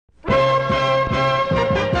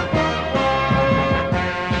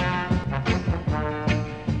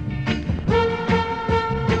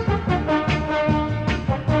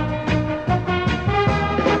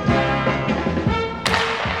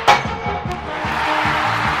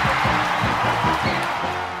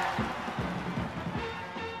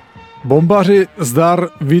Bombaři, zdar,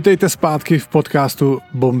 vítejte zpátky v podcastu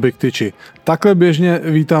Bomby k tyči. Takhle běžně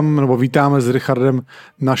vítáme s Richardem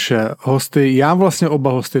naše hosty. Já vlastně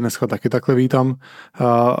oba hosty dneska taky takhle vítám.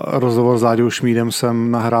 Rozhovor s Láďou Šmídem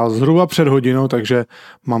jsem nahrál zhruba před hodinou, takže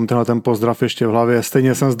mám ten pozdrav ještě v hlavě.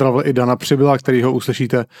 Stejně jsem zdravil i Dana Přibyla, který ho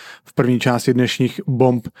uslyšíte v první části dnešních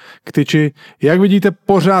Bomb k tyči. Jak vidíte,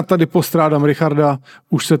 pořád tady postrádám Richarda,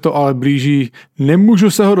 už se to ale blíží.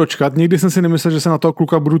 Nemůžu se ho dočkat, nikdy jsem si nemyslel, že se na toho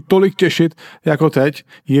kluka budu tolik těšit jako teď.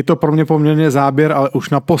 Je to pro mě poměrně záběr, ale už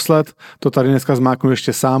naposled to tady dneska zmáknu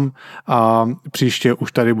ještě sám a příště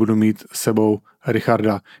už tady budu mít s sebou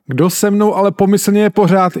Richarda. Kdo se mnou ale pomyslně je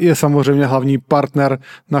pořád, je samozřejmě hlavní partner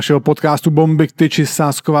našeho podcastu Bomby k tyči,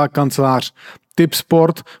 sázková kancelář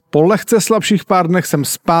Tipsport. Po lehce slabších pár dnech jsem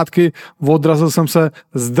zpátky, odrazil jsem se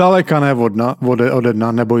zdaleka ne ode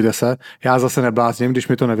dna, nebojte se, já zase neblázním, když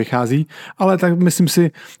mi to nevychází, ale tak myslím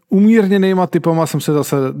si, umírněnýma typama jsem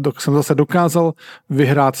zase dokázal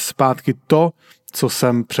vyhrát zpátky to, co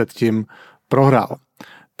jsem předtím prohrál.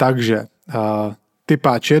 Takže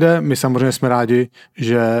tipáč jede, my samozřejmě jsme rádi,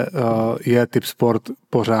 že je Tipsport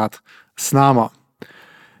pořád s náma.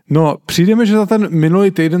 No, přijde mi, že za ten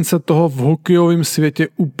minulý týden se toho v hokejovém světě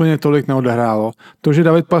úplně tolik neodehrálo. To, že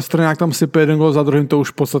David Pastrňák tam sype jeden gól za druhým, to už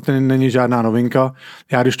v podstatě není žádná novinka.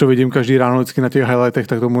 Já když to vidím každý ráno vždycky na těch highlightech,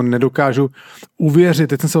 tak tomu nedokážu uvěřit.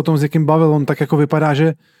 Teď jsem se o tom s někým bavil, on tak jako vypadá,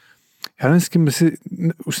 že já nevím s kým,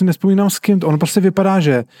 už si nespomínám s kým, on prostě vypadá,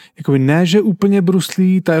 že jakoby ne, že úplně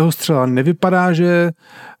bruslí ta jeho střela, nevypadá, že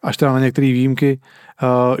až teda na některé výjimky,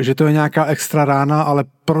 že to je nějaká extra rána, ale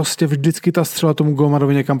prostě vždycky ta střela tomu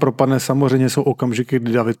golmanovi někam propadne. Samozřejmě jsou okamžiky,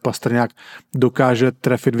 kdy David Pastrňák dokáže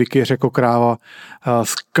trefit vykyř jako kráva.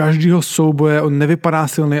 Z každého souboje, on nevypadá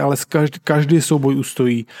silný, ale každý souboj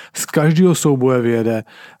ustojí, z každého souboje vyjede.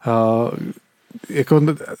 Jako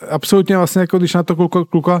absolutně vlastně, jako když na to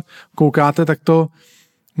kluka koukáte, tak to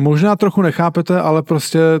možná trochu nechápete, ale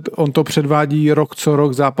prostě on to předvádí rok co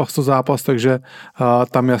rok, zápas co zápas, takže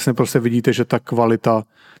tam jasně prostě vidíte, že ta kvalita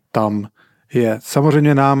tam je.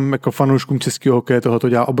 Samozřejmě nám jako fanouškům českého hokeje tohoto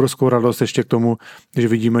dělá obrovskou radost ještě k tomu, když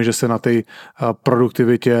vidíme, že se na té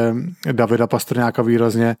produktivitě Davida Pastrňáka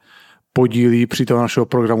výrazně podílí přítel našeho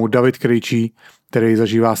programu David Krejčí, který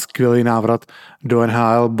zažívá skvělý návrat do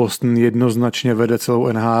NHL. Boston jednoznačně vede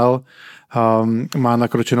celou NHL. Má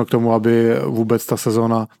nakročeno k tomu, aby vůbec ta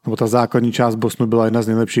sezóna nebo ta základní část Bostonu byla jedna z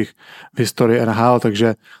nejlepších v historii NHL,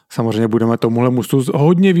 takže samozřejmě budeme tomuhle mužstvu s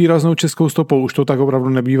hodně výraznou českou stopou. Už to tak opravdu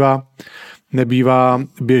nebývá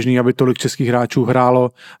běžný, aby tolik českých hráčů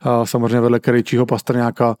hrálo. Samozřejmě vedle Krejčího,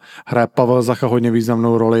 Pastrňáka hraje Pavel Zacha hodně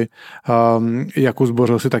významnou roli. Jakub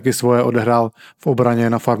Zbořil si taky svoje odehrál v obraně,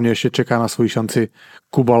 na farmě ještě čeká na svoji šanci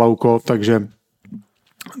Kuba Lauko,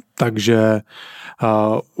 takže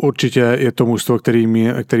určitě je to mužstvo,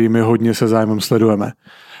 který my hodně se zájmem sledujeme.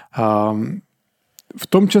 V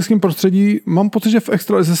tom českém prostředí mám pocit, že v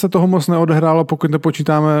extralize se toho moc neodehrálo, pokud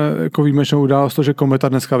nepočítáme jako výjimečnou událost, to, že Kometa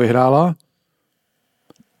dneska vyhrála.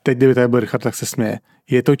 Teď, kdyby tady byl Richard, tak se směje.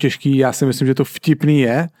 Je to těžký, já si myslím, že to vtipný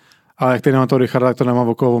je, ale jak tady nemám toho Richarda, tak to nemám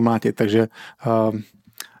okolo omlátit, takže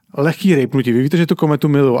lehký rejpnutí. Vy víte, že tu Kometu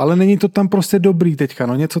miluju, ale není to tam prostě dobrý teďka,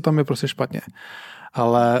 no něco tam je prostě špatně.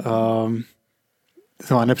 Ale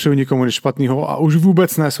nepřeju nikomu nic špatného a už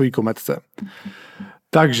vůbec ne svojí Kometce.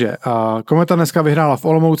 Takže Kometa dneska vyhrála v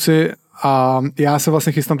Olomouci a já se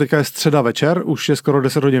vlastně chystám, teďka je středa večer, už je skoro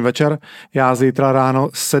 10 hodin večer, já zítra ráno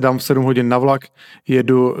sedám v 7 hodin na vlak,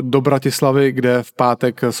 jedu do Bratislavy, kde v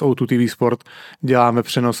pátek s O2 TV Sport děláme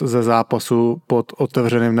přenos ze zápasu pod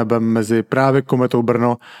otevřeným nebem mezi právě Kometou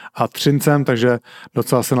Brno a Třincem, takže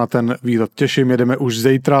docela se na ten výlet těším, jedeme už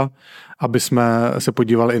zítra, aby jsme se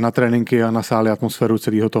podívali i na tréninky a nasáli atmosféru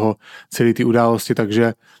celé té události,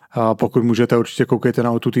 takže pokud můžete, určitě koukejte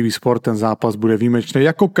na O2 TV Sport, ten zápas bude výjimečný,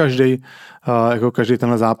 jako každý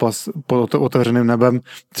tenhle zápas pod otevřeným nebem.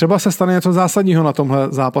 Třeba se stane něco zásadního na tomhle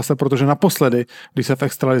zápase, protože naposledy, když se v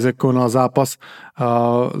extralize konal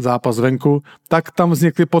zápas venku, tak tam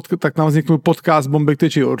vznikl podcast Bomby k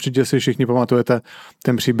tyči. Určitě si všichni pamatujete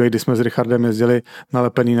ten příběh, kdy jsme s Richardem jezdili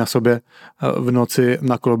nalepený na sobě v noci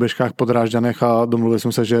na koloběžkách po Drážďanech a domluvili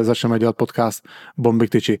jsme se, že začneme dělat podcast Bomby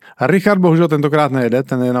k tyči. Richard bohužel tentokrát nejede,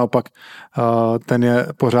 ten je naopak, ten je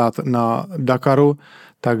pořád na Dakaru,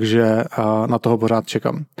 takže na toho pořád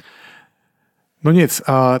čekám. No nic,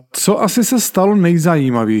 co asi se stalo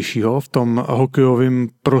nejzajímavějšího v tom hokejovém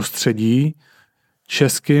prostředí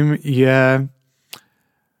českým je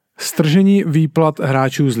stržení výplat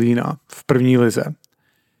hráčů z Lína v první lize.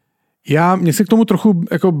 Mě se k tomu trochu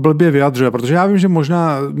jako blbě vyjadřuje, protože já vím, že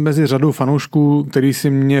možná mezi řadou fanoušků, který si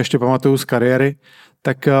mě ještě pamatují z kariéry,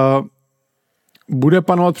 tak bude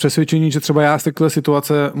panovat přesvědčení, že třeba já z takové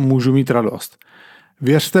situace můžu mít radost.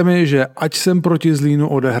 Věřte mi, že ať jsem proti Zlínu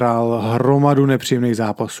odehrál hromadu nepříjemných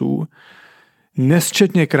zápasů,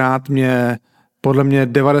 nesčetněkrát mě, podle mě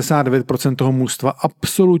 99% toho mužstva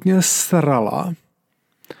absolutně srala.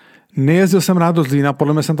 Nejezdil jsem rád do Zlína,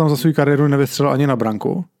 podle mě jsem tam za svou kariéru nevystřelil ani na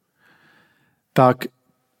branku. Tak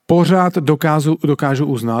pořád dokážu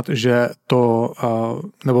uznat, že to,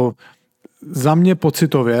 nebo za mě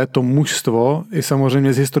pocitově to mužstvo i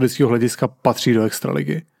samozřejmě z historického hlediska patří do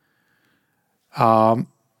extraligy. A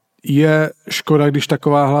je škoda, když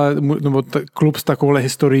takováhle, nebo klub s takovouhle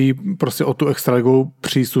historií prostě o tu extraligovou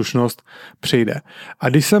příslušnost přijde. A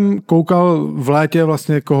když jsem koukal v létě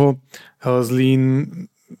vlastně, koho Zlín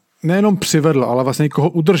nejenom přivedl, ale vlastně koho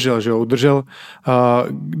udržel, že jo? Udržel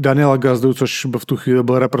Daniela Gazdu, což v tu chvíli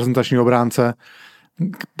byl reprezentační obránce,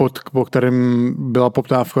 po kterém byla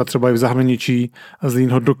poptávka třeba i v zahraničí.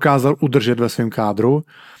 Zlín ho dokázal udržet ve svém kádru.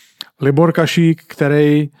 Libor Kašík,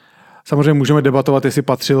 který samozřejmě můžeme debatovat, jestli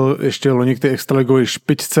patřil ještě loni k té extraligové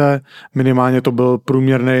špičce, minimálně to byl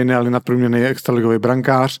průměrný, ne ale nadprůměrný extraligový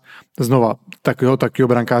brankář. Znova, takového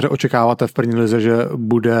brankáře očekáváte v první lize, že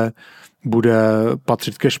bude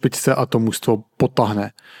patřit ke špičce a to mužstvo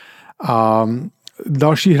potahne. A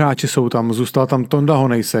další hráči jsou tam, zůstal tam Tonda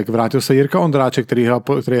Honejsek, vrátil se Jirka Ondráček,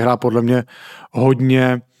 který hrál podle mě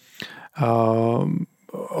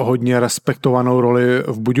hodně respektovanou roli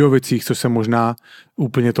v Budějovicích, což se možná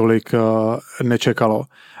úplně tolik nečekalo.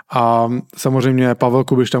 A samozřejmě Pavel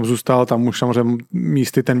Kubiš tam zůstal, tam už samozřejmě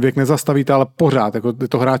místy ten věk nezastavíte, ale pořád, jako je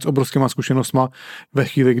to hráč s obrovskýma zkušenostma ve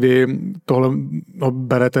chvíli, kdy tohle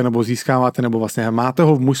berete nebo získáváte, nebo vlastně máte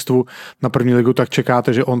ho v mužstvu na první ligu, tak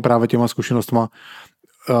čekáte, že on právě těma zkušenostma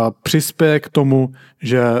přispěje k tomu,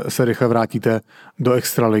 že se rychle vrátíte do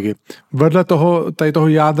extraligy. Vedle toho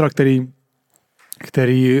jádra,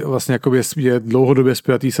 který vlastně je dlouhodobě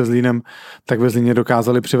spjatý se Zlínem, tak ve Zlíně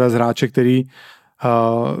dokázali přivést hráče, který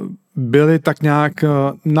byli tak nějak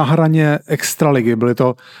na hraně extraligy. Byli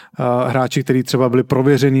to hráči, kteří třeba byli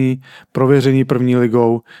prověření první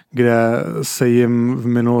ligou, kde se jim v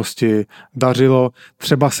minulosti dařilo.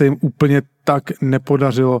 Třeba se jim úplně tak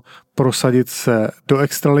nepodařilo prosadit se do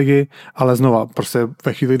extraligy, ale znova, prostě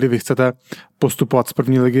ve chvíli, kdy vy chcete postupovat z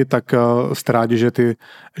první ligy, tak jste rádi,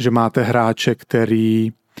 že máte hráče,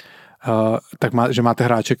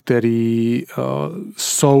 který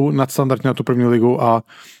jsou nadstandardní na tu první ligu a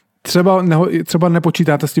třeba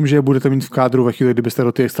nepočítáte s tím, že je budete mít v kádru ve chvíli, kdybyste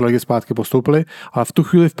do té extraligy zpátky postoupili, ale v tu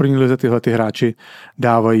chvíli v první lize tyhle ty hráči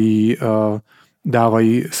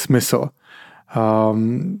dávají smysl.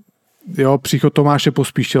 Příchod Tomáše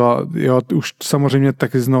Pospíšila, už samozřejmě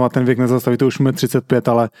taky znova ten věk nezastavíte, už máme 35,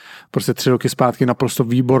 ale prostě 3 roky zpátky naprosto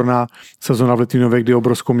výborná sezona v Litvínově, kdy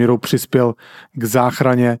obrovskou měrou přispěl k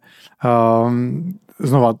záchraně.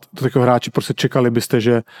 Znova, do takového hráče prostě čekali byste,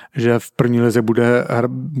 že v první lize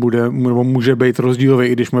může být rozdílový,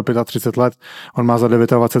 i když mu je 35 let, on má za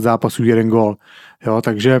 29 zápasů 1 gól.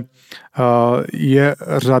 Takže je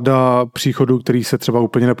řada příchodů, který se třeba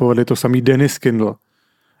úplně nepovedli, to samý Dennis Kindl,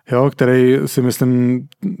 který si myslím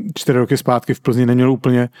 4 roky zpátky v Plzni neměl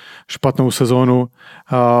úplně špatnou sezónu.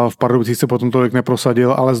 V Pardubicích se potom tolik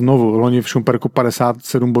neprosadil, ale znovu, loni v Šumperku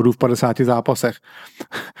 57 bodů v 50 zápasech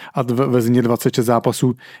a ve Zlíně 26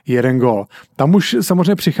 zápasů 1 gól. Tam už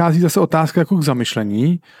samozřejmě přichází zase otázka jako k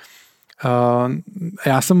zamyšlení.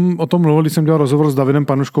 Já jsem o tom mluvil, když jsem dělal rozhovor s Davidem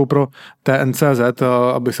Panuškou pro TNCZ,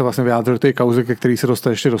 aby se vlastně vyjádřil té kauze, ke který se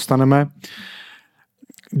ještě dostaneme.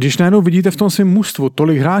 Když najednou vidíte v tom svém mužstvu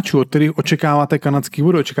tolik hráčů, od kterých očekáváte kanadský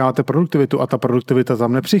vodu, očekáváte produktivitu a ta produktivita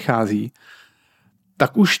tam nepřichází,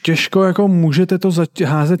 tak už těžko jako můžete to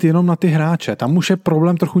házet jenom na ty hráče. Tam už je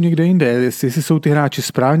problém trochu někde jinde. Jestli jsou ty hráči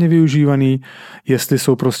správně využívaný, jestli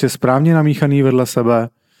jsou prostě správně namíchaný vedle sebe.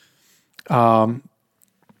 A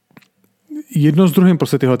jedno s druhým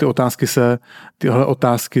prostě tyhle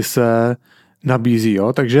otázky se nabízí.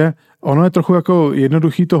 Takže ono je trochu jako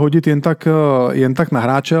jednoduchý to hodit jen tak na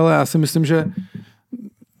hráče, ale já si myslím, že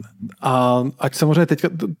ať samozřejmě teďka,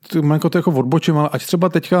 to jako odbočím, ale ať třeba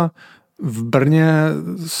teďka v Brně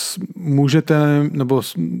můžete, nebo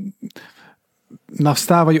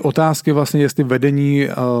navstávají otázky vlastně, jestli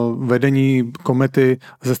vedení Komety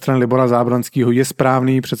ze strany Libora Zábranského je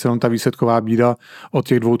správný, přece jenom ta výsledková bída od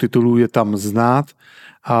těch 2 titulů je tam znát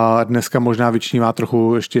a dneska možná vyčnívá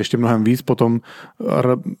trochu ještě mnohem víc potom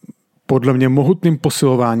podle mě mohutným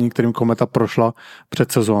posilování, kterým Kometa prošla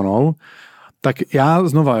před sezónou. Tak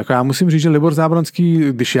já musím říct, že Libor Zábranský,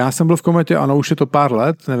 když já jsem byl v Kometě, ano, už je to pár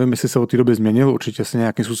let, nevím, jestli se od té doby změnil, určitě se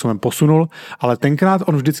nějakým způsobem posunul, ale tenkrát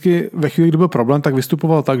on vždycky ve chvíli, kdy byl problém, tak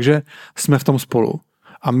vystupoval tak, že jsme v tom spolu.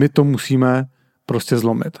 A my to musíme prostě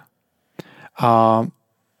zlomit. A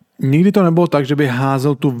nikdy to nebylo tak, že by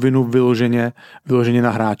házel tu vinu vyloženě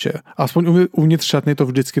na hráče. Aspoň uvnitř šatny to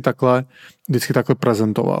vždycky takhle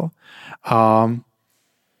prezentoval.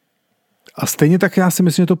 A stejně tak já si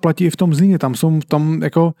myslím, že to platí i v tom Zlíně. Tam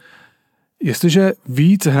jako, jestliže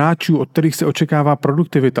víc hráčů, od kterých se očekává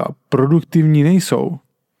produktivita, produktivní nejsou,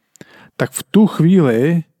 tak v tu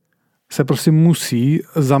chvíli se prostě musí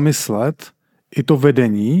zamyslet i to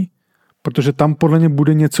vedení, protože tam podle mě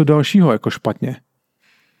bude něco dalšího jako špatně.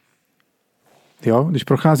 Jo, když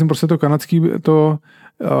procházím prostě to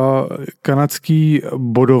kanadský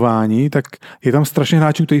bodování, tak je tam strašně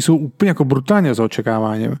hráčů, kteří jsou úplně jako brutálně za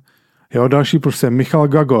očekáváním. Jo, další prostě Michal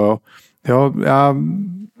Gago, jo, já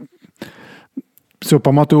si ho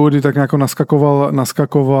pamatuju, kdy tak nějak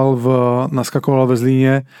naskakoval ve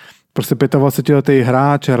Zlíně, prostě 25letý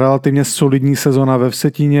hráč, relativně solidní sezona ve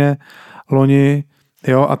Vsetíně, loni,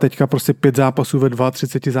 jo, a teďka prostě 5 zápasů ve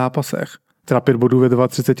 32 zápasech, teda 5 bodů ve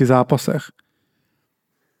 32 zápasech.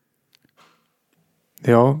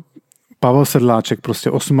 Jo, Pavel Sedláček, prostě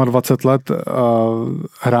 28 let,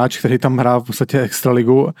 hráč, který tam hrál v podstatě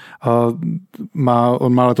extraligu,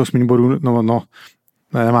 on má letos méně bodů,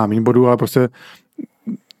 nemá méně bodů, ale prostě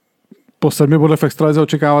po 7 bodech v extralize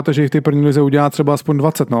očekáváte, že jich ty první lize udělá třeba aspoň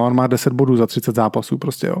 20, on má 10 bodů za 30 zápasů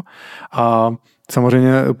prostě, jo. A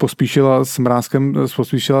samozřejmě Pospíšila s Mrázkem,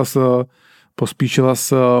 Pospíšila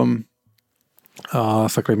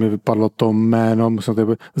sakra mi vypadlo to jméno,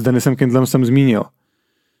 s Denisem Kindlem jsem zmínil.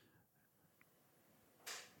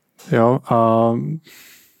 Jo,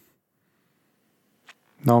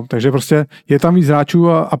 takže prostě je tam víc hráčů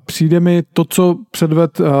a přijde mi to, co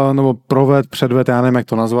předved, já nevím, jak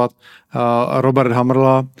to nazvat, Robert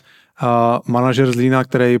Hamrla, manažer Zlína,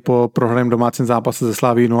 který po prohraném domácím zápase ze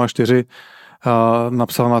Slaví 0-4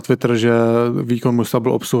 napsal na Twitter, že výkon mužstva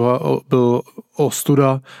byl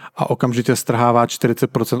ostuda a okamžitě strhává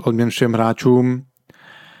 40% odměn všem hráčům.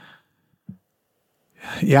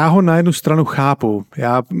 Já ho na jednu stranu chápu.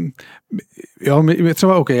 Já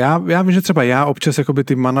vím, že třeba já občas jakoby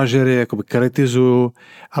ty manažery jakoby kritizuju,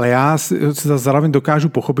 ale já si zároveň dokážu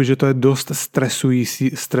pochopit, že to je dost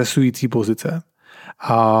stresující pozice.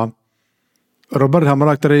 A Robert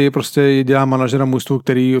Hamrla, který prostě dělá manažera mužstvu,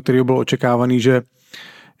 který byl očekávaný,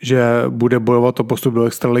 že bude bojovat o postup do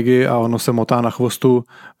extraligy a ono se motá na chvostu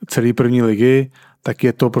celé první ligy, tak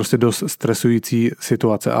je to prostě dost stresující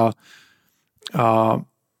situace. A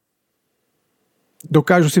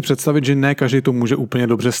dokážu si představit, že ne každý to může úplně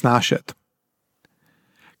dobře snášet.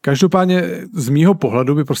 Každopádně z mýho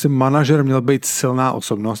pohledu by prostě manažer měl být silná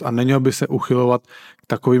osobnost a neměl by se uchylovat k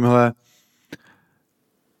takovýmhle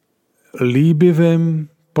líbivým,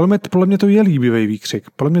 podle mě to je líbivý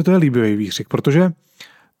výkřik, protože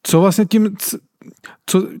co vlastně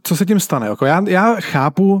co se tím stane? Jako já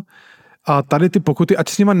chápu, a tady ty pokuty, ať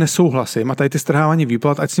s nima nesouhlasím, a tady ty strhávání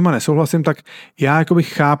výplat, ať s nima nesouhlasím, tak já jakoby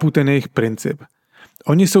chápu ten jejich princip.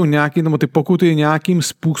 Oni jsou ty pokuty nějakým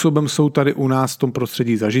způsobem jsou tady u nás v tom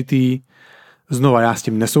prostředí zažitý. Znova, já s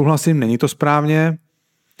tím nesouhlasím, není to správně,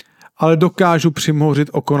 ale dokážu přimhouřit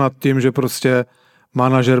oko nad tím, že prostě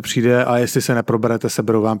manažer přijde a jestli se neproberete,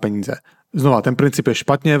 seberou vám peníze. Znova, ten princip je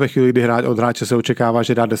špatně, ve chvíli, kdy od hráče se očekává,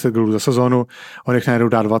 že dá 10 gólů za sezónu, on jich najednou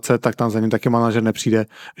dá 20, tak tam za ním taky manažer nepřijde,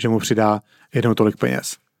 že mu přidá jednou tolik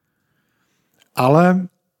peněz. Ale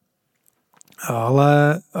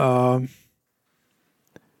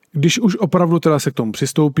když už opravdu teda se k tomu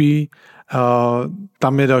přistoupí,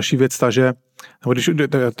 tam je další věc ta, že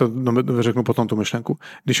řeknu potom tu myšlenku.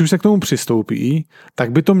 Když už se k tomu přistoupí,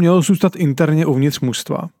 tak by to mělo zůstat interně uvnitř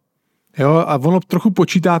mužstva. Jo, a ono trochu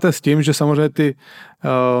počítáte s tím, že samozřejmě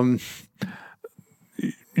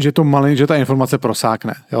že ta informace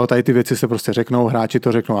prosákne. Jo, tady ty věci se prostě řeknou, hráči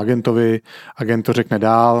to řeknou agentovi, agent to řekne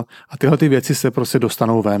dál a tyhle ty věci se prostě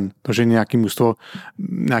dostanou ven. To, že nějakým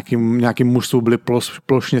mužstvu byly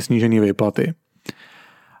plošně snížené výplaty.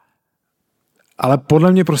 Ale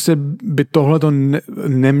podle mě prostě by tohleto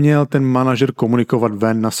neměl ten manažer komunikovat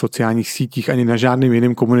ven na sociálních sítích ani na žádným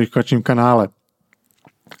jiným komunikačním kanále.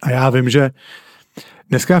 A já vím, že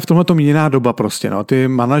dneska je v tomhletom jiná doba prostě. No. Ty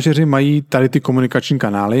manažeři mají tady ty komunikační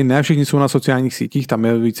kanály, ne všichni jsou na sociálních sítích, tam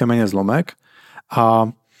je víceméně zlomek,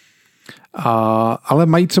 ale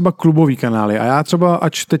mají třeba klubový kanály. A já třeba,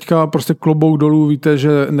 ač teďka prostě klobouk dolů, víte, že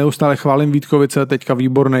neustále chválím Vítkovice, teďka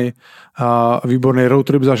výborný road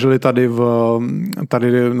trip zažili tady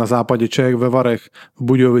na západě Čech, ve Varech, v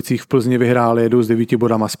Budějovicích, v Plzni vyhráli, jedou s 9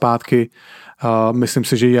 bodama zpátky Myslím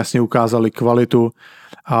si, že jasně ukázali kvalitu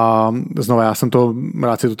a znova já jsem to,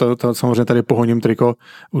 rád si to samozřejmě tady pohoním triko,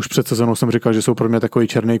 už před sezónou jsem říkal, že jsou pro mě takový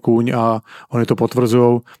černý kůň a oni to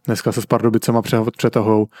potvrzujou. Dneska se s Pardubicema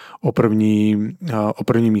přetahujou o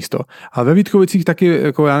první místo. A ve Vítkovicích taky,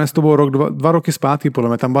 jako já to bylo dva roky zpátky, podle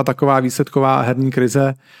mě tam byla taková výsledková herní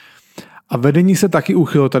krize a vedení se taky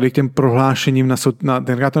uchylo tady k těm prohlášením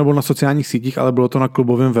tenkrát to nebylo na sociálních sítích, ale bylo to na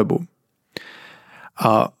klubovém webu.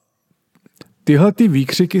 A tyhle ty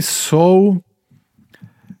výkřiky jsou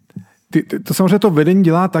to samozřejmě to vedení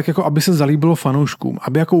dělá tak, jako aby se zalíbilo fanouškům,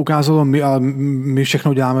 aby jako ukázalo, my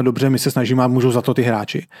všechno děláme dobře, my se snažíme a můžou za to ty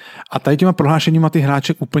hráči. A tady těma prohlášeníma ty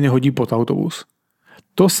hráče úplně hodí pod autobus.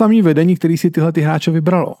 To samý vedení, který si tyhle ty hráče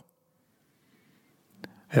vybralo.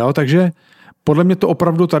 Jo, takže podle mě to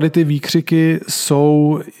opravdu tady ty výkřiky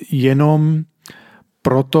jsou jenom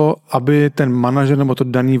proto, aby ten manažer nebo to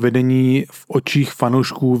daný vedení v očích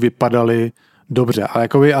fanoušků vypadali dobře, ale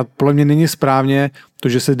a podle mě není správně to,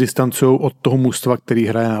 že se distancují od toho mužstva, který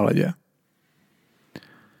hraje na ledě.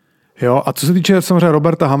 Jo, a co se týče samozřejmě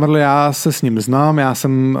Roberta Hamrly, já se s ním znám, já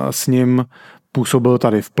jsem s ním působil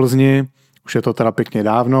tady v Plzni, už je to teda pěkně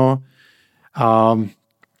dávno a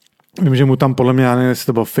vím, že mu tam podle mě, já nevím, jestli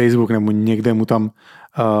to byl Facebook nebo někde mu tam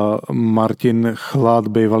Martin Chlad,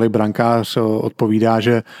 bývalý brankář, odpovídá,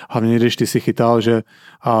 že hlavně když ty si chytal, že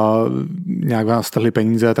nějak vás strhli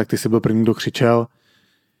peníze, tak ty si byl první, kdo křičel.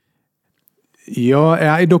 Jo,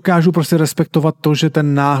 já i dokážu prostě respektovat to, že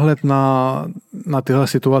ten náhled na tyhle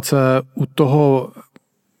situace u toho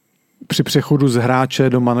při přechodu z hráče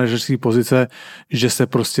do manažerské pozice, že se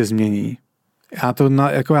prostě změní. Já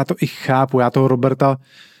to i chápu, já toho Roberta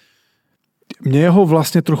mě jeho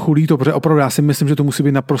vlastně trochu líto, protože opravdu já si myslím, že to musí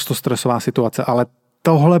být naprosto stresová situace, ale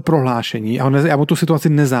tohle prohlášení, já mu tu situaci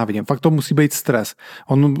nezávidím, fakt to musí být stres.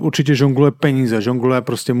 On určitě žongluje peníze, žongluje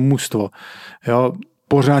prostě mužstvo. Jo,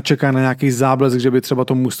 pořád čeká na nějaký záblesk, že by třeba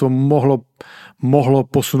to mužstvo mohlo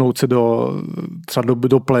posunout se třeba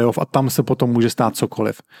do playoff a tam se potom může stát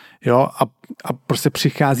cokoliv. Jo, a prostě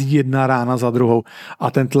přichází jedna rána za druhou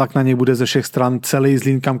a ten tlak na něj bude ze všech stran, celý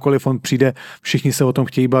Zlín, kamkoliv on přijde, všichni se o tom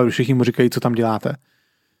chtějí bavit, všichni mu říkají, co tam děláte.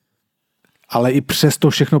 Ale i přesto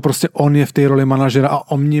všechno prostě on je v té roli manažera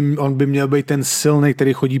a on by měl být ten silný,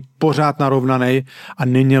 který chodí pořád narovnanej a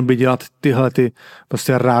neměl by dělat tyhle ty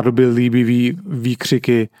prostě rádoby líbivý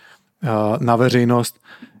výkřiky na veřejnost,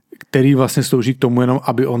 který vlastně slouží k tomu jenom,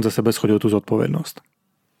 aby on ze sebe shodil tu zodpovědnost.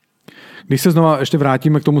 Když se znova ještě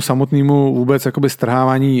vrátíme k tomu samotnému vůbec jakoby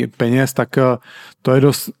strhávání peněz, tak to je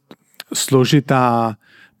dost složitá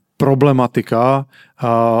problematika.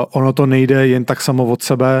 Ono to nejde jen tak samo od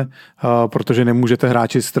sebe, protože nemůžete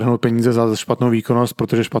hráči strhnout peníze za špatnou výkonnost,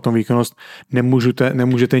 protože špatnou výkonnost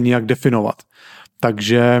nemůžete nijak definovat.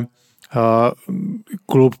 Takže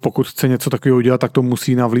klub, pokud chce něco takového udělat, tak to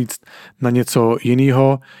musí navlíct na něco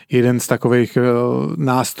jiného. Jeden z takových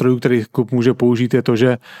nástrojů, který klub může použít, je to,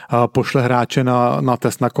 že pošle hráče na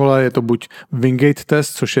test na kole. Je to buď Wingate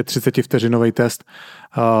test, což je 30-vteřinový test,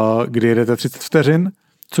 kdy jedete 30 vteřin,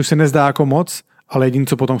 což se nezdá jako moc, ale jediné,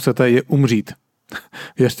 co potom chcete, je umřít.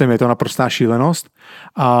 Věřte mi, je to naprostá šílenost.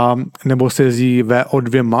 A nebo se jezdí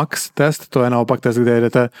VO2 max test, to je naopak test,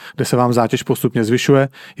 kde se vám zátěž postupně zvyšuje,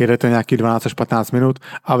 jedete nějaký 12 až 15 minut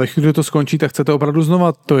a ve chvíli, kdy to skončí, tak chcete opravdu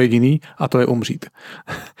znova to jediný a to je umřít.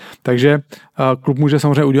 Takže klub může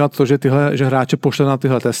samozřejmě udělat to, že hráče pošle na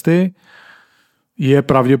tyhle testy, je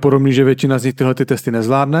pravděpodobný, že většina z nich tyhle ty testy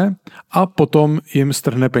nezvládne a potom jim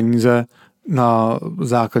strhne peníze na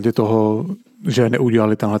základě toho, že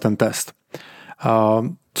neudělali tenhle ten test.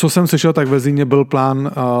 Co jsem slyšel, tak ve Zlíně byl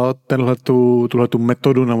plán tuhletu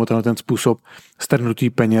metodu nebo tenhle ten způsob strhnutí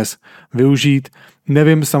peněz využít.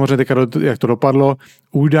 Nevím samozřejmě teďka, jak to dopadlo.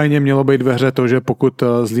 Údajně mělo být ve hře to, že pokud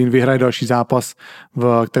Zlín vyhraje další zápas,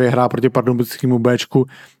 který hrá proti pardubickému Bčku,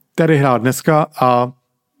 který hrál dneska a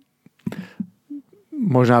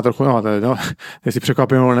možná trochu, jestli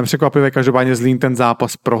překvapivé nebo nepřekvapivé, každopádně Zlín ten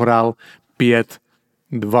zápas prohrál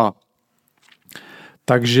 5-2.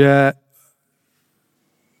 Takže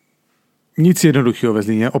nic jednoduchého ve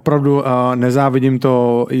Zlíně. Opravdu nezávidím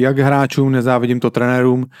to jak hráčům, nezávidím to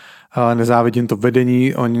trenérům, nezávidím to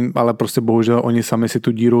vedení, ale prostě bohužel oni sami si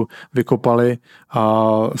tu díru vykopali a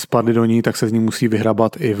spadli do ní, tak se z ní musí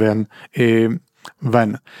vyhrabat i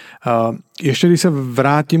ven. Ještě když se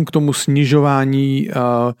vrátím k tomu snižování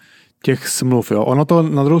těch smluv. Jo. Ono to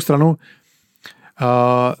na druhou stranu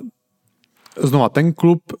znova, ten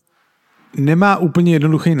klub nemá úplně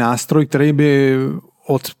jednoduchý nástroj, který by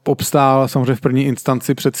obstál samozřejmě v první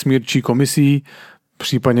instanci před smírčí komisí,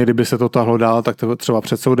 případně kdyby se to tahlo dál, tak to třeba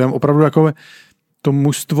před soudem. Opravdu jako to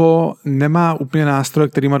mužstvo nemá úplně nástroje,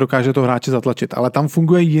 kterýma dokáže to hráče zatlačit, ale tam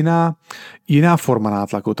funguje jiná forma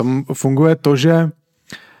nátlaku. Tam funguje to, že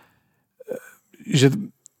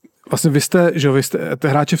vlastně vy jste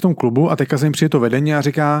hráči v tom klubu a teďka se jim přijde to vedení a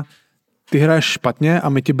říká, ty hraješ špatně a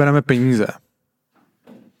my ti bereme peníze.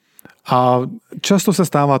 A často se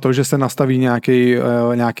stává to, že se nastaví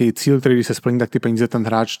nějaký cíl, který když se splní, tak ty peníze ten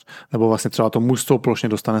hráč nebo vlastně třeba to mužstvo plošně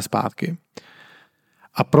dostane zpátky.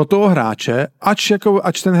 A pro toho hráče,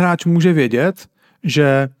 ač ten hráč může vědět,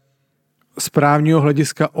 že z právního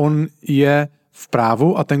hlediska on je v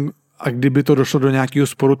právu a kdyby to došlo do nějakého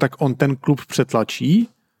sporu, tak on ten klub přetlačí,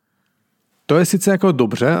 to je sice jako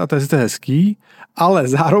dobře a to je sice hezký, ale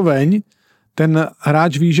zároveň ten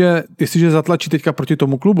hráč ví, že jestliže zatlačí teďka proti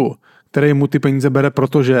tomu klubu, který mu ty peníze bere,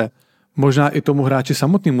 protože možná i tomu hráči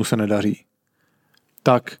samotnému se nedaří,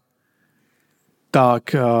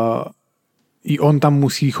 tak i on tam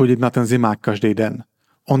musí chodit na ten zimák každý den.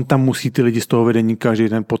 On tam musí ty lidi z toho vedení každý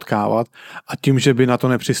den potkávat a tím, že by na to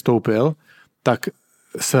nepřistoupil, tak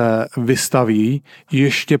se vystaví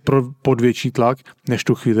ještě pod větší tlak, než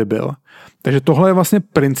tu chvíli byl. Takže tohle je vlastně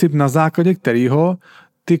princip, na základě kterého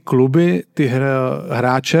ty kluby, ty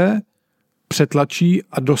hráče přetlačí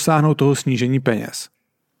a dosáhnou toho snížení peněz.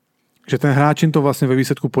 Že ten hráč jim to vlastně ve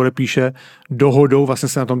výsledku podepíše dohodou, vlastně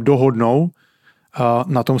se na tom dohodnou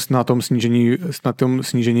na tom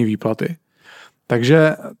snížení výplaty.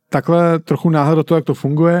 Takže takhle trochu náhled do toho, jak to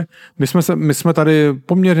funguje. My jsme tady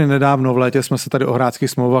poměrně nedávno v létě jsme se tady o hráčských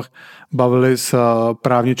smlouvách bavili s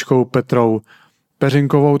právničkou Petrou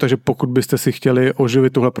Peřinkovou, takže pokud byste si chtěli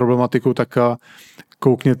oživit tuhle problematiku, tak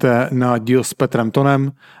koukněte na díl s Petrem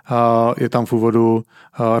Tonem. Je tam v úvodu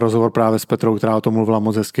rozhovor právě s Petrou, která o tom mluvila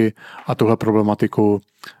moc hezky a tuhle problematiku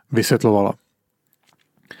vysvětlovala.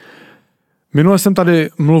 Minule jsem tady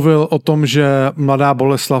mluvil o tom, že Mladá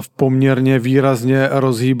Boleslav poměrně výrazně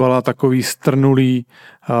rozhýbala takový strnulý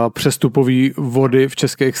přestupový vody v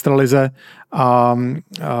české extralize a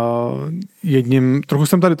trochu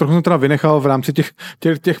jsem teda vynechal v rámci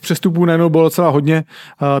těch přestupů, nejenom bylo docela hodně,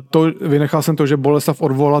 vynechal jsem to, že Boleslav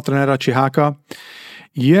odvolala trenéra Čiháka.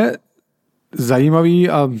 Je zajímavý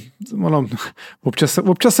a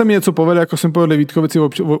občas se mi něco povede, jako se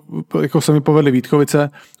mi povedly Vítkovice,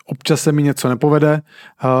 občas se mi něco nepovede.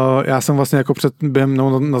 Já jsem vlastně jako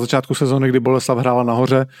na začátku sezóny, kdy Boleslav hrála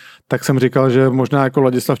nahoře, tak jsem říkal, že možná jako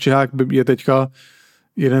Ladislav Čihák je teďka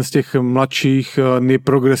jeden z těch mladších,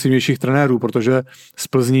 nejprogresivnějších trenérů, protože z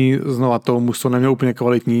Plzní znova to mužstvo neměl úplně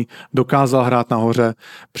kvalitní, dokázal hrát nahoře,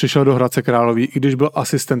 přišel do Hradce Králové, i když byl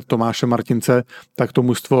asistent Tomáše Martince, tak to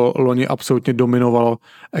mužstvo loni absolutně dominovalo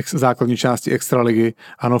základní části extraligy.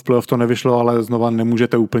 Ano, v playoff to nevyšlo, ale znova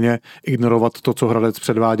nemůžete úplně ignorovat to, co Hradec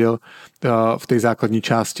předváděl v té základní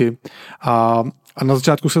části. A na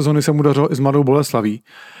začátku sezony se mu dařilo i s Mladou Boleslaví.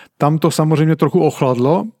 Tam to samozřejmě trochu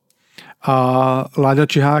ochladlo, a Láďa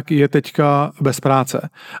Čihák je teďka bez práce.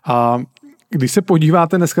 A když se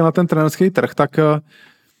podíváte dneska na ten trenérský trh, tak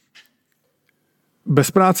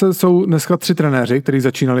bez práce jsou dneska 3 trenéři, kteří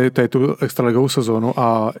začínali tu extraligovou sezónu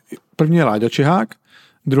a první je Láďa Čihák,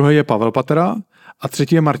 druhý je Pavel Patera a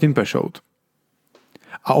třetí je Martin Pešout.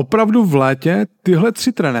 A opravdu v létě tyhle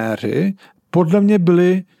 3 trenéři podle mě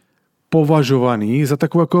byli považovaní za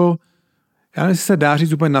takovou jako, já nevím, jestli se dá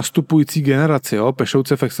říct úplně nastupující generaci, jo. Pešout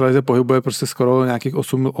se v extralize pohybuje prostě skoro nějakých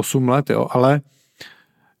 8 let, jo, ale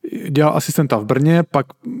dělal asistenta v Brně, pak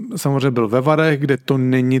samozřejmě byl ve Varech, kde to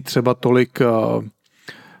není třeba tolik,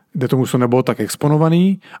 kde tomu se nebylo tak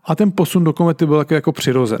exponovaný a ten posun do Komety byl taky jako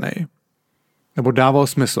přirozený. Nebo dával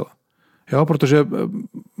smysl. Jo, protože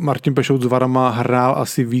Martin Pešout s Varama hrál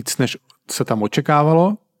asi víc, než se tam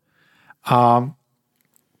očekávalo a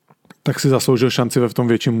tak si zasloužil šanci ve v tom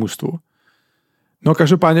větším mužstvu. No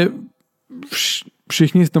každopádně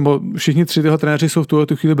všichni 3 tyhle trenéři jsou v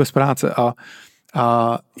tu chvíli bez práce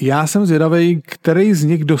a já jsem zvědavý, který z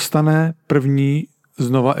nich dostane první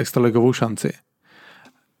znova extraligovou šanci.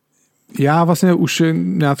 Já vlastně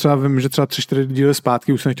já třeba vím, že třeba 3-4 díly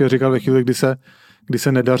zpátky už jsem chtěl říkat ve chvíli, kdy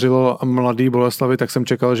se nedařilo Mladý Boleslavi, tak jsem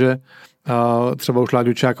čekal, že třeba už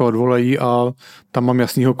Láďu Čáka odvolají a tam mám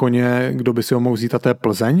jasnýho koně, kdo by si ho mohl vzít, a to je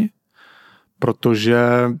Plzeň. Protože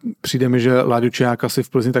přijde mi, že Láďu Čiháka si v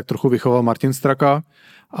Plzni tak trochu vychoval Martin Straka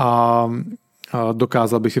a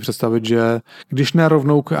dokázal bych si představit, že když ne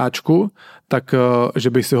rovnou k Ačku, tak že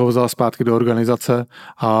bych si ho vzal zpátky do organizace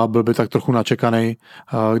a byl by tak trochu načekaný,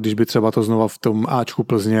 když by třeba to znova v tom Ačku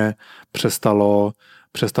Plzně přestalo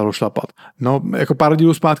šlapat. No, jako pár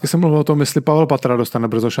dílů zpátky jsem mluvil o tom, jestli Pavel Patra dostane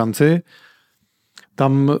brzo šanci.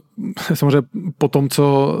 Tam samozřejmě po tom,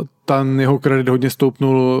 co ten jeho kredit hodně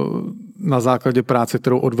stoupnul na základě práce,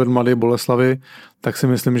 kterou odvedl Mladé Boleslavi, tak si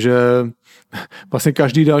myslím, že vlastně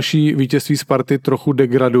každý další vítězství Sparty trochu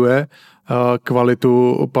degraduje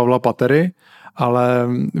kvalitu Pavla Patery, ale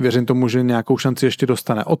věřím tomu, že nějakou šanci ještě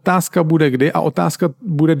dostane. Otázka bude kdy a otázka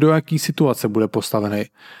bude do jaký situace bude postavený.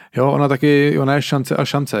 Jo, ona je šance a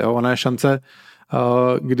šance. Jo? Ona je šance,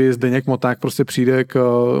 kdy Zdeněk Moták prostě přijde k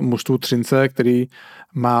mužstvu Třince, který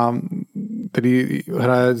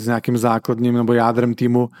hraje s nějakým základním nebo jádrem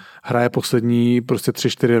týmu, hraje poslední prostě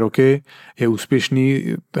 3-4 roky, je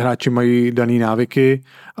úspěšný, hráči mají daný návyky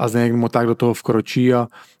a Zdeněk Moták do toho vkročí a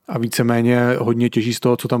víceméně hodně těží z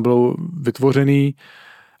toho, co tam bylo vytvořený.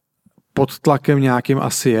 Pod tlakem nějakým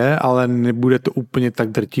asi je, ale nebude to úplně tak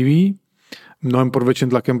drtivý. Mnohem pod větším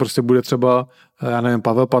tlakem prostě bude třeba, já nevím,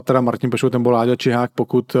 Pavel Patera, Martin Pešout nebo Láďa Čihák,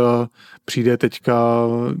 pokud přijde teďka,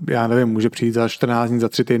 já nevím, může přijít za 14 dní, za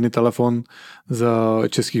 3 týdny telefon z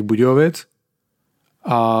Českých Budějovic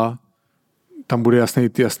a tam bude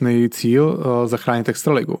jasný cíl zachránit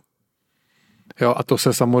extraligu. Jo, a to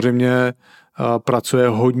se samozřejmě pracuje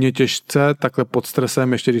hodně těžce, takhle pod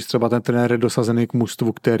stresem, ještě když třeba ten trenér je dosazený k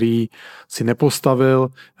mužstvu, který si nepostavil,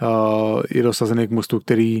 je dosazený k mužstvu,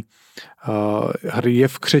 který je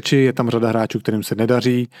v křeči, je tam řada hráčů, kterým se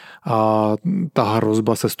nedaří a ta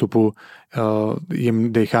hrozba sestupu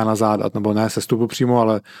jim dejchá na záda, nebo ne sestupu přímo,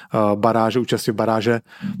 ale baráže, účastí v baráže.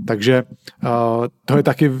 Takže to je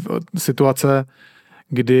taky situace,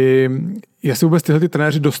 kdy jestli vůbec tyhle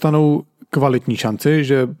trenéři dostanou kvalitní šanci,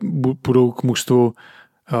 že půjdou k mužstvu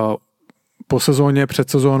po sezóně, před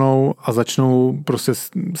sezónou a začnou prostě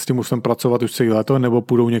s tím mužstvem pracovat už celý léto, nebo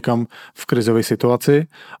půjdou někam v krizové situaci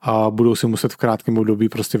a budou si muset v krátkém období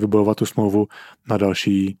prostě vybojovat tu smlouvu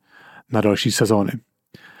na další sezóny.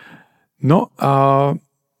 No a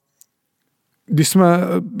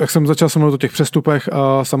jak jsem začal se mluvit o těch přestupech,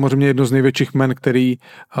 samozřejmě jedno z největších men, který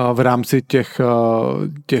v rámci té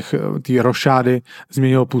rošády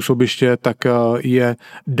změnil působiště, tak je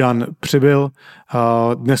Dan Přibyl.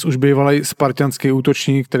 Dnes už bývalý spartanský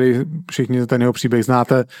útočník, který všichni ten jeho příběh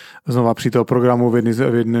znáte, znova přítel programu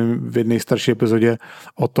v jedné starší epizodě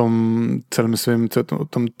o tom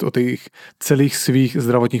o těch celých svých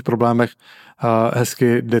zdravotních problémech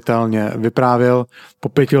hezky detailně vyprávěl. Po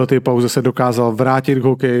 5leté pauze se dokázal vrátit k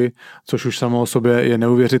hokeji, což už samo o sobě je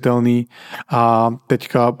neuvěřitelný a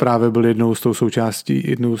teďka právě byl jednou z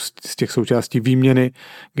těch součástí výměny,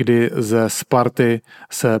 kdy ze Sparty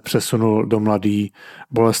se přesunul do Mladý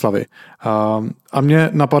Boleslavy. A mě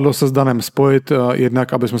napadlo se s Danem spojit,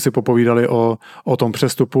 jednak, aby jsme si popovídali o tom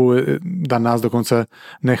přestupu. Dan nás dokonce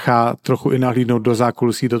nechá trochu i nahlídnout do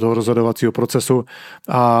zákulisí, do toho rozhodovacího procesu.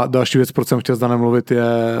 A další věc, proč jsem chtěl s Danem mluvit, je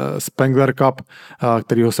Spengler Cup,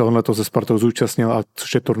 kterýho se on letos se Spartou zúčastnil, a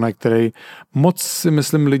což je turnaj, který moc si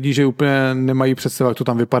myslím lidí, že úplně nemají představu, jak to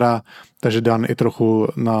tam vypadá, takže Dan i trochu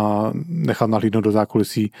nechal nahlídnout do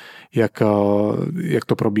zákulisí, jak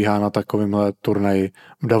to probíhá na takovémhle turnaji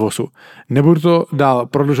v Davosu. Nebudu to dál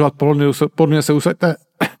prodlužovat, pohodlně se usaďte,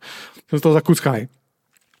 jsem z toho zakuckanej.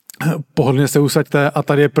 Pohodlně se usaďte a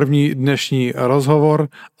tady je první dnešní rozhovor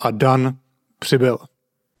a Dan Přibyl.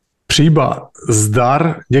 Příba,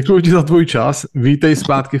 zdar, děkuji ti za tvůj čas, vítej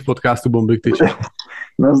zpátky v podcastu Bomby k tyči.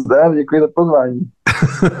 No zdar, děkuji za pozvání.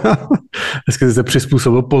 Dneska jsi se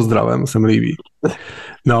přizpůsobil pozdravem, se mi líbí.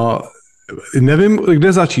 No, nevím,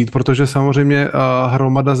 kde začít, protože samozřejmě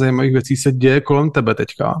hromada zajímavých věcí se děje kolem tebe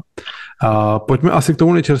teďka. Pojďme asi k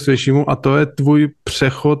tomu nejčerstvějšímu a to je tvůj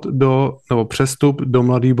přestup do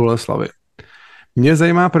Mladé Boleslavy. Mě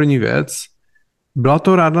zajímá první věc, byla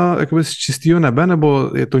to ráda jakoby z čistého nebe, nebo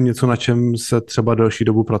je to něco, na čem se třeba delší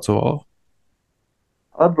dobu pracovalo?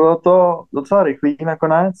 Ale bylo to docela rychlý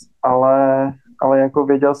nakonec, ale jako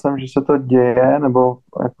věděl jsem, že se to děje, nebo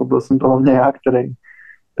jako byl jsem to hlavně já,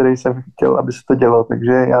 který jsem chtěl, aby se to dělo,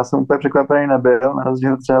 takže já jsem úplně překvapený nebyl, na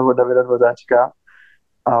rozdíl třeba od Davida Dvořáčka,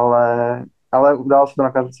 ale událo se to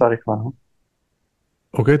nakonec docela rychle. No.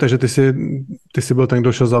 OK, takže ty jsi byl ten,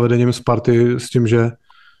 kdo šel za vedením Sparty s tím, že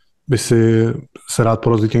by si se rád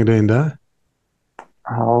porozlít někde jinde?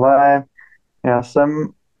 Ale já jsem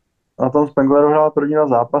na tom Spengleru hrál první 2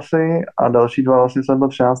 zápasy a další 2 vlastně jsem byl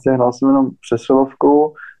 13. hrál jsem jenom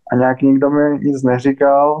přesilovku a nějak nikdo mi nic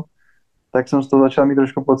neříkal, tak jsem z toho začal mít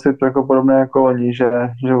trošku pocit jako podobné jako oni, že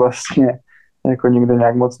vlastně jako nikdo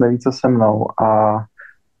nějak moc neví, co se mnou.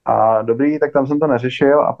 A dobrý, tak tam jsem to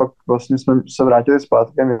neřešil a pak vlastně jsme se vrátili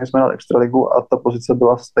zpátky, my jsme na extraligu a ta pozice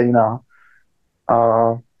byla stejná.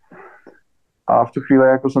 A v tu chvíli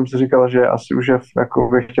jako jsem si říkal, že asi už jako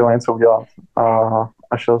bych chtěl něco udělat.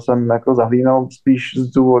 A šel jsem jako zahlínout spíš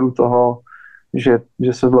z důvodu toho, že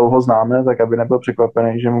se dlouho známe, tak aby nebyl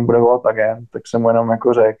překvapený, že mu bude volat agent, tak jsem mu jenom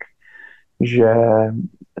jako řekl, že,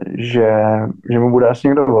 že, že mu bude asi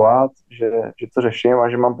někdo volat, že to řeším a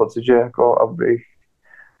že mám pocit, že jako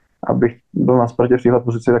abych byl na Spartě v téhle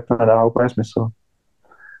pozici, tak to nedává úplně smysl.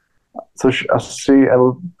 Což asi,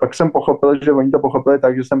 pak jsem pochopil, že oni to pochopili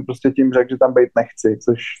tak, že jsem prostě tím řekl, že tam být nechci,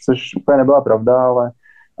 což úplně nebyla pravda,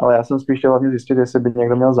 ale já jsem spíš chtěl hlavně zjistit, jestli by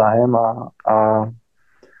někdo měl zájem a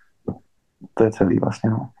to je celý vlastně,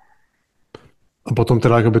 no. A potom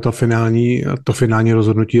teda jakoby to finální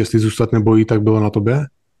rozhodnutí, jestli zůstat nebo jít, tak bylo na tobě?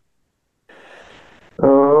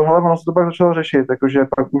 Hele, ono se to pak začalo řešit, jakože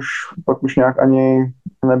pak už nějak ani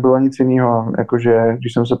nebylo nic jiného, jakože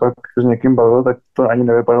když jsem se pak s někým bavil, tak to ani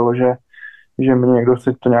nevypadalo, že mě někdo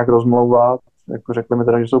chce to nějak rozmlouvat, jako řekli mi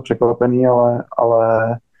teda, že jsou překvapený,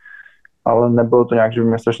 ale nebylo to nějak, že by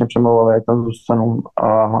mě strašně přemlouvali, jak tam zůstanu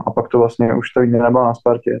a pak to vlastně už ta výměna byla na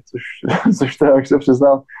Spartě, což teda, jak se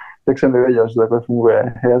přiznal, tak jsem nevěděl, že to takhle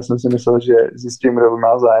funguje. Já jsem si myslel, že zjistím, kdo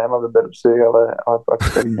má zájem a vyberu si, ale pak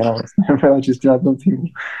ta výměna vlastně byla čistě na tom týmu.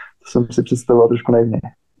 To jsem si představoval trošku naivně.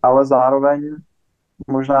 Ale zároveň,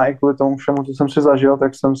 možná i kvůli tomu všemu, co jsem si zažil,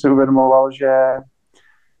 tak jsem si uvědomoval,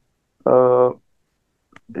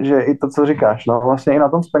 že i to, co říkáš, no vlastně i na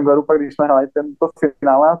tom Spengleru, pak když jsme hráli tento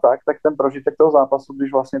finále a tak ten prožitek toho zápasu,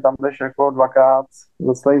 když vlastně tam jdeš jako dvakrát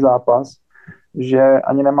za celý zápas, že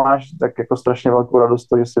ani nemáš tak jako strašně velkou radost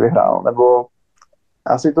to, že jsi vyhrál, nebo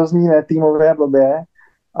asi to zní netýmově a blbě,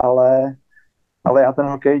 ale já ten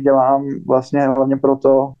hokej dělám vlastně hlavně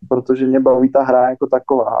protože mě baví ta hra jako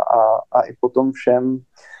taková a i potom všem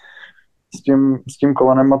s tím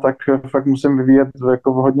kolanem a tak fakt musím vyvíjet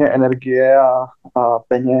jako hodně energie a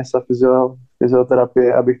peněz a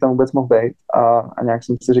fyzioterapie, abych tam vůbec mohl být a nějak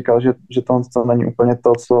jsem si říkal, že to není úplně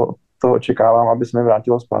to, co to očekávám, aby se mi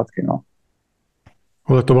vrátilo zpátky, no.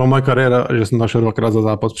 Ale to byla moje kariéra, že jsem našel dvakrát za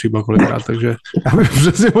zápas přímo kolikrát, takže já vím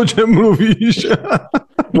přesně, o čem mluvíš.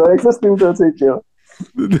 No, jak se s tím to cítil?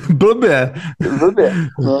 Blbě.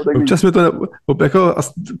 No, tak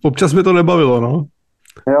občas mi to nebavilo, no.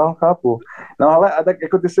 Jo, chápu. No ale a tak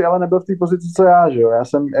jako ty jsi ale nebyl v té pozici, co já, že jo? Já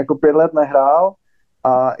jsem jako 5 let nehrál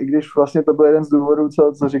a i když vlastně to byl jeden z důvodů,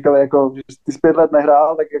 co říkali, jako, že ty jsi 5 let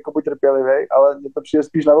nehrál, tak jako buď trpělivý, ale mně to přijde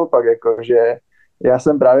spíš naopak, jako, že já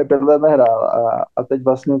jsem právě 5 let nehrál a teď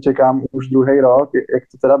vlastně čekám už druhý rok, jak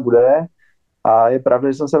to teda bude. A je pravda,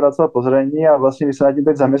 že jsem se vracel po zranění a vlastně, když se nad tím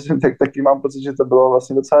teď zamyslím, tak taky mám pocit, že to bylo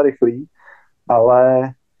vlastně docela rychlý,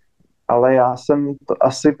 ale já jsem to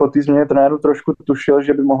asi po té změně trenéru trošku tušil,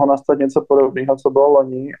 že by mohlo nastat něco podobného, co bylo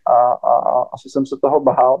loni a asi jsem se toho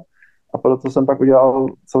bál a proto jsem pak udělal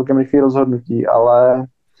celkem rychlý rozhodnutí, ale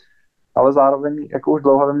zároveň jako už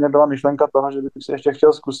dlouho ve mně byla myšlenka toho, že bych si ještě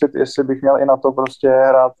chtěl zkusit, jestli bych měl i na to prostě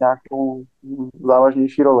hrát nějakou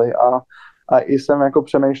závažnější roli a i jsem jako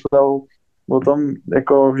přemýšlel o tom,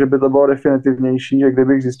 jako, že by to bylo definitivnější, že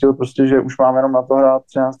kdybych zjistil prostě, že už mám jenom na to hrát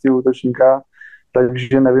 13. útočníka,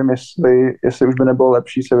 takže nevím, jestli už by nebylo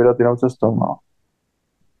lepší se vydat jinou cestou. No.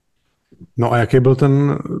 No a jaký byl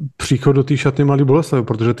ten příchod do té šatny Mladé Boleslavi,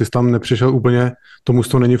 protože ty jsi tam nepřišel úplně, tomu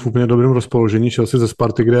to není v úplně dobrém rozpoložení, šel jsi ze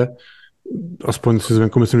Sparty, kde aspoň si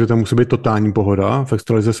zvenku myslím, že tam musí být totální pohoda, v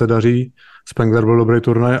extralize se daří, Spengler byl dobrý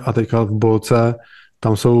turnaj a teďka v Bolce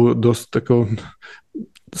tam jsou dost jako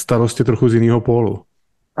starosti trochu z jiného pólu.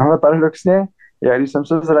 Ale paradoxně, já když jsem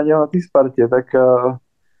se zranil na té Spartě,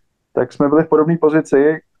 tak jsme byli v podobné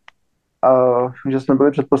pozici, že jsme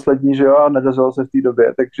byli předposlední, že jo, a nedařilo se v té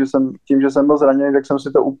době, takže tím, že jsem byl zraněný, tak jsem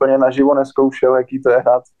si to úplně naživo neskoušel, jaký to je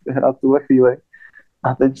hrát tuhle chvíli.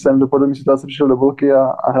 A teď jsem do podobné situace přišel do Bolky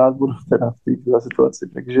a hrát budu teda v této situaci,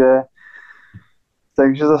 takže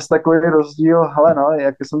zase takový rozdíl, ale no,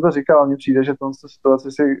 jak jsem to říkal, mně přijde, že v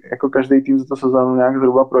situaci si jako každý tým za to sezónu nějak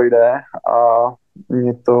zhruba projde a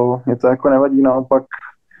mě to jako nevadí,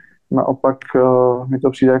 naopak mi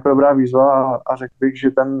to přijde jako dobrá výzva a řekl bych,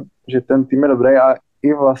 že ten tým je dobrý a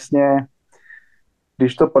i vlastně,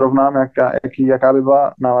 když to porovnám, jaká by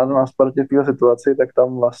byla nálada na Spartě v této situaci, tak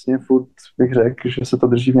tam vlastně furt bych řekl, že se to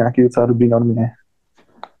drží v nějaký docela dobrý normě.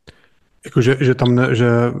 Jako, že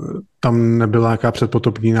tam nebyla nějaká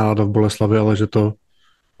předpotopní nálada v Boleslavi, ale že to...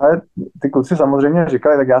 Ale ty kluci samozřejmě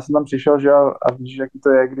říkali, tak já jsem tam přišel, že a víš, jaký to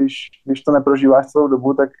je, když to neprožíváš celou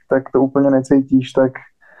dobu, tak to úplně necítíš,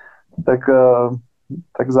 tak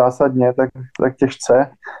zásadně, tak těžce,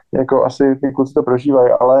 jako asi ty kluci to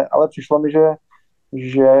prožívají, ale přišlo mi,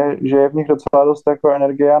 že je v nich docela dost jako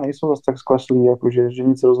energie a nejsou zase tak skleslí, jako že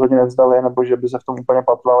nic rozhodně nevzdali, nebo že by se v tom úplně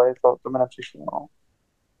patlali, to mi nepřišlo, no.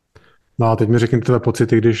 No a teď mi řekni tvé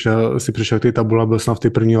pocity, když si přišel k té tabule, byl jsem v té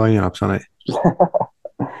první lajně napsaný.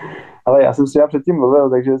 Ale já jsem si já předtím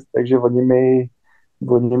mluvil, takže oni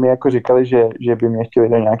mi jako říkali, že by mě chtěli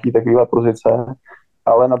do nějaký takovýhle pozice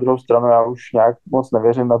ale na druhou stranu já už nějak moc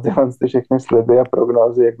nevěřím na tyhle ty všechny sliby a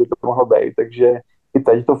prognózy, jak by to mohlo být, takže i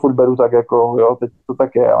teď to furt beru tak jako, jo, teď to tak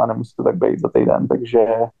je, ale nemusí to tak být za týden,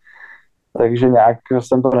 takže nějak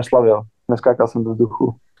jsem to neslavil. Neskákal jsem do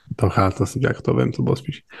vzduchu. To chápu, jak to vím, to bylo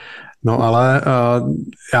spíš. No ale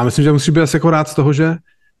já myslím, že musíš být asi jako rád z toho, že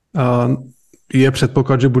je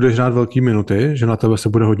předpoklad, že budeš hrát velký minuty, že na tebe se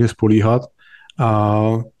bude hodně spolíhat a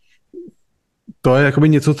to je jakoby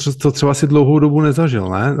něco, co třeba si dlouhou dobu nezažil,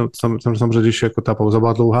 ne? Samozřejmě, když jako ta pauza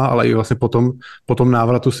byla dlouhá, ale i vlastně po tom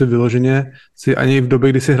návratu si vyloženě si ani v době,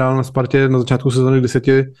 kdy jsi hrál na Spartě na začátku sezóny, kdy se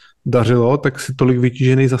ti dařilo, tak si tolik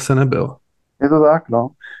vytížený zase nebyl. Je to tak, no.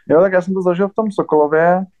 Jo, tak já jsem to zažil v tom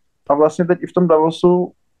Sokolově a vlastně teď i v tom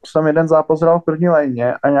Davosu jsem jeden zápas hrál v první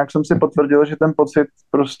léně a nějak jsem si potvrdil, že ten pocit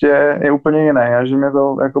prostě je úplně jiný a že mě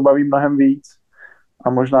to jako baví mnohem víc. A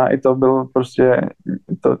možná i to byl prostě,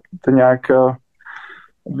 to nějak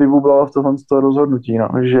vybublalo v tohle rozhodnutí, no,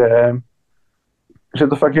 že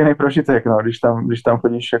to fakt je nejprožitek, no, když tam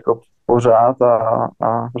chodíš jako pořád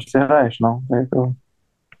a prostě hraješ, no, jako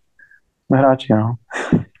jsme hráči, no.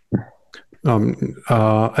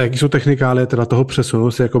 A jaký jsou technikálie teda toho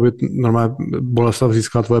přesunu, si jakoby normálně Boleslav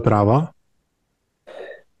získala tvoje práva?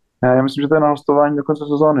 Já myslím, že to je na hostování do konce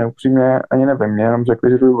sezóny, upřímně ani nevím, mě jenom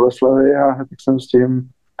řekli, že jdu do Boleslavy a tak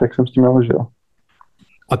jsem s tím naložil.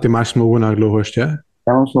 A ty máš smlouvu na jak dlouho ještě?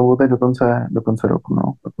 Já mám smlouvu teď do konce roku,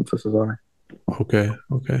 no, do konce sezóny. OK.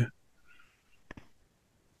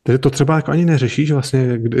 Takže to třeba jako ani neřešíš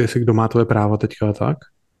vlastně, jestli kdo má tvoje práva teďka a tak?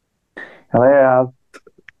 Ale já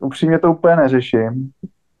upřímně to úplně neřeším.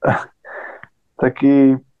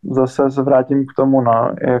 Taky zase se vrátím k tomu,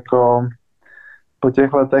 no, jako po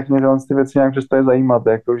těch letech mě ty věci nějak přestaly zajímat,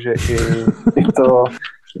 jakože i to,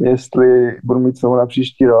 jestli budu mít smlouvu na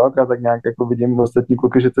příští rok a tak nějak jako vidím ostatní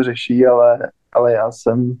kluky, že to řeší, ale já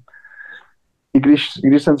jsem, i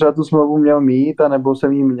když jsem třeba tu smlouvu měl mít, anebo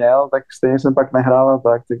jsem ji měl, tak stejně jsem pak nehrál a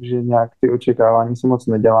tak, takže nějak ty očekávání si moc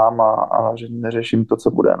nedělám a neřeším to,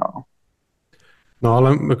 co bude, no. No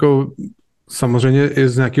ale jako samozřejmě i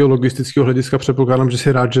z nějakého logistického hlediska předpokládám, že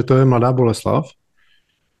jsi rád, že to je Mladá Boleslav.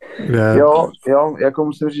 Kde... Jo, jako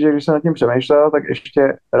musím říct, že když jsem nad tím přemýšlel, tak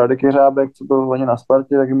ještě Radek Jeřábek, co byl hlavně na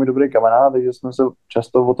Spartě, tak je můj dobrý kamarád, takže jsme se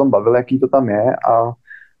často o tom bavili, jaký to tam je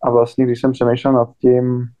a vlastně, když jsem přemýšlel nad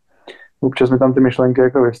tím, občas mi tam ty myšlenky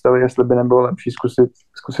jako vyvstaly, jestli by nebylo lepší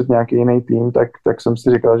zkusit nějaký jiný tým, tak jsem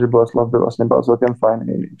si říkal, že Boleslav by vlastně byl celkem fajn,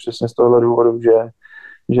 i přesně z tohohle důvodu,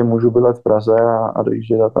 že můžu bydlet v Praze a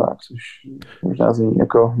dojíždět a tak, což možná zní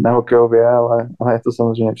jako nehokejově, ale je to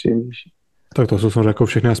samozřejmě příjemnější. Tak to jsou samozřejmě jako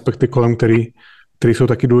všechny aspekty kolem, který jsou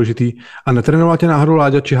taky důležitý. A netrénoval tě náhodou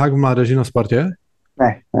Láďa Čihák v mládeži na Spartě?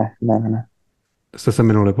 Ne. Jste se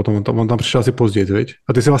minuli, potom on tam přišel asi později, viď?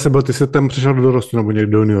 A ty jsi tam přišel do dorostu nebo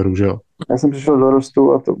někdo do juniorů, že jo? Já jsem přišel do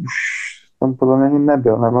dorostu a to už tam podle mě ani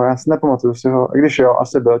nebyl, nebo já si nepamatuju si ho, když jo,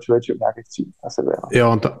 asi byl člověk v nějakých tříd, asi byl.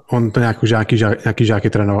 Jo, on to nějaký žáky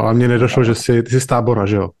trénoval, ale mně nedošlo, že ty jsi z Tábora,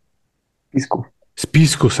 že jo? Písku. Z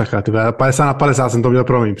Písku, sakra, ty 50/50 jsem to měl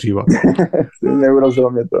pro mým případ. Neurazilo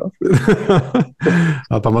mě to.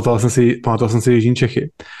 A pamatoval jsem si Jižní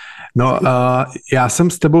Čechy. No, já jsem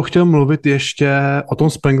s tebou chtěl mluvit ještě o tom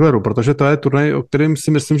Spengleru, protože to je turnaj, o kterém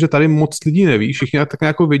si myslím, že tady moc lidí neví. Všichni tak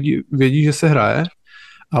nějak vědí, že se hraje,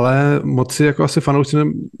 ale moc si jako asi fanoušci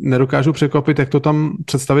nedokážou překvapit, jak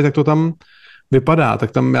to tam vypadá.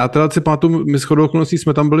 Tak tam, já teda si pamatuju, my shodou okolností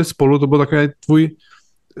jsme tam byli spolu, to byl takový tvůj,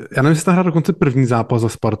 já nevím, jestli tam hrál dokonce první zápas za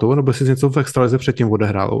Spartu, nebo jestli něco v extralize předtím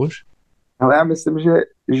odehrál už? Ale já myslím,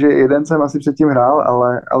 že jeden jsem asi předtím hrál,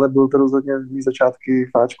 ale byl to rozhodně mý začátky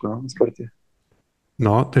fáčku, no, v Spartě.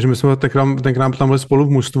 No, takže my jsme tenkrát tam byli spolu v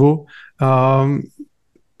mužstvu.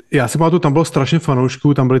 Já si pamatuju, tam bylo strašně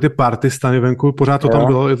fanoušků, tam byly ty party stany venku, pořád to tam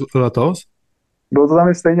bylo letos? Bylo to tam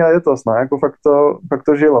i stejně letos, no, jako fakt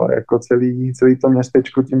to žilo, jako celý to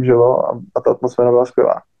městečko tím žilo a ta atmosféra byla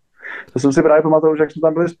skvělá. To jsem si právě pamatoval, že jak jsme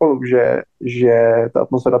tam byli spolu, že ta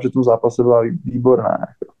atmosféra při tom zápase byla výborná.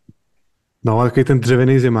 Jako. No, takový ten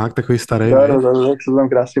dřevěný zimák, takový starý. Tak se tam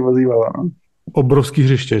krásně ozývalo, no. Obrovský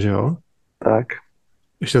hřiště, že jo? Tak.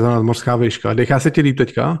 Ještě ta nadmořská výška. Dechá se ti líp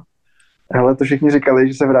teďka? Hele, to všichni říkali,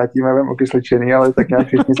 že se vrátíme, budeme okysličený, ale tak nějak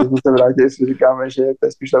všichni se vrátili, si říkáme, že to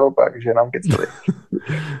je spíš naopak, že nám kecali.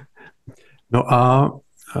 No a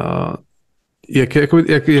jak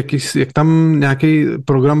tam nějaký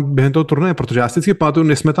program během toho turnaje, protože já si vždycky pamatuju,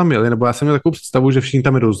 než jsme tam jeli, nebo já jsem měl takovou představu, že všichni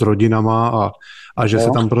tam jedou s rodinama a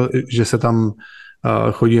že se tam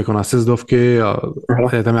chodí jako na sezdovky a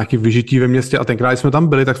je tam nějaký vyžití ve městě a tenkrát, když jsme tam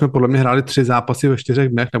byli, tak jsme podle mě hráli 3 zápasy ve 4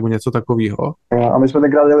 dnech nebo něco takového. A my jsme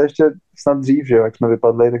tenkrát jeli ještě snad dřív, že jo, jak jsme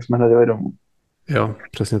vypadli, tak jsme hned jeli domů. Jo,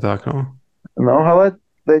 přesně tak, no. No, ale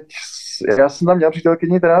teď, já jsem tam měl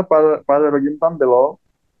přítelkyni, teda pár rodin tam bylo,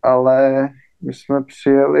 ale my jsme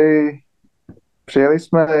přijeli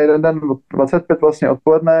jsme jeden den 25 vlastně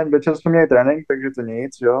odpoledne, večer jsme měli trénink, takže to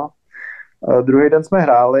nic, jo. A druhý den jsme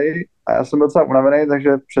hráli a já jsem byl docela unavený,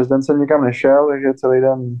 takže přes den jsem nikam nešel, takže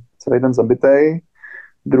celý den zabitej.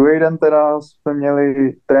 Druhý den teda jsme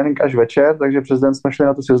měli trénink až večer, takže přes den jsme šli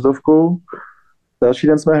na tu sjezdovku. Další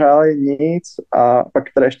den jsme hráli nic a pak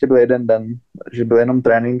teda ještě byl jeden den, že byl jenom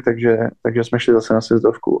trénink, takže jsme šli zase na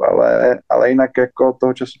sjezdovku, ale jinak jako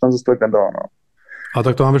toho času tam zase tolik nebylo, no. A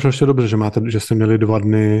tak to vám vyšlo ještě dobře, že jste měli 2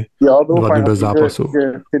 dny, Jo, bylo 2 dny fajn, bez zápasu.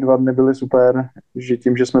 že ty 2 dny byly super, že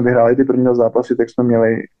tím, že jsme vyhráli ty první zápasy, tak jsme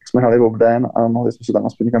hráli v obden a mohli jsme se tam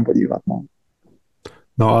aspoň někam podívat, no.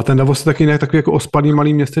 No a ten Davos je taky nějak takový jako ospalý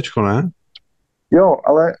malý městečko, ne? Jo,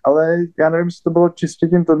 ale já nevím, jestli to bylo čistě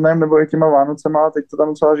tím turnajem nebo i těma Vánocema, ale teď to tam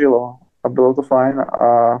docela žilo a bylo to fajn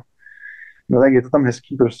a no tak je to tam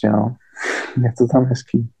hezký prostě, no. Je to tam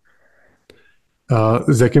hezký.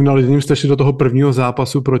 S jakým naladěním jste šli do toho prvního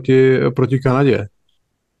zápasu proti Kanadě?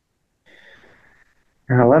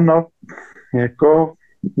 Hele, no, jako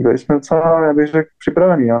byli jsme docela, já bych řekl,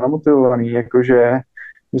 připravení, no, namotivovaní, jakože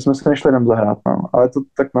že jsme se nešli jenom zahrát, no. Ale to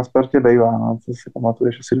tak na Spartě bejvá, no, to si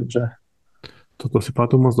pamatuješ asi dobře. To si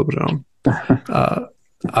pamatuju moc dobře, no.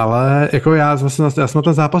 Ale jako já jsem na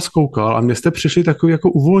ten zápas koukal a mně jste přišli takový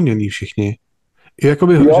jako uvolněný všichni. I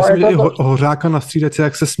jakoby, jo, že jsem viděl to... Hořáka na střídačce,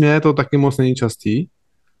 jak se směje, to taky moc není častý.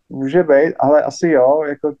 Může být, ale asi jo,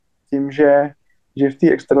 jako tím, že v té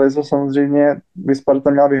extralize samozřejmě by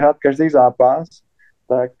Sparta měla vyhrát každý zápas,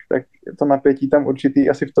 tak to napětí tam určitý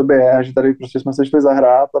asi v tobě je, a že tady prostě jsme se šli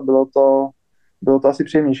zahrát a bylo to asi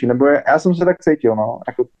příjemnější, nebo já jsem se tak cítil, no,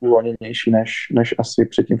 jako uvolněnější než asi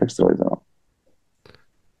předtím v extralize, no.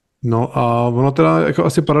 No a ono teda jako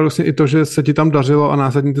asi paradoxně i to, že se ti tam dařilo a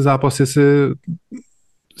následně ty zápasy si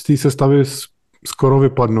z té sestavy skoro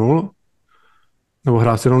vypadnul, nebo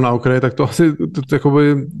hrál si jenom na okraji, tak to asi to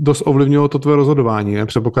jakoby dost ovlivnilo to tvoje rozhodování, ne?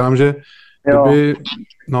 Předpokládám, že kdyby,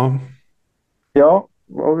 no. Jo,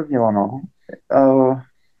 ovlivnilo, no.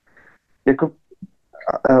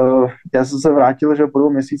 Já jsem se vrátil, že po 2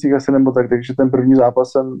 měsících asi nebo tak, takže ten první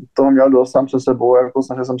zápas jsem toho měl dost sám se sebou, jako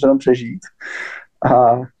snažil jsem se tam přežít.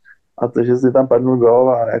 A to, že si tam padnul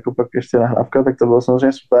gól a jako pak ještě nahrávka, tak to bylo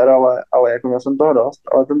samozřejmě super, ale jako měl jsem toho dost.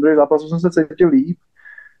 Ale ten druhý zápas jsem se cítil líp.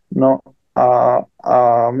 No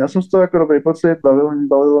a měl jsem z toho jako dobrý pocit,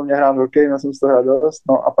 bavilo mě hrát hokej, měl jsem z toho hrát dost,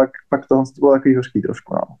 no a pak toho bylo takový hořký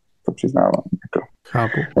trošku, no. To přiznávám. Jako.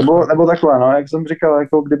 Chápu. Nebo takhle, no, jak jsem říkal,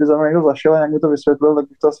 jako kdyby za mnou někdo zašel a nějak mi to vysvětlil, tak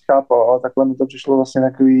bych to asi chápal, ale takhle mi to přišlo vlastně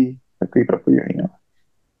takový propudivý, no.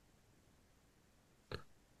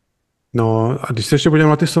 No a když se ještě podívám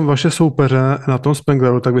na ty vaše soupeře na tom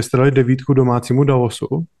Spengleru, tak vy jste dali 9 domácímu Davosu.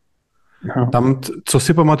 No. Tam, co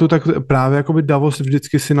si pamatuju, tak právě jakoby Davos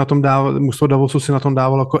vždycky si na tom dával, mužstvo Davosu si na tom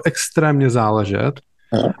dávalo jako extrémně záležet,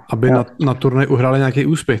 aby na turnaj uhráli nějaký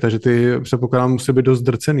úspěch, takže ty předpokládám musí být dost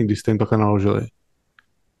drcený, když jste jim takhle naložili.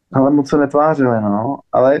 Ale moc se netvářili, no,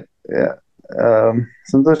 ale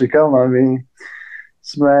jsem to říkal, no,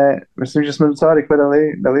 myslím, že jsme docela rychle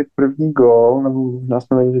dali první gól, nebo nás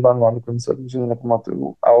jsme dali 2-0 dokonce, protože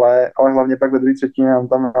nepamatuju, ale hlavně pak ve druhé třetině nám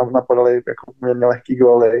tam napadali jako poměrně lehký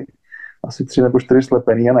góly, asi 3 nebo 4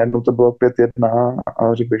 slepený a najednou to bylo 5-1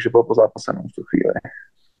 a řekl bych, že bylo po zápase v tu chvíli.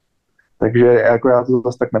 Takže jako já to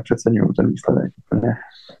zase tak nepřeceňuju, ten výsledek.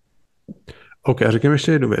 OK, a řekněme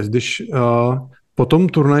ještě jednu věc. Když po tom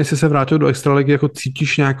turnaji se vrátil do extraligy, jako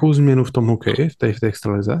cítíš nějakou změnu v tom hokeji, v té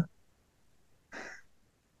extralize?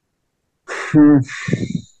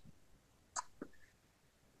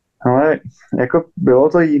 Ale jako bylo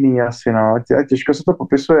to jiný asi, no. Těžko se to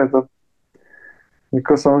popisuje, to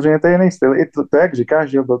jako samozřejmě to je jiný styl. I to jak říkáš,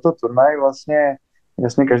 že byl to turnaj vlastně,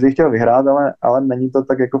 jasně každý chtěl vyhrát, ale není to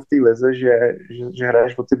tak jako v té lize, že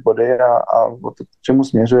hraješ o ty body a o to, čemu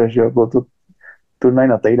směřuješ, že byl to turnaj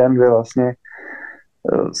na týden, kde vlastně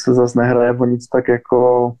se zase nehraje o nic tak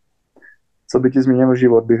jako, co by ti změnilo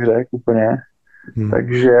život, bych řekl úplně.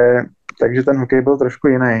 Takže ten hokej byl trošku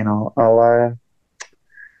jiný, no, ale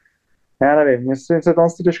já nevím, mně se tam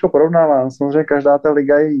těžko porovnává. Samozřejmě každá ta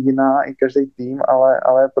liga je jiná, i každý tým,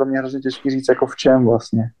 ale pro mě hrozně těžký říct, jako v čem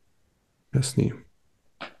vlastně. Jasný.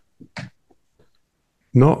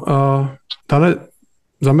 No, Tane,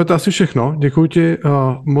 za mě to asi všechno. Děkuji ti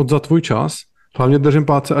moc za tvůj čas. Hlavně držím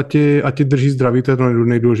palce, ať ti drží zdraví, to je to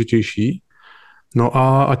nejdůležitější. No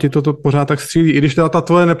a ať ti to pořád tak střílí. I když teda ta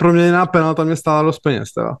tvoje neproměněná penalta mě stála dost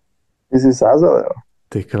peněz, teda. Ty jsi sázel, jo?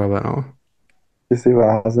 Ty krave, no. Ty jsi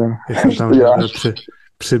vázen. Já jsem tam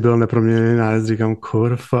přibyl neproměněný nájezd, říkám,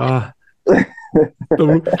 kurva.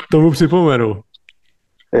 Tomu připomenu.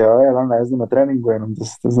 Jo, já tam nejezdím na tréninku, jenom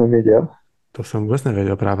to jsi nevěděl. To jsem vůbec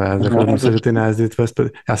nevěděl právě. Já jsem myslel, že ty nájezdy tvé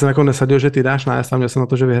Já jsem jako nesadil, že ty dáš nájezd, tam jsem na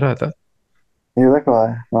to, že vyhrajete. Je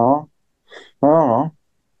takhle, no. No.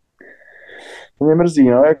 To mě mrzí,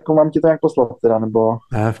 no, jako mám ti to nějak poslat teda, nebo...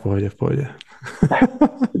 Ne, v pohodě.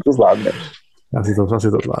 Ty to zvládneš. Já si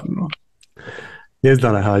to zvládnu, no. Nic,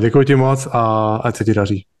 Dane, hele, děkuji ti moc a ať se ti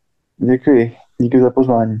daří. Díky za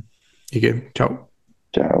pozvání. Díky, čau.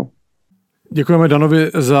 Čau. Děkujeme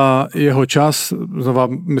Danovi za jeho čas. Znova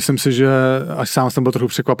myslím si, že až sám jsem byl trochu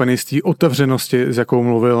překvapený z té otevřenosti, s jakou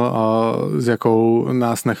mluvil a s jakou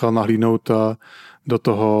nás nechal nahlídnout do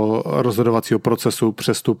toho rozhodovacího procesu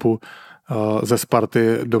přestupu ze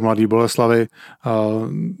Sparty do Mladé Boleslavi.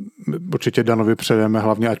 Určitě Danovi přejeme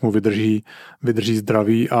hlavně, ať mu vydrží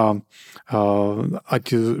zdraví a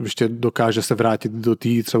ať ještě dokáže se vrátit do té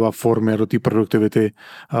třeba formy, do té produktivity,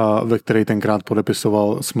 ve které tenkrát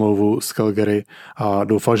podepisoval smlouvu s Calgary a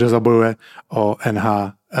doufal, že zabojuje o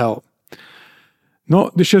NHL. No,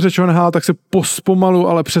 když je řeč o NHL, tak se pomalu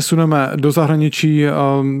ale přesuneme do zahraničí.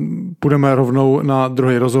 Půjdeme rovnou na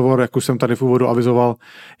druhý rozhovor, jak už jsem tady v úvodu avizoval.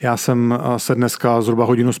 Já jsem se dneska zhruba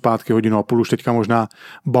hodinu zpátky, hodinu a půl už teďka možná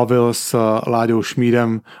bavil s Láďou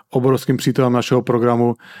Šmídem, obrovským přítelem našeho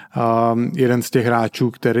programu. Jeden z těch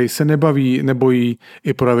hráčů, který se nebojí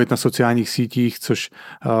i projevit na sociálních sítích, což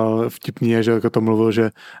vtipný je, že jako to mluvil, že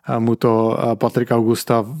mu to Patrik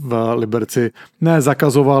Augusta v Liberci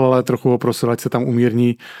nezakazoval, ale trochu ho prosil, ať se tam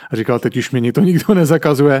umírní. Říkal, teď už mě to nikdo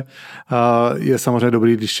nezakazuje. Je samozřejmě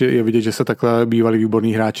dobrý, když je vidět, že se takhle bývalí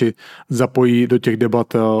výborní hráči zapojí do těch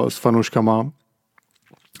debat s fanouškama.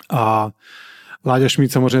 A Láďa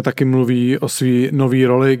Šmíd samozřejmě taky mluví o své nové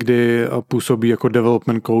roli, kdy působí jako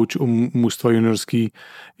development coach u mužstva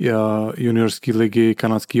juniorské ligy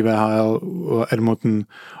kanadský VHL Edmonton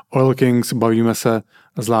Oil Kings. Bavíme se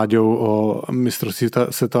s Láďou o mistrovství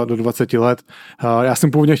světa do 20 let. Já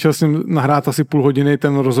jsem původně chtěl s ním nahrát asi půl hodiny,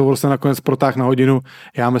 ten rozhovor se nakonec protáhl na hodinu.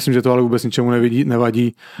 Já myslím, že to ale vůbec ničemu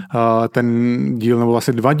nevadí. Ten díl, nebo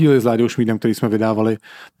vlastně 2 díly s Láďou Šmídem, který jsme vydávali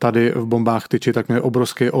tady v Bombách tyči, tak měl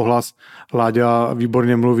obrovský ohlas. Láďa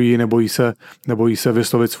výborně mluví, nebojí se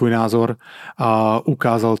vyslovit svůj názor a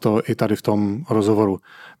ukázal to i tady v tom rozhovoru.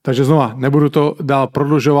 Takže znova, nebudu to dál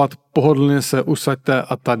prodlužovat, pohodlně se usaďte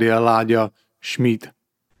a tady je Láďa Šmíd.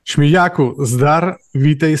 Šmíďáku, zdar,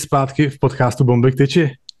 vítej zpátky v podcastu Bomby k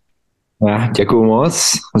tyči. Děkuju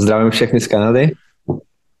moc, zdravím všechny z Kanady.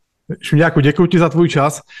 Šmíďáku, děkuji ti za tvůj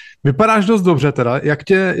čas. Vypadáš dost dobře teda.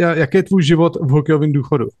 Jak je tvůj život v hokejovém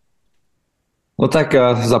důchodu? No tak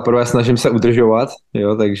zaprvé snažím se udržovat,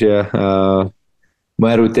 jo, takže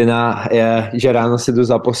moje rutina je, že ráno si jdu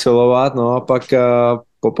zaposilovat, no a pak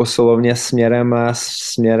po posilovně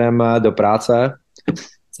směrem do práce,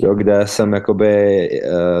 jo, kde jsem jakoby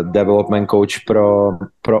development coach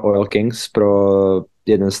pro Oil Kings, pro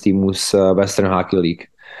jeden z týmů z Western Hockey League.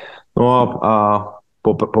 No a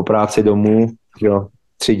po práci domů, jo,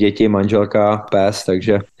 3 děti, manželka, pes,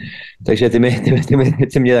 takže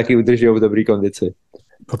ty mě taky udržují v dobré kondici.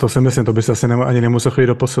 To si myslím, to by se asi ani nemusel chodit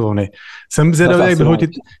do posilovny. Jsem zvědavý,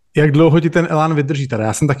 jak dlouho ti ten elán vydrží. Teda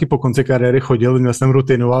já jsem taky po konci kariéry chodil, měl jsem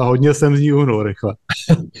rutinu a hodně jsem z ní uhnul rychle.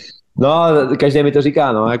 No, každý mi to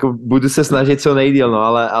říká, no, jako budu se snažit co nejdýl, no,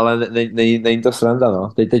 ale není to sranda, no.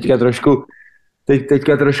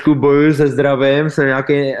 Teďka trošku bojuju se zdravím, jsem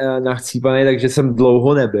nějaký nachcípaný, takže jsem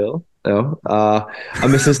dlouho nebyl, jo, a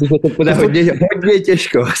myslím si, že to bude hodně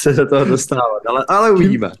těžko se do toho dostávat, ale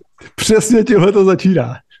uvidíme. Přesně tímhle to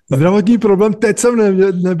začíná. Zdravotní problém, teď jsem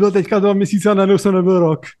nebyl teďka 2 měsíce a najednou jsem nebyl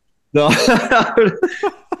rok. No,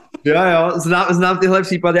 jo, znám tyhle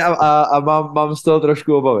případy a mám z toho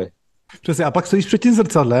trošku obavy. Přesně, a pak stojíš před tím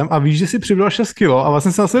zrcadlem a víš, že jsi přibral 6 kilo a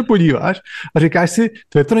vlastně se na sebe podíváš a říkáš si,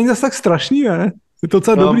 to není zase tak strašný, ne? Je to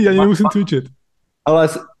docela dobrý, ani nemusím cvičit. Ale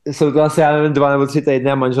jsou to asi, já nevím, 2 nebo 3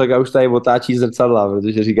 týdny a manželka už tady otáčí zrcadla,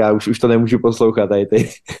 protože říká, už to nemůžu poslouchat,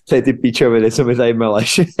 tady ty píčoviny, co mi tady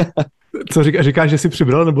meleš. Co říkáš, že jsi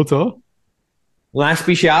přibral, nebo co? No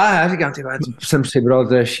spíš já říkám, ty jsem přibral,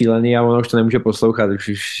 to je šílený a ono už to nemůže poslouchat,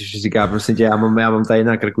 už říká, prosím tě, já mám tady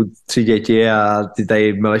na krku 3 děti a ty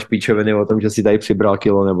tady meleš píčoviny o tom, že si tady přibral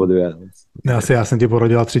kilo nebo 2. Já jsem ti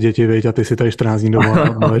porodila 3 děti, viď, a ty si tady 14 dní doma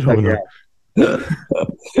a meleš hovno.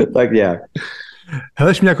 Tak nějak.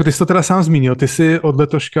 Hele Šmíďáku, ty jsi to teda sám zmínil, ty jsi od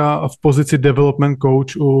letoška v pozici development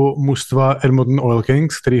coach u mužstva Edmonton Oil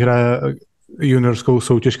Kings, který hraje juniorskou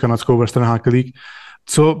soutěž kanadskou Western Hockey League.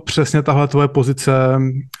 Co přesně tahle tvoje pozice,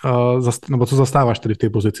 nebo co zastáváš tedy v té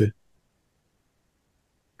pozici?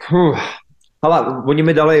 Ale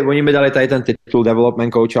oni mi dali tady ten titul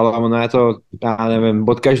development coach, ale ono je to, já nevím,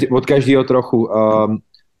 od každého trochu.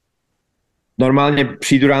 Normálně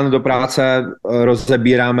přijdu ráno do práce,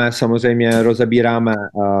 rozebíráme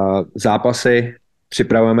zápasy,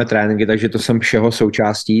 připravujeme tréninky, takže to jsem všeho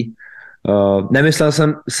součástí. Nemyslel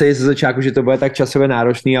jsem si ze začátku, že to bude tak časově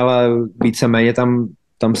náročný, ale víceméně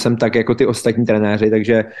tam jsem tak jako ty ostatní trenéři,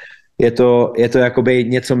 takže je to jakoby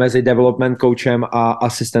něco mezi development coachem a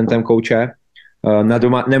asistentem coache.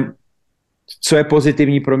 Co je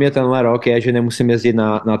pozitivní pro mě tenhle rok je, že nemusím jezdit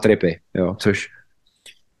na tripy, jo, což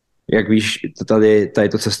jak víš, tady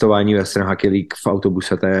to cestování Western Hockey League v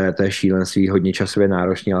autobuse, to je šílenství, hodně časově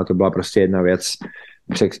náročný, ale to byla prostě jedna věc,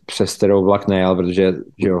 přes kterou vlak nejel, protože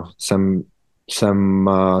jo, jsem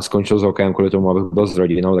skončil s hokejem kvůli tomu, abych byl s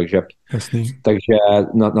rodinou, takže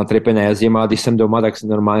na tripy nejezdím, ale když jsem doma, tak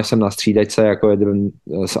normálně jsem na střídačce jako jeden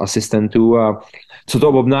z asistentů a co to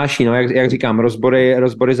obnáší, no, jak říkám, rozbory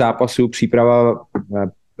zápasů, příprava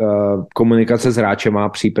komunikace s hráčema,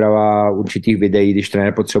 příprava určitých videí, když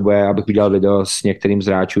trenér potřebuje, abych udělal video s některým z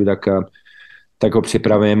hráčů, tak ho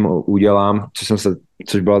připravím, udělám,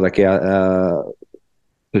 což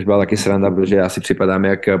byla taky sranda, protože já si připadám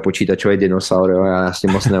jak počítačový dinosaur, jo, já s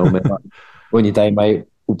tím moc neumím. Oni tady mají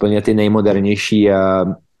úplně ty nejmodernější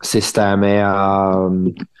systémy a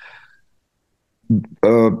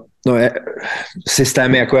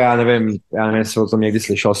systémy jako já nevím, jestli o tom někdy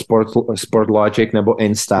slyšel, Sportlogic nebo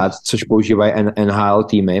Instat, což používají NHL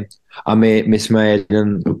týmy a my jsme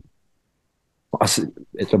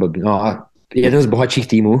jeden z bohatších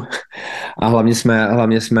týmů a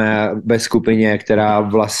hlavně jsme ve skupině, která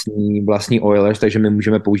vlastní Oilers, takže my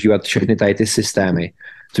můžeme používat všechny tady ty systémy,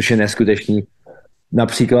 což je neskutečný.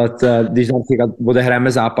 Například, když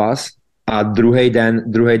odehráme zápas a druhý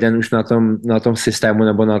den už na tom systému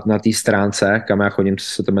nebo na té stránce, kam já chodím, co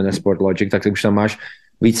se to jmenuje Sportlogic, tak ty už tam máš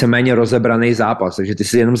víceméně rozebraný zápas, takže ty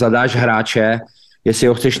si jenom zadáš hráče, jestli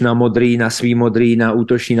ho chceš na modrý, na svý modrý, na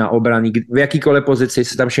útočný, na obraný, v jakýkoliv pozici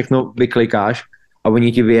si tam všechno vyklikáš a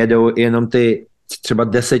oni ti vyjedou jenom ty třeba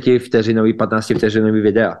 10 vteřinový, 15 vteřinový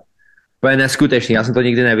videa. To je neskutečný, já jsem to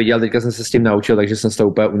nikdy neviděl, teďka jsem se s tím naučil, takže jsem z toho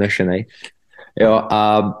úplně unešený. Jo,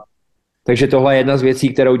 takže tohle je jedna z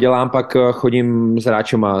věcí, kterou dělám, pak chodím s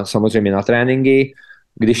hráčema samozřejmě na tréninky,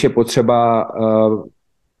 když je potřeba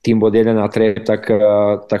tým odjede na trip,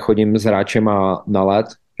 tak chodím s hráčema na led,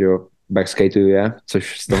 jo, backskateuje,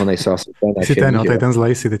 což z toho nejsou asi úplně nadšený. Jsi ten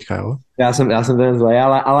zlej si teďka, jo? Já jsem ten zlej,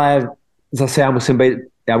 ale zase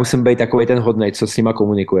já musím být takovej ten hodnej, co s nima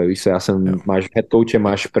komunikuje, víš co, máš head coache,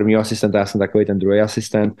 máš prvního asistenta, já jsem takový ten druhý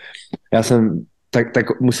asistent,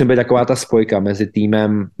 tak musím být taková ta spojka mezi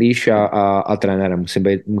týmem, víš, a trenérem,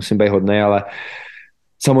 musím být hodnej, ale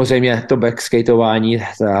samozřejmě to backskateování,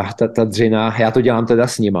 ta dřina, já to dělám teda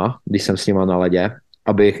s nima, když jsem s nima na ledě,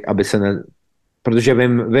 aby se protože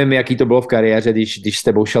vím, jaký to bylo v kariéře, když s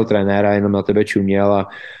tebou šel trenér a jenom na tebe čuměl a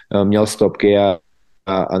měl stopky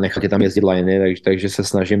a nechal tě tam jezdit liny, takže se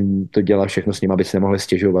snažím to dělat všechno s ním, aby si nemohli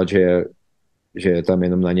stěžovat, že tam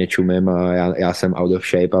jenom na ně čumím a já jsem out of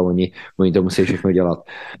shape a oni to musí všechno dělat.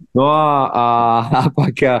 No a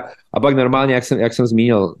pak normálně, jak jsem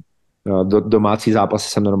zmínil, domácí zápasy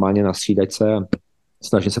jsem normálně na střídačce a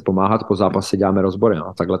snažím se pomáhat, po zápase děláme rozbory,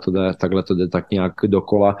 no. Takhle to jde tak nějak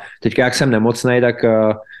dokola. Teďka jak jsem nemocnej, tak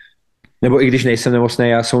nebo i když nejsem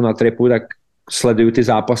nemocnej, já jsem na tripu, tak sleduju ty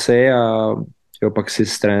zápasy a jo, pak si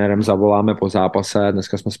s trenérem zavoláme po zápase,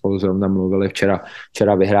 dneska jsme spolu zrovna mluvili,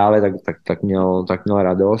 včera vyhráli, tak měl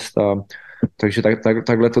radost a takže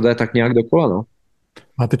takhle to jde tak nějak dokola, no.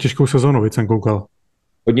 Máte těžkou sezonu, víc jsem koukal.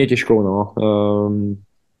 Hodně těžkou, no.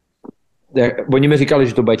 Oni mi říkali,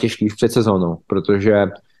 že to bude těžký v předsezónu, protože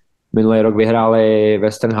minulý rok vyhráli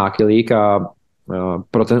Western Hockey League a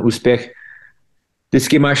pro ten úspěch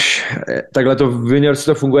vždycky máš, takhle to v juniorce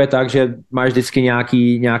to funguje tak, že máš vždycky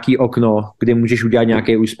nějaký okno, kdy můžeš udělat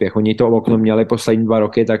nějaký úspěch. Oni to okno měli poslední 2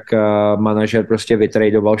 roky, tak manažer prostě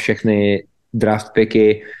vytradoval všechny draft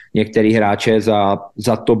picky, některý hráče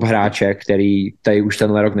za top hráče, který tady už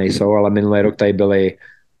tenhle rok nejsou, ale minulý rok tady byli,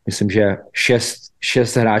 myslím, že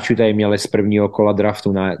 6 hráčů tady měli z prvního kola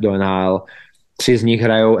draftu do NHL. 3 z nich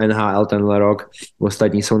hrajou NHL tenhle rok,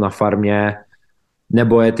 ostatní jsou na farmě,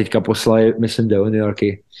 nebo je teďka poslali, myslím, do New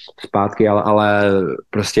Yorky zpátky, ale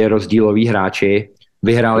prostě rozdíloví hráči.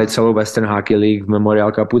 Vyhráli celou Western Hockey League, v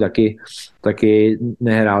Memorial Cupu taky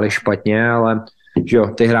nehráli špatně, ale že jo,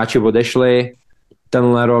 ty hráči odešli,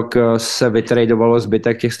 tenhle rok se vytradovalo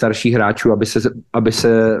zbytek těch starších hráčů, aby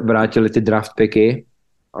se vrátili ty draft picky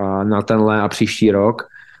na tenhle a příští rok.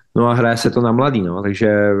 No a hraje se to na mladý, no, takže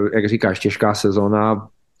jak říkáš, těžká sezóna.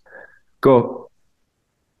 Jako,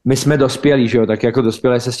 my jsme dospělí, že jo, tak jako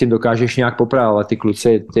dospělý se s tím dokážeš nějak poprat, ale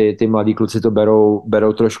ty mladí kluci to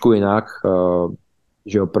berou trošku jinak.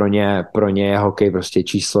 že jo, pro ně je hokej prostě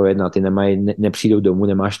číslo 1, ty nepřijdou domů,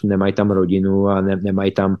 nemají tam rodinu a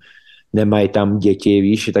nemají tam děti,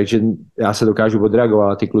 víš, takže já se dokážu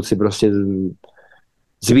odreagovat, ty kluci prostě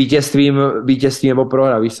s vítězstvím nebo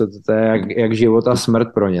prohra, víš co, to je jak život a smrt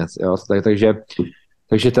pro ně, jo,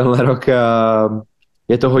 takže tenhle rok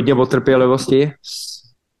je to hodně o trpělivosti,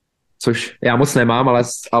 což já moc nemám,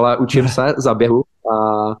 ale učím se za běhu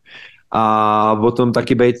a o tom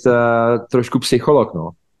taky být trošku psycholog, no.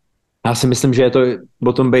 Já si myslím, že je to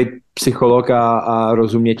o tom být psycholog a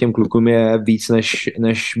rozumět těm klukům je víc,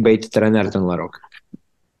 než být trenér tenhle rok.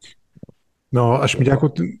 No, až mi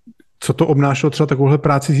jako, co to obnášelo třeba takovouhle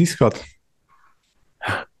práci získat?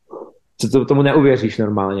 Co tomu neuvěříš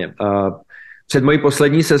normálně. Před mojí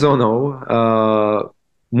poslední sezónou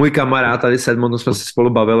můj kamarád tady s Edmondem jsme se spolu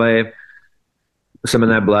bavili, se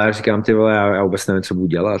jmenuje Blair, říkám, ty vole, já vůbec nevím, co budu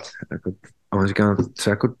dělat. A on říká, co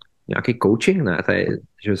jako nějaký coaching, ne? Tady,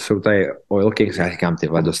 že jsou tady Oil Kings, já říkám, ty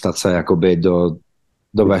vole, dostat se jakoby do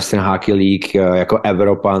Western Hockey League jako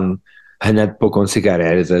Evropan hned po konci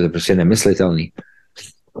kariéry, to je prostě nemyslitelný.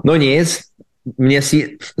 No nic,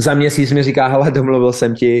 za měsíc mi říká, hele, domluvil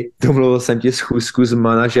jsem ti schůzku s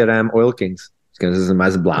manažerem Oil Kings. Říkám, že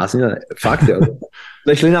jsem zbláznil, fakt, jo.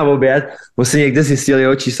 Zašli na oběd, on si někde zjistil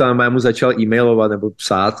jeho čísla, a mu začal e-mailovat nebo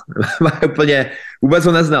psát. Úplně, vůbec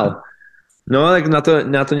ho neznal. No, tak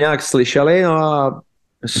na to nějak slyšeli, no a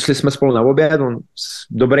šli jsme spolu na oběd,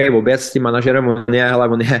 dobrý oběd s tím manažerem,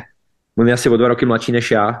 on je asi o 2 roky mladší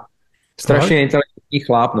než já. Strašně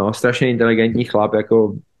inteligentní chlap,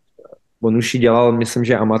 jako on už dělal, myslím,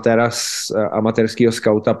 že amatérského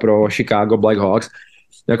skauta pro Chicago Blackhawks.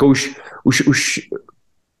 Jako už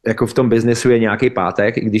jako v tom biznesu je nějaký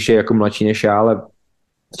pátek, i když je jako mladší než já, ale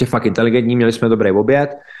prostě fakt inteligentní, měli jsme dobrý oběd.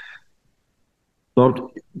 No,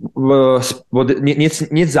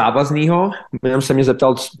 nic závaznýho, jenom se mě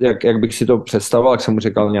zeptal, jak bych si to představoval, jak jsem mu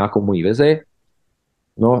říkal nějakou moji vizi.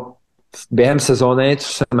 No, během sezóny,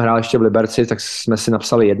 co jsem hrál ještě v Liberci, tak jsme si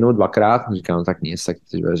napsali 1, 2krát, říkám, no, tak nic,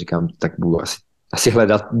 tak budu asi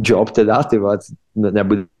hledat job teda, ty vole,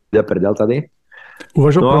 nebude prdel tady.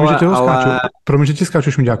 Promiň, že ti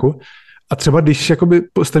skáču, Šmiďáku. A třeba když jakoby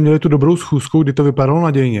jste měli tu dobrou schůzku, kdy to vypadalo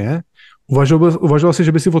nadějně, uvažoval jsi,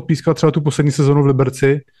 že by si odpískal třeba tu poslední sezonu v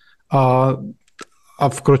Liberci a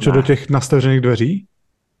vkročil do těch nastavených dveří?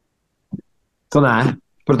 To ne.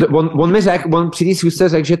 Protože on mi řekl, on při té schůzce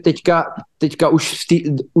řekl, že teďka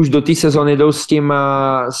už do té sezony jdou s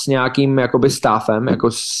nějakým jakoby staffem,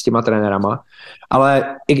 jako s těma trenérama,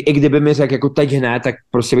 ale i kdyby mi řekl jako teď hned, tak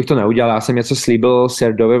prostě bych to neudělal. Já jsem něco slíbil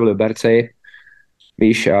Serdovi v Liberci,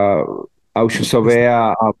 víš, a Ušusovi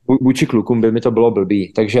a vůči klukům by mi to bylo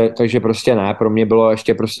blbý. Takže prostě ne, pro mě bylo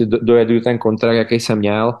ještě prostě dojedu ten kontrakt, jaký jsem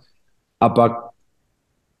měl a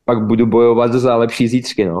pak budu bojovat za lepší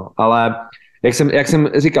zítřky, no. Ale jak jsem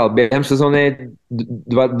říkal, během sezóny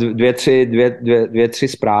 2-3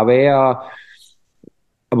 zprávy a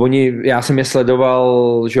já jsem je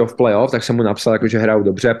sledoval, že jo, v playoff, tak jsem mu napsal, jako, že hrajou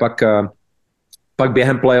dobře, pak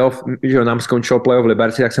během playoff, že nám skončil playoff v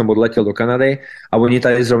Liberci, tak jsem odletěl do Kanady a oni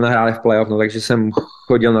tady zrovna hráli v playoff, no takže jsem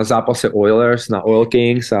chodil na zápasy Oilers, na Oil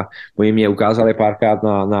Kings a oni mě ukázali párkrát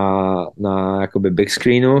na jakoby big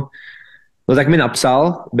screenu. No tak mi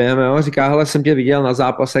napsal, říká, hele, jsem tě viděl na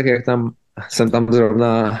zápasech, jak jsem tam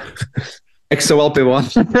zrovna exoval pivo.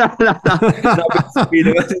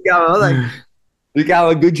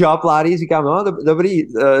 Říkám, good job, Lári, říkám, no, dobrý,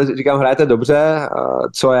 říkám, hrajete dobře,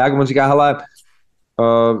 co a jak, on říká, hele,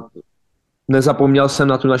 nezapomněl jsem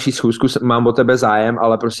na tu naší schůzku, mám o tebe zájem,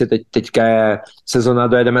 ale prostě teďka je sezona,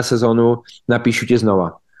 dojedeme sezonu, napíšu ti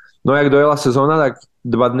znova. No jak dojela sezona, tak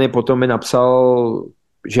 2 dny potom mi napsal,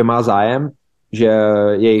 že má zájem, že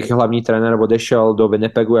jejich hlavní trenér odešel do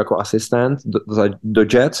Winnipegu jako asistent do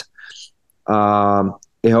Jets a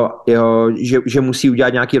že musí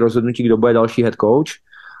udělat nějaké rozhodnutí, kdo bude další head coach,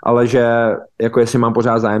 ale že jako jestli mám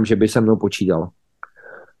pořád zájem, že by se mnou počítal.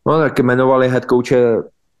 No tak jmenovali head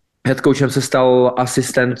coachem se stal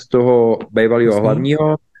asistent toho bývalého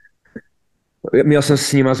hlavního. Měl jsem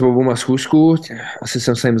s nima s oboma schůzku, asi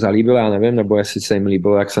jsem se jim zalíbil, já nevím, nebo jestli se jim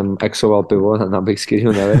líbilo, jak jsem exoval pivo na Big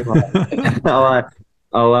Screenu, nevím,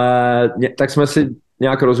 ale tak jsme si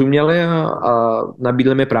nějak rozuměli a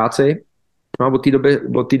nabídli mi práci. No a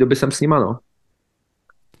od té doby jsem s nima, no.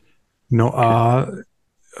 No a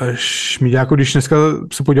Šmíďáku, když dneska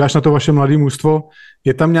se podíváš na to vaše mladé mužstvo,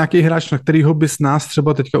 je tam nějaký hráč, na kterýho bys nás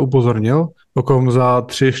třeba teďka upozornil, o kom za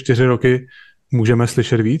 3-4 roky můžeme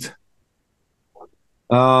slyšet víc?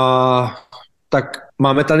 Tak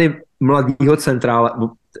máme tady mladýho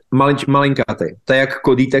centrála, malinkatý. To je jak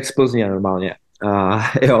Kodítek z Plzně normálně.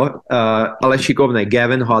 Jo, ale šikovný.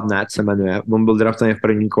 Gavin Hodnett se jmenuje. On byl draftovaný v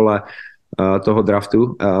prvním kole toho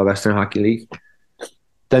draftu Western Hockey League.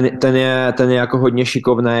 Ten je jako hodně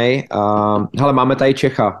šikovnej. Hele, máme tady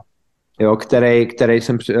Čecha, jo, který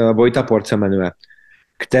jsem, Vojta Port se jmenuje,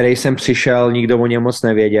 který jsem přišel, nikdo o něm moc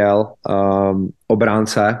nevěděl,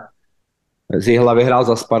 obránce. Z Jihlavy vyhrál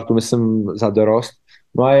za Spartu, myslím, za dorost.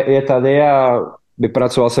 No a je tady a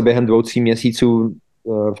vypracoval se během 2-3 měsíců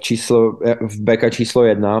v beka číslo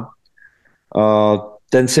 1.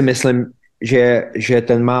 Ten si myslím, že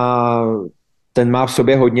ten má v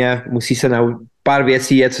sobě hodně, musí se pár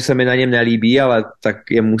věcí je, co se mi na něm nelíbí, ale tak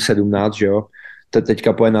je mu 17, že jo.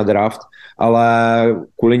 Teďka poje na draft, ale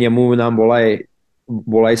kvůli němu nám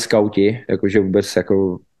volají skauti, jakože vůbec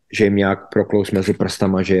jako, že jim nějak proklous mezi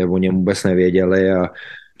prstama, že o něm vůbec nevěděli a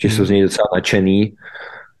že jsou z něj docela nadšený.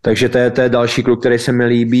 Takže to je další kluk, který se mi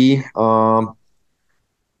líbí.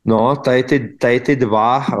 No, tady ty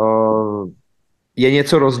dva je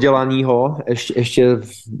něco rozdělaného. Ještě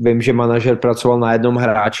vím, že manažer pracoval na jednom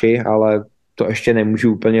hráči, ale to ještě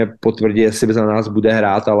nemůžu úplně potvrdit, jestli za nás bude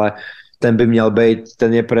hrát, ale ten by měl být,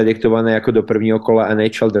 ten je prediktovaný jako do prvního kola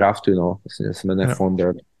NHL draftu, no. Myslím, že se jmenuje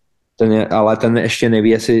Fonder. Ale ten ještě neví,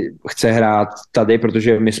 jestli chce hrát tady,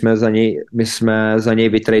 protože my jsme za něj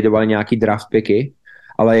vytradovali nějaký draft picky,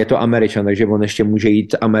 ale je to Američan, takže on ještě může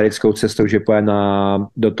jít americkou cestou, že poje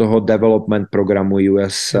do toho development programu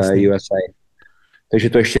USA. Takže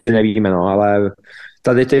to ještě nevíme, no, ale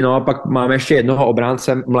tady no, a pak máme ještě jednoho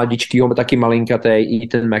obránce mladičkýho, taky malinkatej,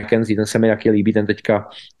 Ethan McKenzie, ten se mi taky líbí, ten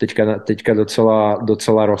teďka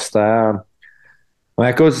docela roste. No,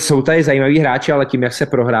 jako jsou tady zajímaví hráči, ale tím, jak se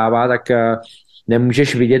prohrává, tak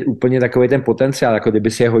nemůžeš vidět úplně takový ten potenciál, jako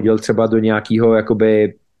kdyby si je hodil třeba do nějakého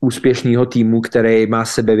jakoby úspěšného týmu, který má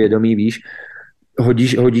sebevědomí, víš,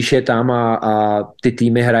 hodíš je tam a ty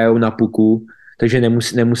týmy hrajou na puku, takže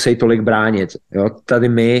nemusí tolik bránit. Jo? Tady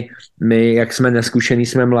my, jak jsme neskušení,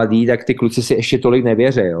 jsme mladí, tak ty kluci si ještě tolik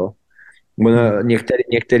nevěří. Jo?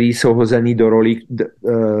 Některý jsou hozený do rolí,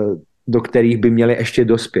 do kterých by měli ještě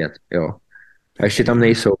dospět. Jo? A ještě tam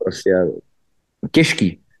nejsou. Prostě.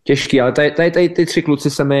 Těžký, ale tady ty 3 kluci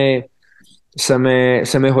se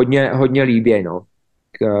mi hodně líbí. No.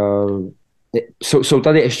 Jsou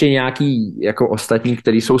tady ještě nějaký jako ostatní,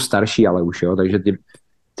 kteří jsou starší, ale už, jo? Takže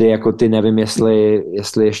ty nevím, jestli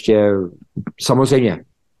ještě samozřejmě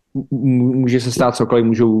může se stát cokoliv,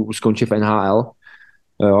 můžou skončit v NHL.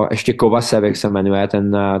 Jo, ještě Kovacevic se jmenuje,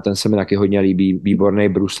 ten se mi taky hodně líbí, výborný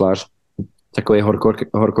bruslař, takový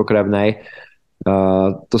horkokrevnej.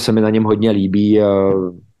 To se mi na něm hodně líbí.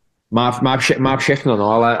 Má všechno,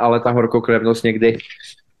 no, ale ta horkokrevnost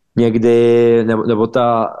někdy nebo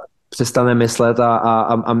ta přestane myslet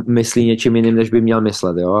a myslí něčím jiným, než by měl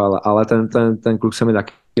myslet, jo, ale ten kluk se mi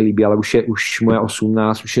taky líbí, ale už mu je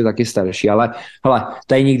 18, už je taky starší, ale hele,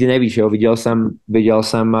 tady nikdy nevíš, jo, viděl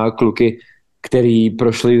jsem kluky, který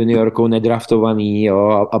prošli juniorkou nedraftovaný,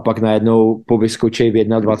 jo, a pak najednou povyskočej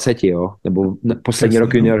v 21, jo, nebo poslední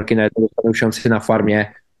rok juniorky najednou dostanou šanci na farmě,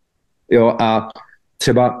 jo, a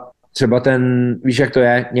třeba ten, víš, jak to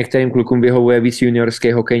je, některým klukům vyhovuje víc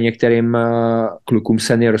juniorský hokej, některým klukům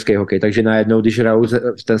seniorský hokej, takže najednou, když hrajou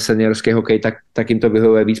ten seniorský hokej, tak jim to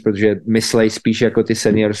vyhovuje víc, protože myslej spíš jako ty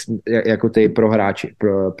seniors, jako ty prohráči,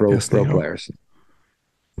 pro players.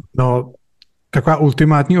 No, taková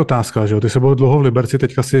ultimátní otázka, že jo? Ty se byl dlouho v Liberci,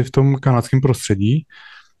 teďka si v tom kanadském prostředí.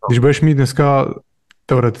 Když budeš mít dneska,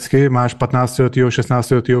 teoreticky, máš 15letýho,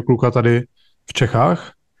 16letýho kluka tady v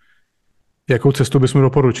Čechách, jakou cestu bys mu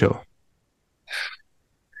doporučil?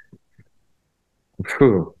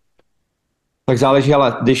 Tak záleží,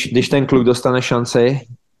 ale když ten kluk dostane šanci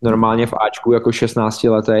normálně v Ačku jako 16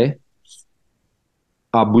 letý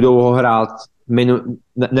a budou ho hrát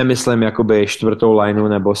nemyslím jakoby 4. lineu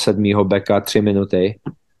nebo 7. beka 3 minuty,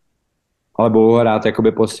 ale budou hrát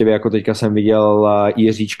jakoby poctivě, jako teďka jsem viděl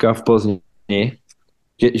Jiříčka v Plzni,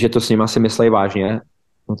 že to s ním asi myslí vážně,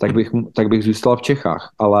 no tak bych zůstal v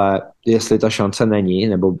Čechách, ale jestli ta šance není,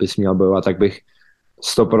 nebo bys měl bojovat, tak bych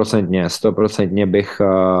 100% bych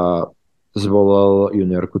zvolil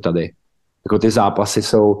juniorku tady. Jako ty zápasy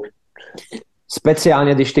jsou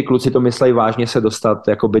speciálně, když ty kluci to myslí vážně se dostat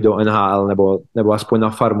jakoby do NHL nebo aspoň na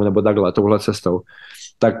farmu nebo takhle, touhle cestou,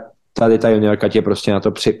 tak tady ta juniorka tě prostě na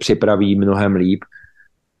to připraví mnohem líp.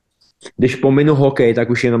 Když pominu hokej, tak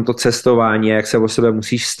už jenom to cestování, jak se o sebe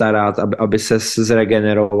musíš starat, aby se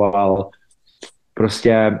zregeneroval.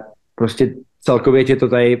 Prostě celkově tě to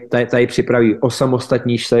tady připraví.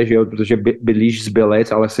 Osamostatníš se, že jo, protože bydlíš z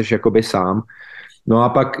Bylic, ale jsi jakoby sám. No a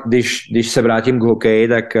pak, když se vrátím k hokeji,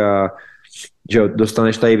 tak že jo,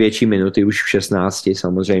 dostaneš tady větší minuty už v 16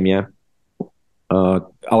 samozřejmě.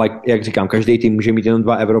 Ale jak říkám, každý tým může mít jenom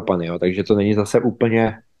 2 Evropany, jo, takže to není zase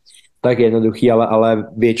úplně tak jednoduchý, ale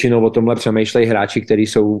většinou o tomhle přemýšlejí hráči, kteří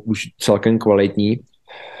jsou už celkem kvalitní.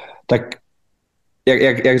 Tak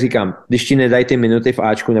jak říkám, když ti nedají ty minuty v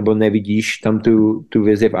Ačku nebo nevidíš tam tu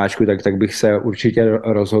vizi v Ačku, tak bych se určitě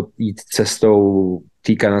rozhodl jít cestou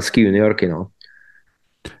té kanadské juniorky, no.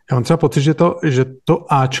 Já mám třeba pocit, že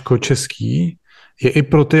to Ačko český je i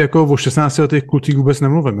pro ty jako o 16 letých kluky vůbec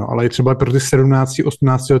nemluvím, jo, ale i třeba pro ty 17,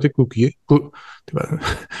 18 letých kluky,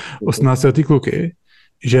 18 letých kluky,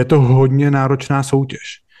 že je to hodně náročná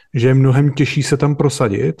soutěž, že je mnohem těžší se tam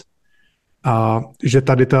prosadit a že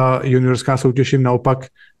tady ta juniorská soutěž jim naopak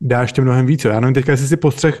dá ještě mnohem více. Já nevím, teďka jestli si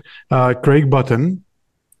postřeh Craig Button,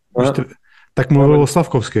 tak mluvil o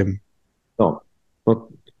Slavkovském. No.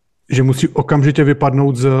 Že musí okamžitě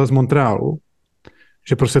vypadnout z Montrealu.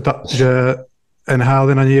 Že prostě že NHL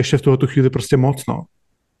je na něj ještě v tuhletu chvíli prostě moc, no.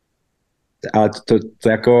 Ale to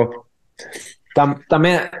jako...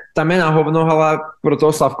 Tam je na hovno, ale pro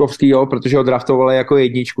toho Slavkovskýho, protože ho draftovali jako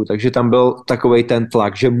jedničku, takže tam byl takovej ten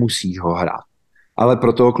tlak, že musíš ho hrát. Ale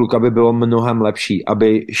pro toho kluka by bylo mnohem lepší,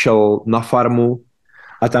 aby šel na farmu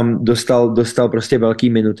a tam dostal prostě velký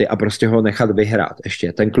minuty a prostě ho nechat vyhrát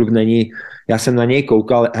ještě. Ten kluk není, já jsem na něj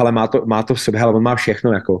koukal, hele, má to v sobě, hele, on má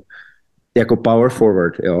všechno jako power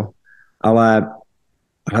forward, jo. Ale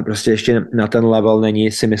prostě ještě na ten level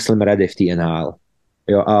není, si myslím, ready v té NHL.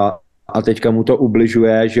 Jo, a teďka mu to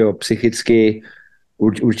ubližuje, že jo, psychicky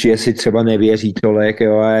určitě si třeba nevěří tolik,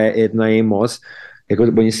 jo, a je na něj moc. Jako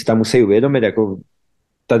oni si tam musí uvědomit, jako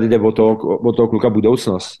tady jde o toho kluka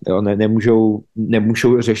budoucnost, jo,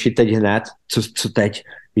 nemůžou řešit teď hned, co teď,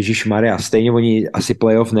 ježišmarja, stejně oni asi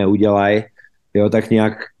playoff neudělají, jo, tak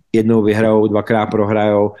nějak jednou vyhrajou, 2krát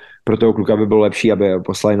prohrajou, pro toho kluka by bylo lepší, aby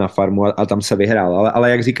poslali na farmu a tam se vyhrál,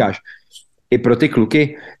 ale jak říkáš, i pro ty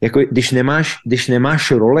kluky, jako když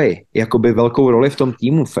nemáš roli, jakoby velkou roli v tom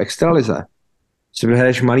týmu, v extralize, si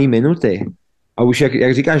hraješ malý minuty a už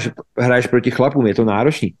jak říkáš, hraješ proti chlapům, je to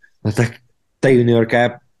náročný, no tak ta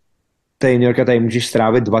juniorka tady můžeš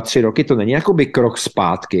strávit 2-3 roky, to není jakoby krok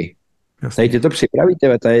zpátky. Jasně. Tady tě to připraví,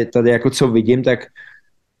 tady jako co vidím, tak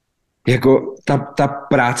jako ta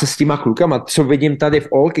práce s těma klukama, co vidím tady v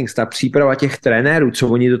All Kings, ta příprava těch trenérů, co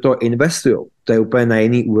oni do toho investují, to je úplně na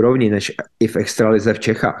jiný úrovni, než i v extralize v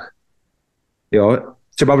Čechách. Jo,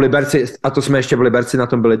 třeba v Liberci, a to jsme ještě v Liberci na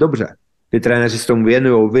tom byli dobře. Ty trenéři s tomu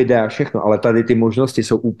věnujou, videa, všechno, ale tady ty možnosti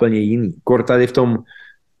jsou úplně jiný. Kor tady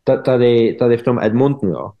v tom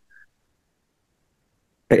Edmontonu, jo.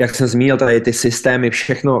 Jak jsem zmínil, tady ty systémy,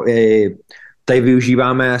 všechno, tady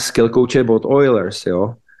využíváme skill coache od Oilers,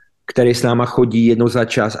 jo, který s náma chodí jednou za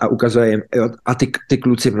čas a ukazuje jim, jo, a ty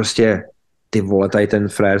kluci prostě, ty vole, tady ten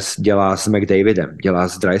Frers dělá s McDavidem, dělá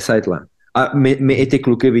s Dreisaitlem. A my i ty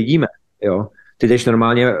kluky vidíme, jo. Ty jdeš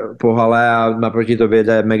normálně po hale a naproti tobě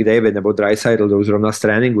jde McDavid nebo Draisaitl, jdou zrovna z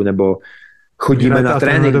tréninku, nebo chodíme na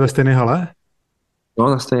trénink. Ve stejné hale? No,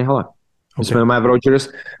 na stejné hale. My jsme v Rogers,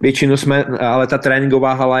 většinu ale ta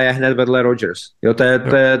tréninková hala je hned vedle Rogers. Jo, to je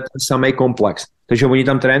ten samý komplex. Takže oni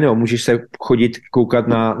tam trénují, můžeš se chodit koukat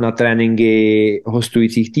na tréninky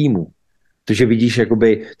hostujících týmů. Takže vidíš,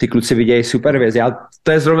 jakoby ty kluci vidějí super věc.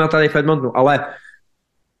 To je zrovna tady v Edmontonu, ale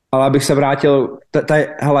abych se vrátil,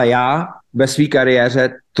 hele, já ve své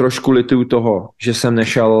kariéře trošku lituju toho, že jsem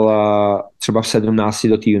nešel třeba v 17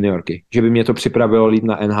 do té juniorky. Že by mě to připravilo líp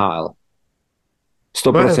na NHL.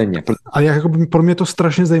 100%. A jako pro mě je to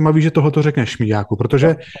strašně zajímavé, že tohoto řekneš, Šmíďáku,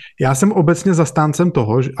 protože já jsem obecně zastáncem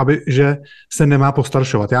toho, že se nemá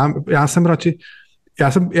postaršovat.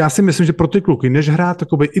 Já si myslím, že pro ty kluky, než hrát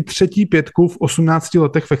takoby i 3. pětku v 18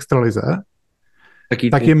 letech v extralize,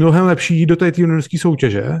 tak je mnohem lepší jít do té juniorské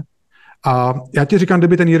soutěže. A já ti říkám,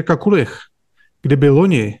 kdyby ten Jirka Kulich, kdyby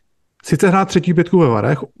loni sice hrát 3. pětku ve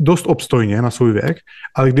Varech, dost obstojně na svůj věk,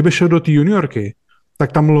 ale kdyby šel do té juniorky,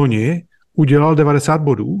 tak tam loni udělal 90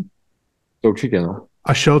 bodů. To určitě, no.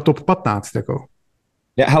 A šel top 15, jako.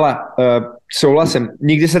 Hele, souhlasím.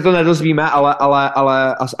 Nikdy se to nedozvíme,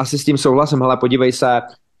 ale asi s tím souhlasím. Hele,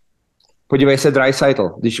 podívej se Draisaitl,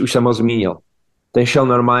 když už jsem ho zmínil. Ten šel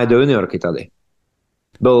normálně do juniorky tady.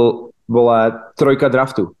 Byl, 3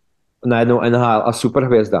 draftu na jednou NHL a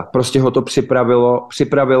superhvězda. Prostě ho to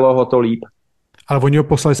připravilo ho to líp. Ale oni ho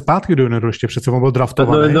poslali zpátky do junioru ještě, přece on byl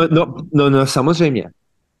draftovaný. No, samozřejmě.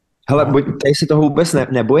 Hele, tady se toho vůbec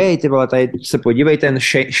nebojí, ty vole, tady se podívej, ten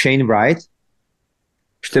Shane Wright,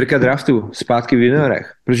 4 draftu zpátky v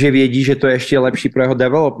juniorech, protože vědí, že to je ještě lepší pro jeho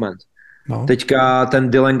development. No. Teďka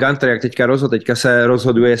ten Dylan Gunter, jak teďka teďka se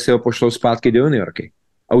rozhoduje, jestli ho pošlou zpátky do juniorky.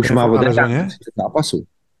 A už má odehrát zápasu.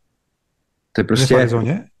 To je prostě... Je v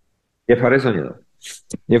Arizoně? Je v Arizoně, no.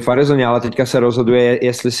 je v Arizoně, ale teďka se rozhoduje,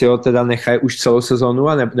 jestli si ho teda nechají už celou sezónu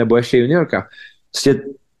a nebo ještě juniorka. Prostě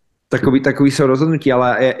takový jsou rozhodnutí,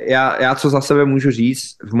 ale já co za sebe můžu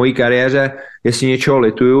říct, v mojí kariéře, jestli něčeho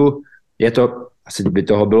lituju, je to, asi by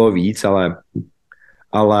toho bylo víc,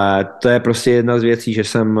 ale to je prostě jedna z věcí,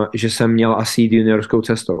 že jsem měl asi jít juniorskou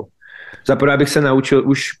cestou. Zaprvé bych se naučil,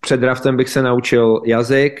 už před draftem bych se naučil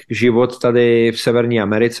jazyk, život tady v Severní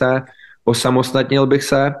Americe, osamostatnil bych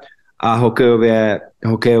se a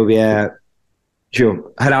hokejově, že jo,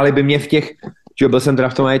 hráli by mě v těch, že jo, byl jsem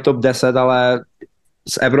draftovaný top 10, ale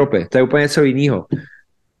z Evropy, to je úplně něco jiného.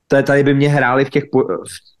 Tady by mě hráli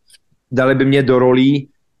dali by mě do rolí,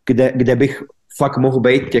 kde bych fakt mohl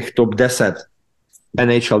být těch top 10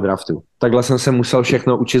 NHL draftu. Takhle jsem se musel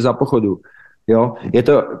všechno učit za pochodu. Jo? Je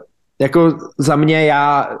to, jako za mě,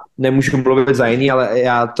 já nemůžu mluvit za jiný, ale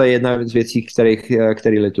to je jedna z věcí,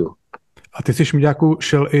 který litu. A ty jsi Šmíďáku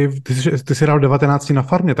šel ty jsi hrál 19 na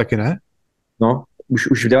farmě taky, ne? No,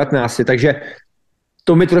 už v 19, takže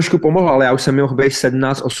to mi trošku pomohlo, ale já už jsem mohl být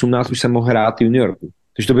 17, 18, už jsem mohl hrát juniorku.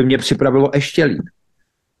 Takže to by mě připravilo ještě líp.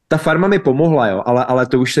 Ta farma mi pomohla, jo, ale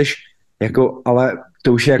to už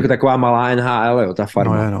to už je jako taková malá NHL, jo, ta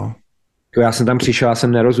farma. No je, no. Jako já jsem tam přišel, já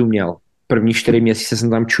jsem nerozuměl. První 4 měsíce jsem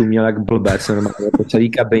tam čuměl jak blbec, jsem po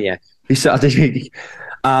celý kabině.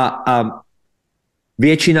 A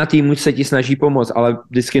většina týmů se ti snaží pomoct, ale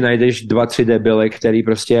vždycky najdeš 2-3 debily,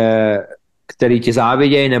 který ti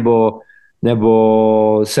závidějí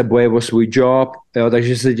nebo se bojí o svůj job, jo,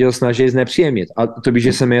 takže se ti to snaží znepříjemnit. A to by,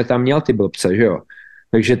 že jsem je tam měl ty blbce, že jo.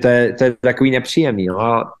 Takže to je takový nepříjemný. No.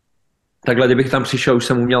 A takhle, kdybych tam přišel, už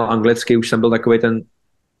jsem uměl anglicky, už jsem byl takový ten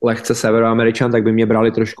lehce severoameričan, tak by mě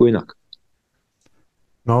brali trošku jinak.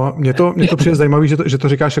 No, mě to přijde zajímavé, že to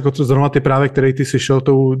říkáš jako zrovna ty právě, který ty jsi šel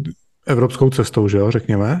tou evropskou cestou, že jo,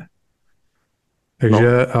 řekněme.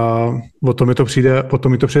 Takže o to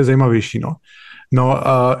mi to přijde zajímavější, no. No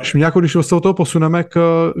a Šmíďáku, když se toho posuneme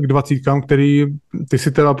k 20, který ty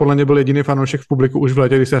si teda podle mě byl jediný fanoušek v publiku už v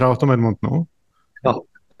létě, když se hrál v tom Edmontonu. No.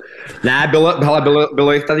 Ne,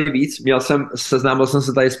 bylo jich tady víc. Seznámil jsem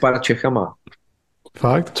se tady s pár Čechama.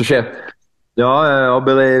 Fakt? Což je, jo,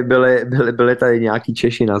 byli tady nějaký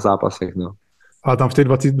Češi na zápasech, no. A tam v té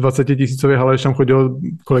 20 tisícové hale tam chodilo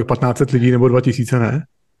kolik, 1500 lidí nebo 2000, ne?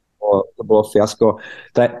 To bylo fiasko.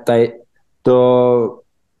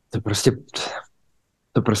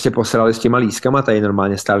 To prostě posrali s těma lístkama, tady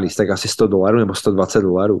normálně stál lístek asi $100 nebo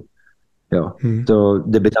 $120. Jo.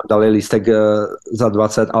 Kdyby tam dali lístek za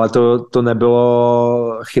 20, ale to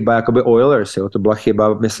nebylo chyba jakoby Oilers, jo. To byla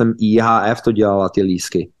chyba, myslím, IHF to dělala ty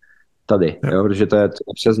lístky tady, jo, protože to je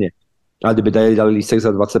přesně. A kdyby tady dali lístek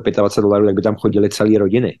za $25, tak by tam chodili celý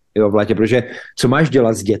rodiny, jo, v létě, protože co máš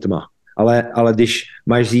dělat s dětma? Ale když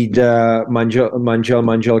máš jít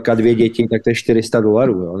manželka, 2 děti, tak to je $400,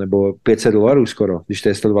 jo, nebo $500 skoro, když to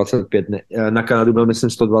je 125. Na Kanadu byl, myslím,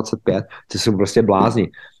 125, to jsou prostě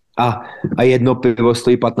blázni. A jedno pivo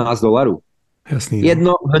stojí $15. Jasný.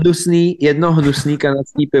 No. Jedno hnusný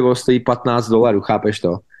kanadský pivo stojí $15, chápeš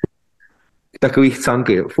to? Takový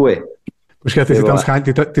chcanky, fuj. Počkej, ty si tam scháň,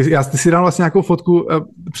 ty si dal vlastně nějakou fotku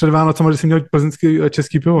před Vánocem, že jsi měl plzeňský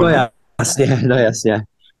český pivo. No jasně.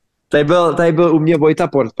 Tady byl u mě Vojta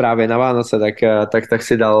Port právě na Vánoce,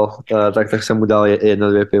 tak jsem mu dal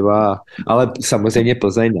 1-2 piva, ale samozřejmě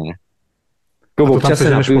Plzeň ne. Jako občas se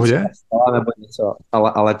napiju nebo něco,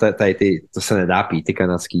 ale tady to se nedá pít, ty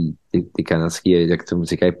kanadský, jak tomu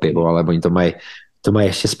říkají pivo, ale oni to mají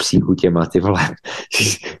ještě s psí chutěma, ty vole.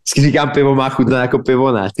 Vždycky říkám, pivo má chutná jako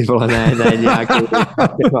pivo, ne, ty vole, ne nějaký.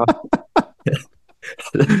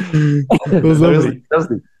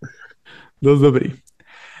 Dost dobrý.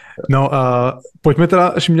 No, pojďme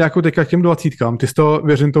teda, Šmíďáku, teďka k těm 20. Ty jsi to,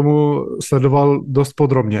 věřím tomu, sledoval dost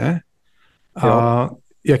podrobně. A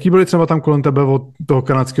jaký byly třeba tam kolem tebe od toho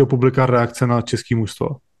kanadského publika reakce na český mužstvo?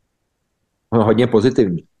 No, hodně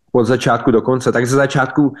pozitivní. Od začátku do konce. Tak ze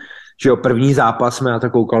začátku, že jo, první zápas jsme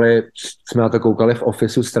na to koukali v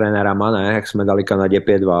ofisu s trenérama, ne, jak jsme dali Kanadě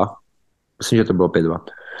 5-2. Myslím, že to bylo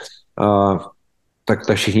 5-2. Tak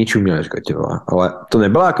všichni čuměli, říkali, ale to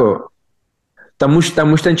nebylo jako... Tam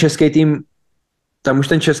už ten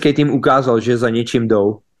český tým ukázal, že za něčím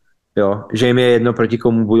jdou. Jo, že jim je jedno, proti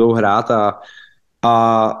komu budou hrát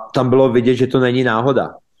a tam bylo vidět, že to není náhoda.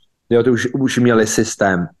 Jo, to už měli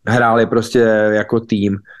systém, hráli prostě jako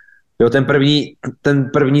tým. Jo, ten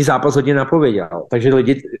první zápas hodně napověděl, takže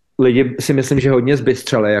lidi si myslím, že hodně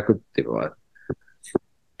zbystřeli, jako ty vole.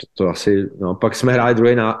 To asi, no, pak jsme hráli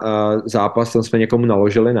druhý zápas, tam jsme někomu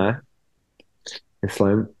naložili, ne?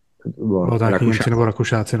 Myslím. Bylo tak Němci nebo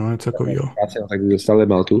Rakušáci, no, něco takovýho. No, tak dostali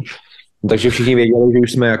Maltu. Takže všichni věděli, že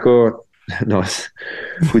už jsme jako No,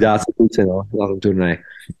 chudáci kluci, no, na tom turnaji.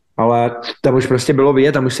 Ale tam už prostě bylo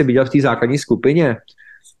vidět, tam už se viděl v té základní skupině,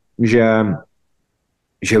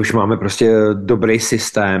 že už máme prostě dobrý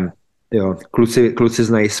systém, jo, kluci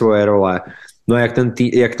znají svoje role. No a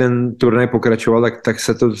jak ten turnaj pokračoval, tak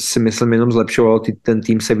se to si myslím jenom zlepšovalo, ten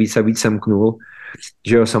tým se víc a víc semknul,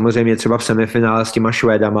 že jo, samozřejmě třeba v semifinále s těma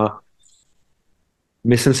Švédama,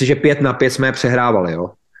 myslím si, že 5-5 jsme je přehrávali,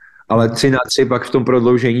 jo, ale 3-3 pak v tom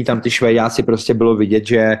prodloužení tam ty Švéďáci prostě bylo vidět,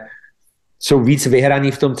 že jsou víc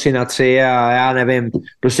vyhraní v tom 3-3 a já nevím,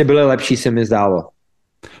 prostě byli lepší, se mi zdálo.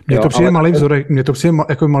 Mně to přijde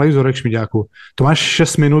jako malý vzorek Šmiďáku. To máš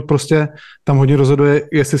 6 minut, prostě tam hodně rozhoduje,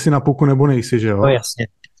 jestli jsi na puku nebo nejsi, že jo? No jasně.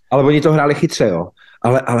 Ale oni to hráli chytře, jo.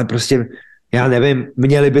 Ale prostě, já nevím,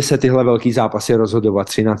 měly by se tyhle velký zápasy rozhodovat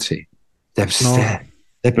 3-3. To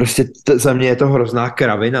je prostě, za mě je to hrozná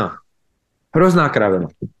kravina. Hrozná kravina.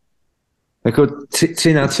 Jako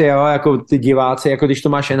 3-3, jo, jako ty diváci, jako když to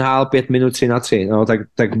máš NHL 5 minut 3-3, no,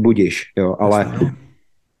 tak budíš, jo, ale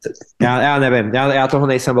já nevím, já toho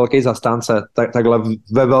nejsem velký zastánce, takhle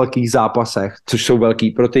ve velkých zápasech, což jsou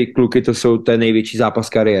velký, pro ty kluky to je největší zápas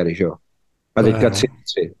kariéry, že jo. A teďka 3-3,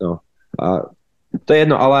 no. A to je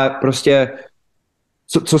jedno, ale prostě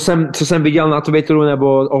co jsem viděl na Twitteru,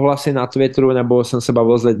 nebo ohlasy na Twitteru, nebo jsem se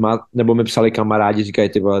bavil s lidma, nebo mi psali kamarádi, říkají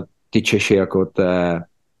ty Češi, jako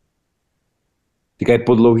říkají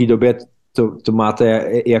po dlouhý době to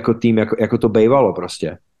máte jako tým, jako to bejvalo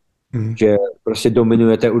prostě. Že prostě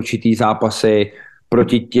dominujete určitý zápasy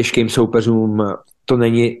proti těžkým soupeřům,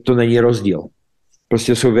 to není rozdíl.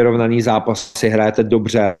 Prostě jsou vyrovnaný zápasy, hrajete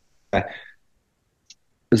dobře.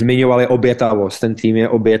 Zmiňovali obětavost, ten tým je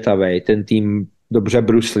obětavý, ten tým dobře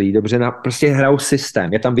bruslí, prostě hrajou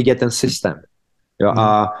systém, je tam vidět ten systém. Jo,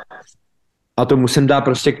 a to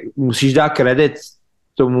musíš dát kredit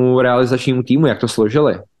tomu realizačnímu týmu, jak to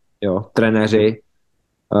složili. Jo, trenéři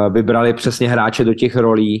vybrali přesně hráče do těch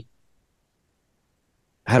rolí,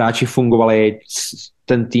 hráči fungovali,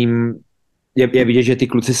 ten tým, je vidět, že ty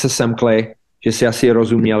kluci se semkli, že si asi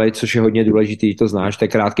rozuměli, což je hodně důležitý, to znáš, to je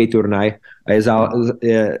krátkej turnaj a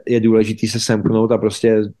je důležitý se semknout a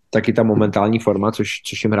prostě taky ta momentální forma,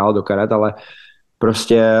 což jim hrálo do karet, ale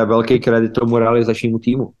prostě velký kredit tomu realizačnímu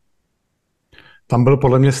týmu. Tam byl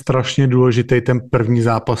podle mě strašně důležitý ten první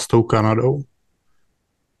zápas s tou Kanadou.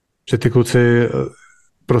 Že ty kluci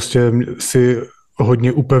prostě si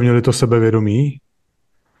hodně upevnili to sebevědomí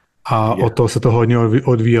a od toho se to hodně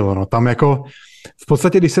odvíjelo. No. Tam jako v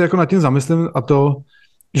podstatě, když se jako nad tím zamyslím a to,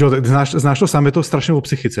 že jo, znáš to sám, je to strašně o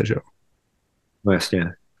psychice, že jo? No jasně.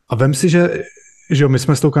 A vem si, že jo, my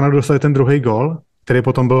jsme s tou Kanadou dostali ten druhý gól, který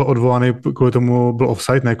potom byl odvolaný, kvůli tomu byl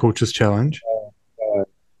offside, ne Coaches Challenge.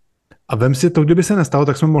 A vem si to, kdyby se nestalo,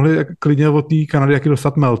 tak jsme mohli klidně od té Kanady jaký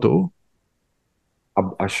dostat meltu.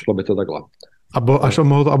 A šlo by to takhle.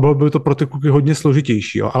 A bylo by to pro ty kluky hodně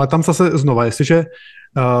složitější. Jo. Ale tam zase znova, jestliže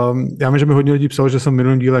já vím, že mi hodně lidí psalo, že jsem v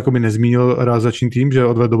minulém díle jako by nezmínil realizační tým, že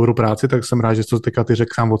odvedl dobrou práci, tak jsem rád, že to teďka ty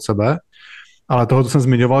řekl sám od sebe. Ale tohle jsem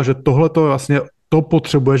zmiňoval, že tohle to vlastně to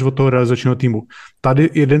potřebuješ od toho realizačního týmu. Tady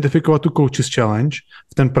identifikovat tu Coaches Challenge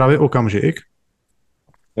v ten pravý okamžik.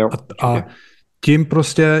 Jo, a tím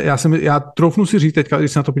prostě, já troufnu si říct teďka,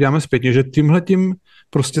 když se na to podíváme zpětně, že tímhletím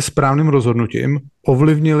prostě správným rozhodnutím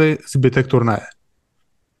ovlivnili zbytek turnaje.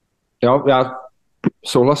 Jo, já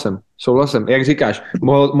souhlasím. Jak říkáš,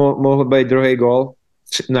 mohl být druhý gól,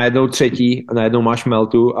 najednou třetí a najednou máš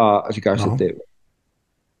meltu a říkáš si ty.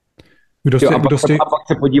 A pak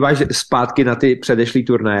se podíváš zpátky na ty předešlý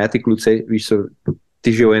turnaje, ty kluci, víš co,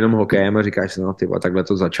 ty žijou jenom hokejem a říkáš si, no ty, takhle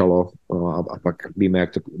to začalo, no, a pak víme,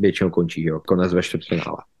 jak to většinou končí, jo, konec ve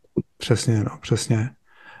čtvrtfinále. Přesně.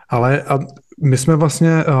 Ale a my jsme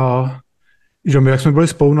vlastně, že my, jak jsme byli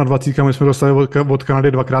spolu na 20, my jsme dostali od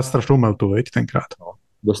Kanady 2krát strašnou meltu, viď, tenkrát. No,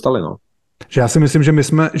 dostali, no. Že já si myslím, že my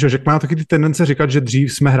jsme, že Žek má taky ty tendence říkat, že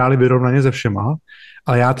dřív jsme hráli vyrovnaně ze všema,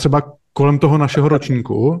 ale já třeba kolem toho našeho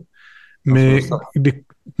ročníku, my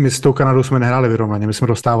s tou Kanadou jsme nehráli vyrovnaně, my jsme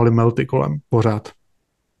dostávali melty kolem pořád.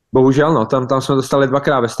 Bohužel, no, tam jsme dostali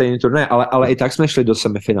 2krát ve stejný turné, ale i tak jsme šli do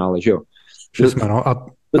semifinále, že jo.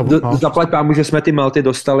 Zaplať pámu, že jsme ty melty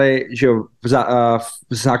dostali, že jo,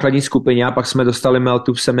 v základní skupině a pak jsme dostali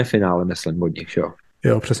meltu v semifinále, myslím, od nich, že jo.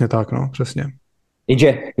 Jo, přesně tak, no, přesně.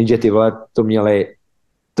 Jenže ty vole,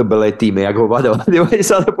 to byly týmy jak hovado. Když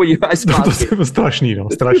se na to podíváš zpátky. To je strašný, no,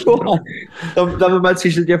 strašný. No. Tam máme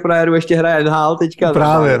 3/4 frajerů ještě hraje NHL teďka.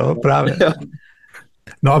 Právě.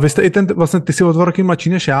 No a vy jste vlastně ty jsi o 2 roky mladší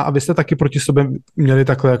než já a vy jste taky proti sobě měli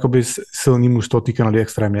takhle jakoby silný mužstvo té Kanady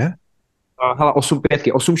extrémně? Hele, 8-5,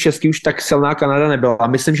 8-6 už tak silná Kanada nebyla.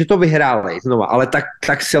 Myslím, že to vyhráli znova, ale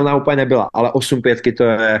tak silná úplně nebyla. Ale 8-5 to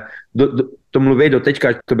je, to mluví do teďka,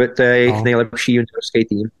 to je jejich nejlepší juniorský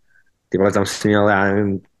tým. Ty vole, tam si měl, já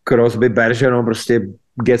nevím, Crosby, Bergeron, prostě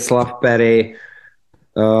Getzlaff, Perry,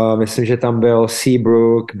 myslím, že tam byl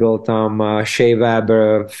Seabrook, byl tam Shea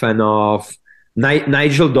Weber, Fenov,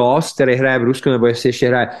 Nigel Doss, který hraje v Rusku, nebo jestli ještě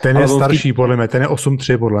hraje. Ten je starší, podle mě, ten je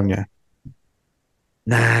 8-3, podle mě.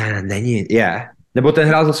 Ne, není, je. Nebo ten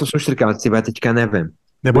hrál za 8-4, teďka nevím.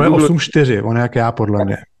 Nebo je 8-4, on je jak já, podle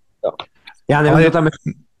mě. Já nevím,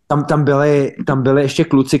 tam byli ještě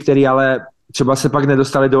kluci, kteří ale třeba se pak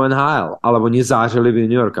nedostali do NHL, ale oni zářili v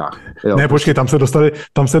juniorkách. Jo. Ne, počkej,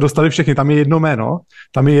 tam se dostali všichni, tam je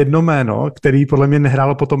jedno jméno, který podle mě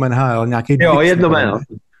nehrálo potom NHL, nějaký jedno jméno.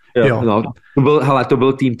 Jo. No, to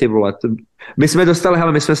byl tým, ty vole. My jsme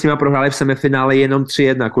s nimi prohráli v semifinále jenom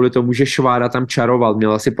 3-1, kvůli tomu, že Švára tam čaroval,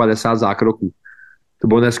 měl asi 50 zákroků. To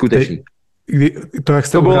bylo neskutečný.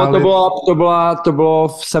 To bylo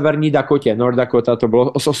v severní Dakotě, North Dakota, to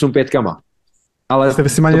bylo s 8-5. Ale jste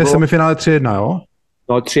vysimanili semifinále 3-1, jo?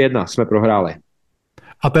 No 3-1 jsme prohráli.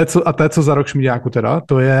 A to je co za rok Šmíďáku teda?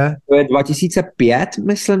 To je 2005,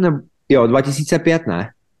 myslím, jo, 2005, ne?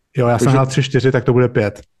 Jo, já jsem hrál 3-4, tak to bude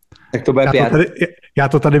 5. Tak to bude 5. Já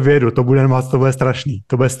to tady vyjedu, to bude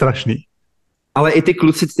strašný. Ale i ty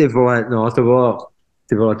kluci, ty vole, no, to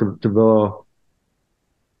bylo...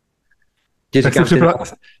 Tak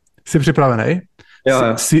jsi připravený? Jo.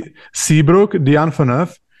 Seabrook, Dion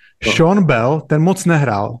Phaneuf, Sean Bell, ten moc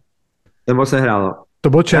nehrál. No. To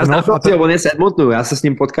byl Černov. On je z Edmontonu, já se s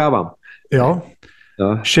ním potkávám. Jo.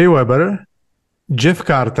 Shea Weber, Jeff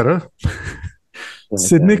Carter,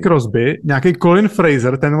 Sidney Crosby, nějaký Colin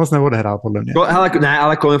Fraser, ten moc neodehrál, podle mě.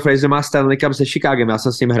 Ale Colin Fraser má Stanley Cup se Chicagem, já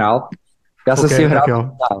jsem s ním hrál.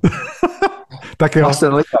 Tak jo.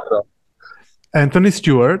 Anthony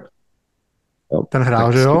Stewart, ten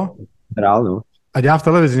hrál, že jo? Hrál, no. A dělá v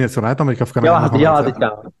televizi něco, ne? Tam teďka v Kanadě. Dělá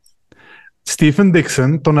teďka. Stephen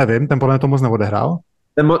Dixon, to nevím, ten podle mě to moc neodehrál.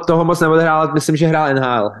 Toho moc neodehrál, myslím, že hrál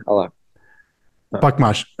NHL, ale... No. Pak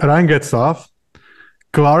máš Ryan Getzlaff,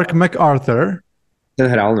 Clark MacArthur. Ten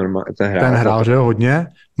hrál normálně. Ten hrál, že jo, hodně.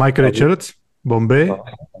 Mike Richards, bomby. No,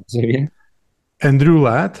 Andrew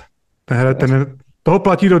Ladd, toho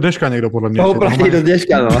platí do dneška někdo, podle mě. Toho platí do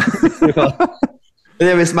dneška, no. Ten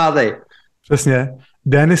je vysmátej. Přesně.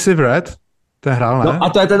 Danny Syvret, ten hrál, ne? No a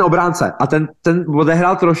to je ten obránce. A ten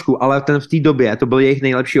odehrál trošku, ale ten v té době, to byl jejich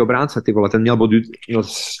nejlepší obránce, ty vole. Ten měl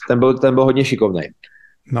ten byl hodně šikovnej.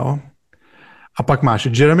 No. A pak máš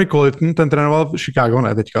Jeremy Colliton, ten trénoval v Chicago,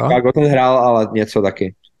 ne teďka? Chicago ten hrál, ale něco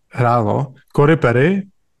taky. Hrál, no. Corey Perry.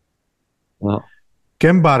 No.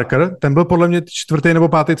 Cam Barker, ten byl podle mě 4. nebo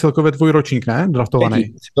 5. celkově tvůj ročník, ne?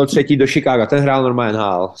 Draftovaný. Byl 3. do Chicago, ten hrál normálně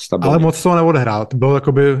NHL. Ale moc toho neodehrál, to byl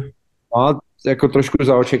jakoby... No, jako trošku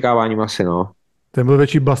za očekáváním asi, no. Ten byl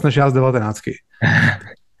větší bas než já z 19.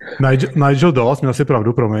 Nigel Doss, měl si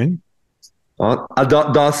pravdu, promiň. No, a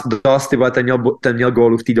Doss, tyhle, ten měl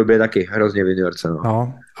gólu v té době taky, hrozně v juniorce, no.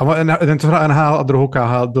 No, a ten, co hrál NHL a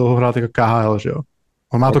druhou hrál jako KHL, že jo?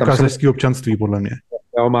 On má to kazašský občanství, podle mě.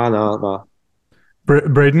 Jo, má.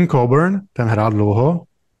 Braden Coburn, ten hrál dlouho.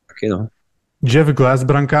 Taky, no. Jeff Glass,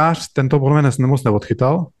 brankář, ten to podle mě moc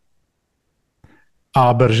neodchytal.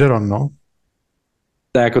 A Bergeron, no.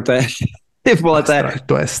 To je jako ty vole,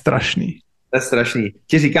 to je strašný. To je strašný.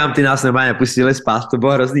 Ti říkám, ty nás normálně nepustili spát, to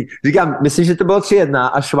bylo hrozný. Říkám, myslím, že to bylo 3-1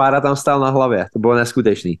 a Švára tam stál na hlavě, to bylo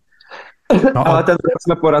neskutečný. No, ale ten rok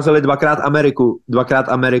jsme porazili dvakrát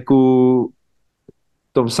Ameriku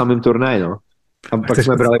v tom samém turnaji, no. A pak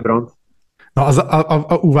jsme brali bronz. No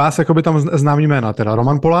a u vás jakoby tam známý jména, teda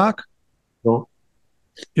Roman Polák? No.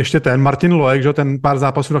 Ještě ten Martin Loek, že ten pár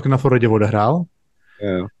zápasů taky na Floridě odehrál.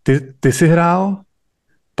 Jo. Ty jsi hrál,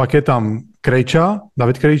 pak je tam Krejča,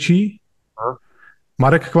 David Krejčí,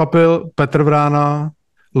 Marek Kvapil, Petr Vrána,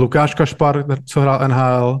 Lukáš Kašpar, co hrál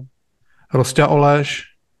NHL, Rosťa Oleš,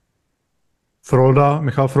 Froda,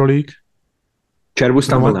 Michal Frolík, Červus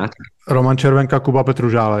tam byl, Roman Červenka, Kuba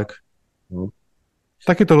Petružálek. No.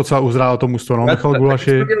 Taky to docela uzrálo to mužstvo, no, Michal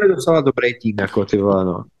Gulaši. To měli docela dobrý tým, jako ty vole,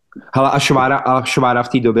 no. Hele, a Švára v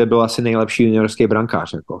té době byl asi nejlepší juniorský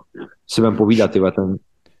brankář, jako. Si vám povídat, tyhle, ten...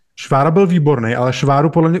 Švára byl výborný, ale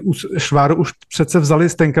Šváru už přece vzali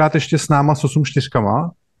tenkrát ještě s náma s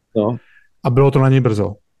 8-4, no. A bylo to na něj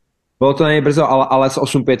brzo. Bylo to na něj brzo, ale s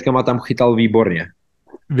 8-5 tam chytal výborně.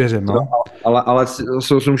 Věřím, no. Ale s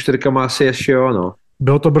 8-4 asi ještě jo, no.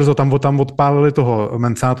 Bylo to brzo, tam odpálili toho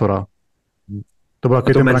Mensátora. To byl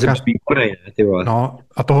takový ten brankář. Výborný, ne, ty vole. No,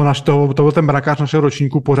 a to byl ten brankář našeho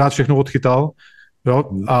ročníku, pořád všechno odchytal. Jo?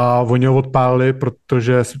 A oni ho odpálili,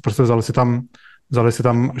 protože prostě vzali si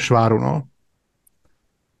tam Šváru, no.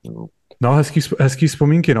 No, hezký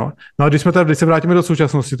vzpomínky, no. No a když se vrátíme do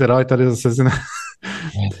současnosti teda, ať tady zase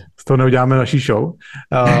z toho neuděláme naší show.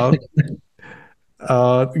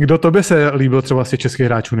 Kdo tobě se líbil třeba z těch českých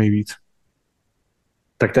hráčů nejvíc?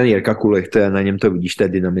 Tak ten Jirka Kulich, na něm to vidíš, to je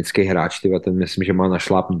dynamický hráč, ten myslím, že má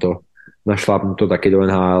našlápnuto taky do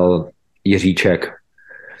NHL.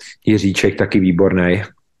 Jiříček taky výborný.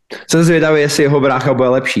 Jsem zvědavý, jestli jeho brácha bude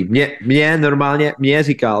lepší. Mě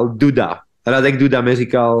říkal Radek Duda mi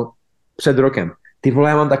říkal před rokem. Ty vole,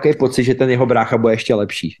 já mám takový pocit, že ten jeho brácha bude ještě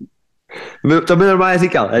lepší. To by normálně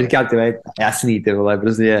říkal. Já říkal, ty vole, jasný, ty vole,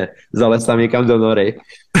 prostě zalez tam někam do nory.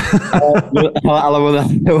 ale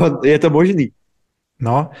je to možný.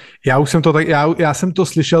 No, já jsem to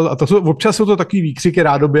slyšel, a občas jsou to takový výkřiky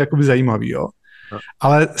rádoby jakoby zajímavý, jo. No.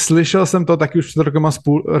 Ale slyšel jsem to taky už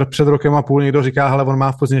před rokem a půl, někdo říká, hele, on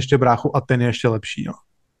má v Plzni ještě bráchu a ten je ještě lepší, jo.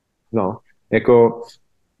 No, jako,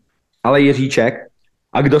 ale Jiříček,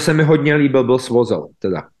 a kdo se mi hodně líbil, byl Svozol,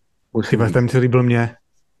 teda. Ten se líbil mě.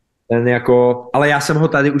 Ten jako, ale já jsem ho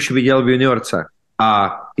tady už viděl v juniorce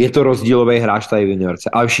a je to rozdílový hráč tady v juniorce,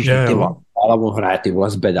 ale všichni ty vole, ale on hraje ty vole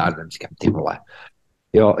s Bedardem, říkám ty vole.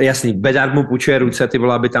 Jo, jasný, Bedard mu půjčuje ruce, ty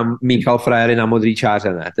vole, aby tam míchal frajery na modrý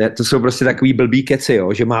čáře, ne? To jsou prostě takový blbý keci,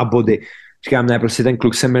 jo, že má body. Říkám, ne, prostě ten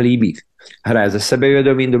kluk se mi líbí. Hraje ze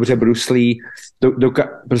sebevědomím, dobře bruslí,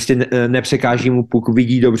 prostě nepřekáží mu puk,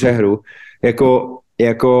 vidí dobře hru.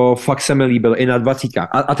 Jako fakt se mi líbil i na 20.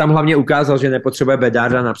 A tam hlavně ukázal, že nepotřebuje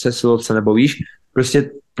Bedarda na přesilovce, nebo víš,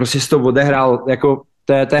 prostě z toho odehrál, jako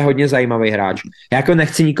to je hodně zajímavý hráč. Já jako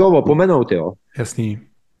nechci nikoho opomenout, jo. Jasný.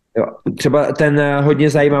 Jo, třeba ten hodně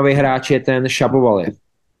zajímavý hráč je ten Šapovaljev.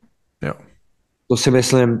 Jo. To si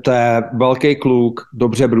myslím, to je velký kluk,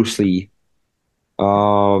 dobře bruslí,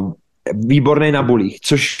 výborný na bulích,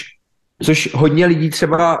 což hodně lidí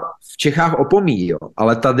třeba v Čechách opomíjí, jo,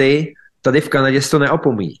 ale tady v Kanadě se to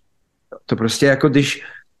neopomíjí. To prostě jako když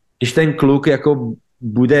ten kluk jako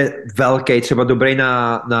bude velký, třeba dobrý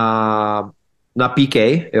na PK,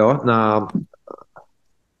 jo,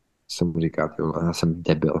 jsem mu říká, já jsem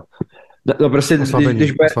debil. No prostě,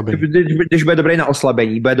 když bude dobrý na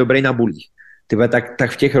oslabení, bude dobrý na bulích.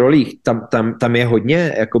 Tak v těch rolích, tam je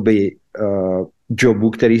hodně jakoby jobů,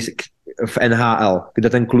 který v NHL, kde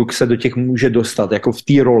ten kluk se do těch může dostat, jako v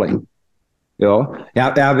té roli. Jo?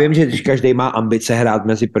 Já vím, že každý má ambice hrát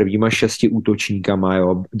mezi prvníma 6 útočníkama,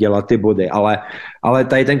 jo? Dělat ty body, ale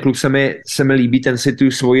tady ten kluk se mi líbí, ten si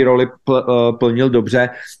tu svoji roli plnil dobře.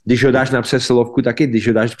 Když ho dáš na přesilovku, taky když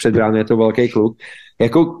ho dáš před bránu, je to velký kluk.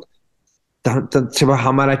 Jako třeba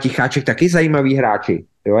Hamara, Ticháček, taky zajímavý hráči.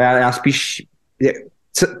 Jo? Já spíš...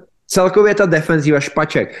 Celkově ta defenzíva,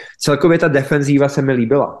 Špaček, celkově ta defenzíva se mi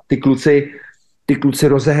líbila. Ty kluci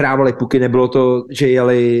rozehrávali puky, nebylo to, že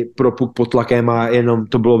jeli pro puk pod tlakem a jenom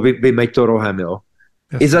to bylo vymeď to rohem, jo.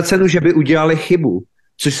 Jasně. I za cenu, že by udělali chybu,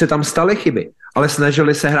 což se tam staly chyby, ale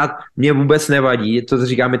snažili se hrát, mě vůbec nevadí, to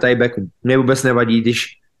říkáme tady Becku, mě vůbec nevadí,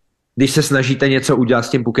 když se snažíte něco udělat s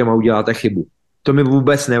tím pukem a uděláte chybu. To mi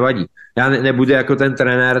vůbec nevadí. Já nebudu jako ten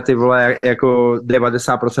trenér, ty vole, jako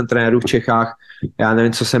 90% trenérů v Čechách, já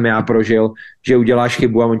nevím, co jsem já prožil, že uděláš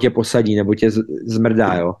chybu a on tě posadí, nebo tě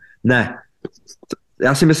zmrdá, jo. Ne.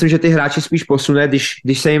 Já si myslím, že ty hráči spíš posune,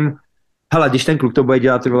 když se jim, hele, když ten kluk to bude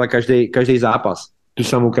dělat, ty vole, každý zápas, tu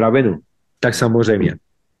samou kravinu, tak samozřejmě.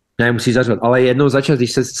 Nemusí zařvat, ale jednou za čas,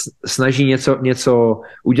 když se snaží něco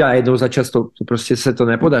udělat, jednou za čas to prostě se to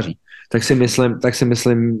nepodaří, tak si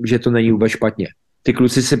myslím, že to není vůbec špatně. Ty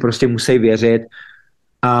kluci si prostě musí věřit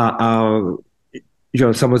a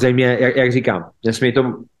že samozřejmě, jak říkám, nesmí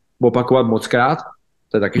to opakovat mockrát,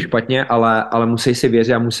 to je taky špatně, ale musí si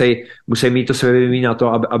věřit a musí mít to sebevědomí na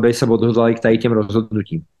to, aby se odhodlali k tady těm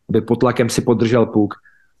rozhodnutím. Aby pod tlakem si podržel puk,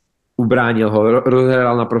 ubránil ho,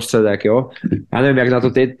 rozhrál na prostředek, jo. Já nevím, jak na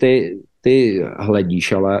to ty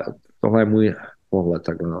hledíš, ale tohle je můj pohled.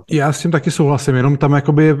 Takhle na to. Já s tím taky souhlasím, jenom tam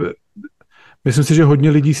jakoby, myslím si, že hodně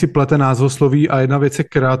lidí si plete názvosloví a jedna věc je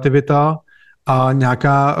kreativita a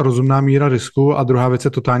nějaká rozumná míra risku a druhá věc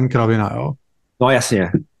je totální kravina, jo. No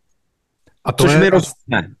jasně. A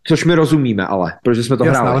což my rozumíme, ale protože jsme to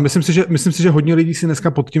hráli. Ale myslím si, že hodně lidí si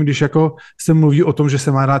dneska pod tím, když jako se mluví o tom, že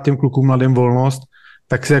se má dát těm klukům mladým volnost,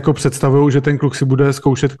 tak si jako představují, že ten kluk si bude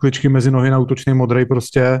zkoušet kličky mezi nohy na útočný modrej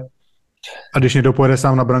prostě a když někdo pojede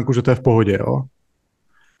sám na branku, že to je v pohodě, jo.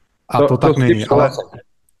 A to tak není,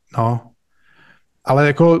 ale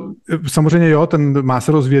jako samozřejmě jo, ten má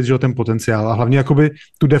se rozvíjet, že jo, ten potenciál a hlavně jakoby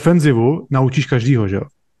tu defenzivu naučíš každýho, že jo.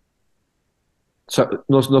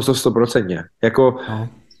 No to 100%. Jako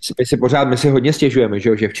my si hodně stěžujeme,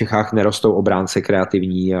 že v Čechách nerostou obránce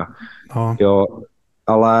kreativní a No. jo,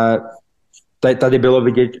 ale tady bylo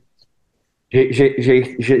vidět,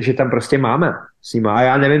 že tam prostě máme s nima. A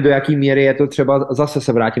já nevím, do jaký míry je to třeba, zase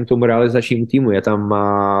se vrátím k tomu realizačnímu týmu, je tam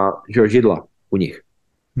Židla u nich.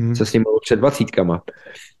 Se s ním před 20.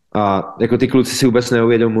 A jako ty kluci si vůbec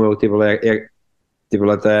neuvědomujou, ty vole,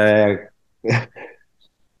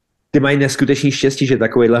 ty mají neskutečný štěstí, že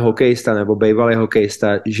takovýhle hokejista nebo bývalý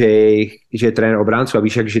hokejista, že je trenér obránců a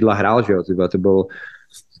víš, jak Židla hrál, že jo,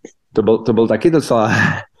 to byl taky docela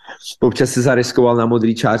občas se zariskoval na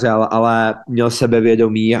modrý čáře, ale měl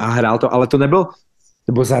sebevědomí a hrál to, ale to nebyl,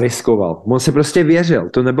 nebo zariskoval. On se prostě věřil.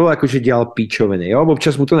 To nebylo jako, že dělal píčoviny. Jo?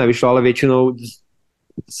 Občas mu to nevyšlo, ale většinou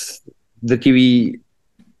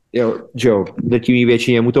drtivý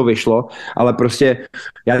většině mu to vyšlo, ale prostě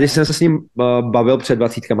já když jsem se s ním bavil před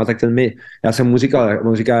 20, tak já jsem mu říkal,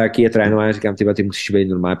 on říká, jaký je trénování, já říkám, ty musíš být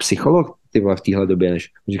normální psycholog, ty vole, v téhle době, než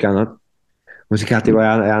on říká, ty vole,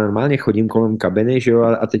 já normálně chodím kolem kabiny, že jo,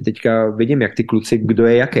 a teďka vidím, jak ty kluci, kdo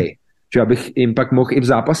je jaký, že abych jim pak mohl i v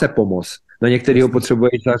zápase pomoct. Na některýho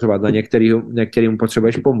potřebuješ zařovat, na některýmu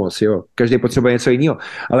potřebuješ pomoct, jo. Každý potřebuje něco jiného.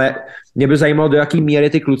 Ale mě by zajímalo, do jaký míry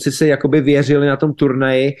ty kluci se jakoby věřili na tom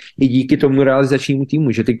turnaji i díky tomu realizačnímu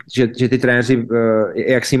týmu, že ty trenéři,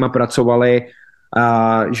 jak s nima pracovali,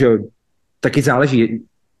 a že jo, taky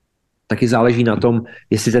záleží na tom,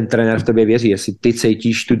 jestli ten trenér v tobě věří, jestli ty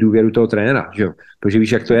cítíš tu důvěru toho trenéra, že jo. Protože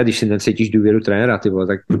víš, jak to je, když si necítíš důvěru trenéra, ty vole,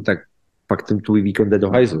 tak pak ten tvůj výkon jde do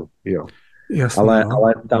hajzlu, že jo. Jasně,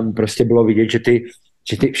 ale tam prostě bylo vidět, že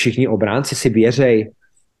ty všichni obránci si věřej,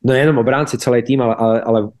 no nejenom obránci, celý tým,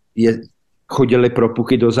 ale chodili pro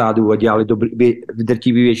puky dozadu a dělali v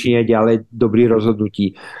drtivé většině dělali dobrý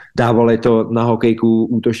rozhodnutí. Dávali to na hokejku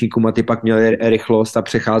útočníkům a ty pak měli rychlost a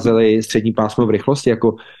přecházeli střední pásmo v rychlosti.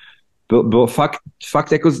 Jako, bylo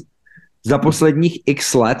fakt jako za posledních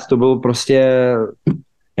x let to bylo prostě...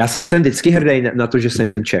 Já jsem vždycky hrdý na to, že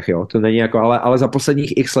jsem Čech, jo, to není jako, ale za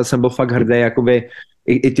posledních x let jsem byl fakt hrdý, jakoby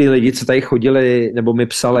i ty lidi, co tady chodili, nebo mi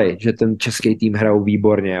psali, že ten český tým hrajou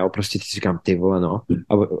výborně, jo, prostě si říkám, ty vole, no,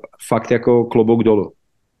 a fakt jako klobouk dolů.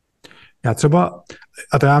 Já třeba,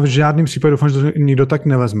 a to já v žádném případě doufám, že to nikdo tak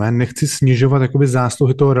nevezme, nechci snižovat jakoby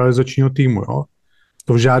zásluhy toho realizačního týmu, jo,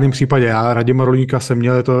 to v žádném případě, já Radima Rolíka jsem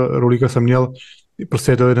měl,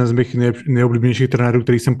 prostě je to jeden z mých nejoblíbenějších trenérů,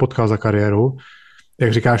 který jsem potkal za kariéru.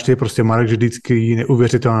 Jak říkáš ty, prostě Marek Židlický,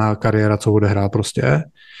 neuvěřitelná kariéra, co odehrál prostě.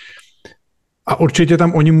 A určitě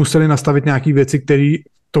tam oni museli nastavit nějaké věci, které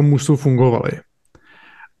tomu mužstvu fungovaly.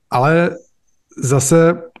 Ale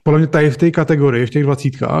zase, podle mě tady v té kategorii, v těch 20,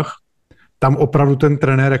 tam opravdu ten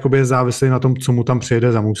trenér jakoby je závislý na tom, co mu tam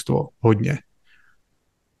přijede za mužstvo. Hodně.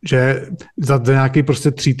 Že za nějaký prostě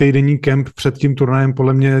 3týdenní kemp před tím turnajem,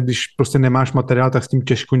 podle mě, když prostě nemáš materiál, tak s tím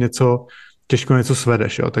těžko něco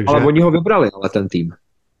svedeš, jo, takže... Ale oni ho vybrali, ale ten tým,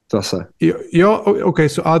 zase. Jo, OK,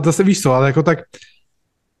 ale zase víš co, ale jako tak...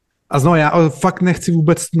 A znovu, já fakt nechci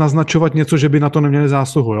vůbec naznačovat něco, že by na to neměli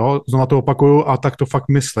zásluhu, jo, znovu to opakuju a tak to fakt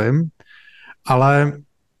myslím, ale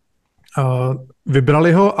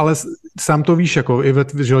vybrali ho, ale sám to víš, jako, i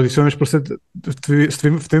že když se prostě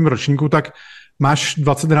v tvém ročníku, tak máš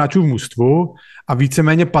 20 hráčů v mužstvu a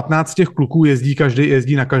víceméně 15 těch kluků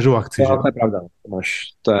jezdí na každou akci. To je pravda.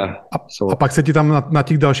 A pak se ti tam na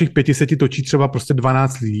těch dalších 5 se ti točí třeba prostě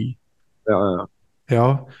 12 lidí.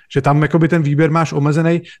 Jo, že tam jakoby ten výběr máš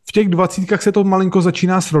omezený. V těch 20 se to malinko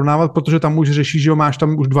začíná srovnávat, protože tam už řešíš, že máš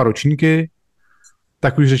tam už 2 ročníky,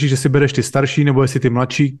 tak už řešíš, že si bereš ty starší nebo jestli ty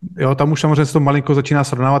mladší. Jo, tam už samozřejmě se to malinko začíná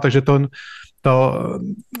srovnávat, takže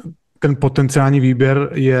ten potenciální výběr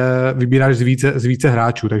vybíráš z více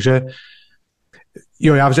hráčů, takže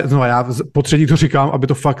jo, já po třetí to říkám, aby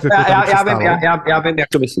to fakt jako já vím, jak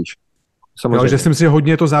to myslíš. Jo, že si myslím, že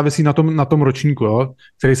hodně to závisí na tom ročníku, jo,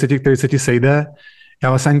 který se ti sejde. Já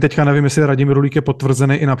vlastně ani teďka nevím, jestli Radim Rulík je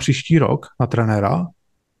potvrzený i na příští rok na trenéra.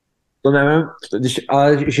 To nevím,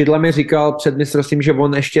 ale Židla mi říkal před mistrovstvím, že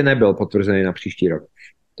on ještě nebyl potvrzený na příští rok.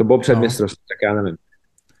 To bylo před mistrovstvím, tak já nevím.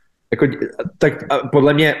 Jako, tak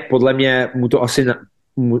podle mě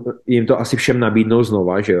jim to asi všem nabídnou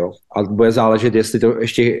znova, že jo. A bude záležet, jestli to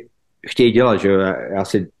ještě chtějí dělat, že jo. Já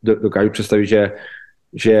si dokážu představit,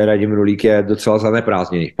 že Radim Rulík je docela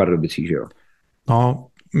zaneprázdněný v Pardubicích, že jo. No,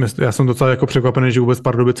 já jsem docela jako překvapený, že vůbec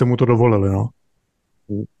Pardubice mu to dovolili, no.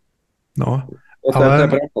 No, ale...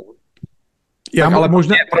 Ale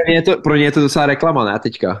možná... pro ně je to docela reklama, ne,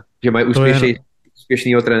 teďka? Že mají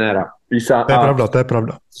úspěšnýho trenéra. To je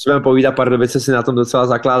pravda. Svém povídat, Pardubice si na tom docela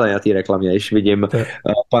zakládají na té reklamě, když vidím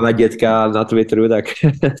pana dětka na Twitteru, tak...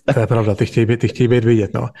 To je pravda, ty chtějí být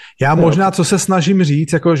vidět, no. Já možná, co se snažím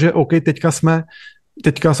říct, jako že OK, teďka jsme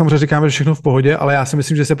teďka samozřejmě říkáme, že všechno v pohodě, ale já si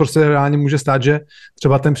myslím, že se prostě reálně může stát, že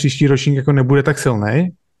třeba ten příští ročník jako nebude tak silný.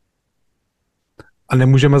 A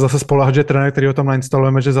nemůžeme zase spoléhat, že trenér, který ho tam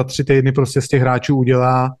nainstalujeme, že za 3 týdny prostě z těch hráčů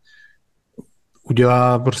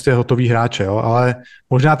udělá prostě hotový hráče, jo? Ale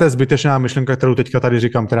možná to je zbytečná myšlenka, kterou teďka tady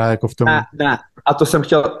říkám, která jako v tom... Ne. A to jsem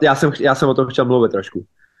chtěl, já jsem o tom chtěl mluvit trošku.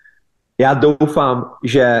 Já doufám,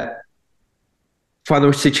 že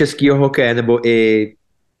fanoušci českého hokeje nebo i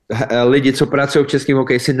lidi, co pracují v českém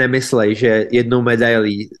hokeji, si nemyslejí, že jednou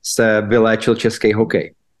medailí se vyléčil český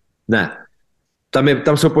hokej. Ne.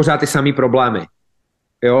 Tam jsou pořád ty samý problémy.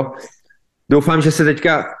 Jo? Doufám, že se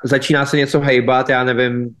teďka začíná se něco hejbat, já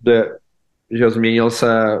nevím, že změnil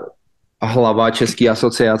se hlava České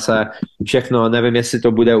asociace, všechno, nevím, jestli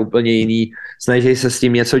to bude úplně jiný, snaží se s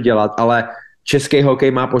tím něco dělat, ale český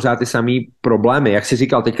hokej má pořád ty samý problémy. Jak jsi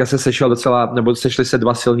říkal, teďka se sešli se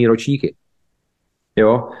 2 silní ročníky.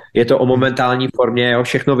 Jo? Je to o momentální formě, jo?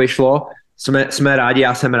 Všechno vyšlo, jsme rádi,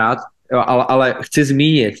 já jsem rád, jo? Ale chci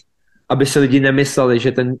zmínit, aby se lidi nemysleli,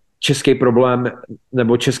 že ten český problém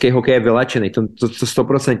nebo český hokej je vylečený. To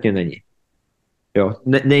 100% není. Jo,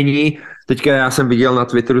 není. Teďka já jsem viděl na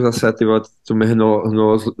Twitteru zase, to mi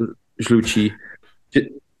hnulo žlučí.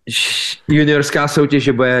 Juniorská soutěž,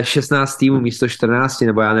 že bude 16 týmů místo 14,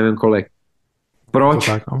 nebo já nevím kolik. Proč?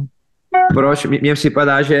 Tak, no. Proč? Mně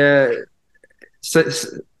připadá, že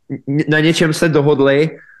na něčem se dohodli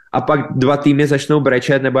a pak 2 týmy začnou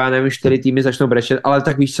brečet, nebo já nevím, 4 týmy začnou brečet, ale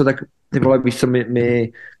tak víš co, tak ty vole, víš co,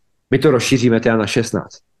 my to rozšíříme teda na 16.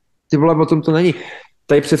 Ty vole, o tom to není.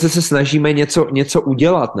 Tady přece se snažíme něco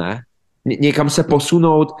udělat, ne? Někam se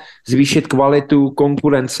posunout, zvýšit kvalitu,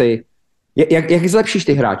 konkurenci. Jak zlepšíš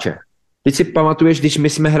ty hráče? Teď si pamatuješ, když my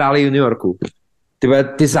jsme hráli juniorku.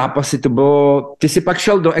 Ty zápasy, to bylo... Ty si pak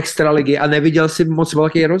šel do extraligy a neviděl si moc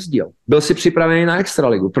velký rozdíl. Byl si připravený na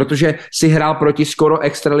extraligu, protože si hrál proti skoro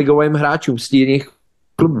extraligovým hráčům z jiných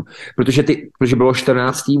klubů. Protože bylo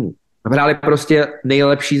 14 týmů. Hráli prostě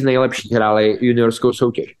nejlepší z nejlepších, hráli juniorskou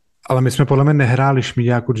soutěž. Ale my jsme podle mě nehráli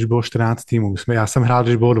šmíďáku, když bylo 14 týmů. Já jsem hrál,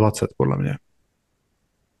 když bylo 20, podle mě.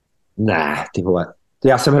 Ne, ty vole.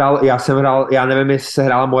 Já jsem hrál, já nevím, jestli se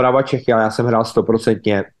hrála Morava Čechy, ale já jsem hrál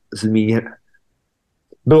 100% zmíněn.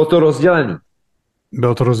 Bylo to rozdělený.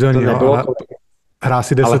 Bylo to rozdělený, jo, ale hrál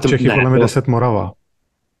si 10 Čechy, podle mě 10 Morava.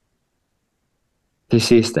 Ty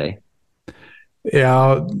jsi jistý?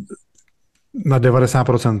 Já na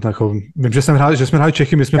 90%. Jako, vím, že jsme hráli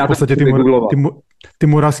Čechy, my jsme v podstatě ty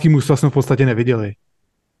moravský mužstva jsme v podstatě neviděli.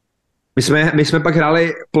 My jsme pak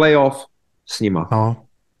hráli playoff s nima. No.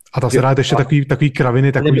 A ta se hráli ještě takový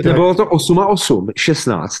kraviny. Nebylo to 8-8,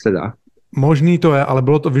 16 teda. Možný to je, ale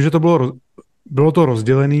víš, že to bylo to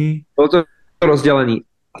rozdělený. Bylo to rozdělený.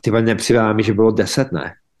 A ty nepřidává mi, že bylo 10,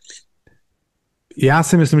 ne? Já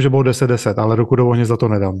si myslím, že bylo 10-10, ale ruku do ohně za to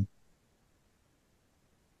nedám.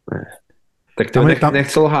 Ne. Tak to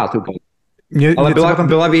nechci lhát úplně. Ale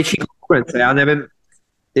byla větší konkurence. Já nevím,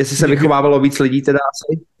 jestli se vychovávalo víc lidí teda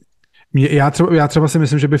asi. Já třeba si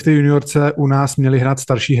myslím, že by v té juniorce u nás měli hrát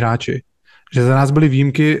starší hráči. Že za nás byly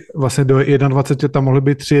výjimky, vlastně do 21 tam mohly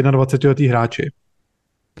být 3 21letí hráči.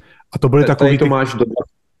 A to byly takový... To máš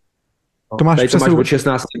od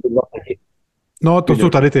 16 do 20. No, to jsou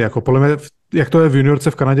tady ty, jako podle mě, jak to je v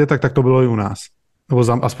juniorce v Kanadě, tak to bylo i u nás.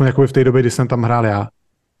 Nebo aspoň jako v té době, kdy jsem tam hrál já.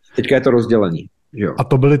 Teďka je to rozdělení. Jo. A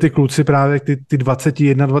to byly ty kluci právě, ty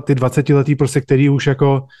 20letí prostě, který už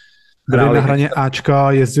jako byli na hraně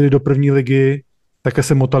Ačka, jezdili do první ligy, také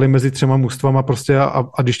se motali mezi 3 mužstvama prostě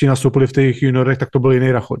a když ti nastoupili v těch juniorech, tak to byl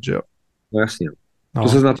jiný rachot, že jo? No jasně. No. To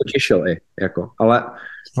se na to těšil i, jako, ale...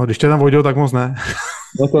 No, když tě tam vodil, tak moc ne.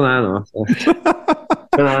 No to ne, no.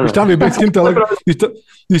 Když tam vyběh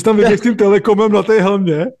s tím telekomem na té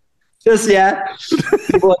helmě. Přesně.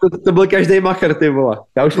 To byl každý macher, ty vole.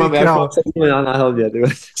 Já už mám na helmě, ty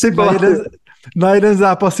vole. Na jeden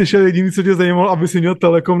zápas si šel jediný, co tě zajímalo, aby si měl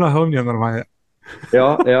telekom na helmě normálně.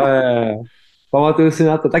 Jo. Pamatuju si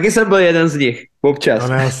na to. Taky jsem byl jeden z nich, občas. No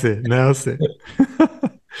ne asi.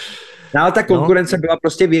 No, ale ta konkurence byla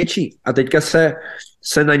prostě větší. A teďka se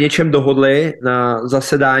na něčem dohodli na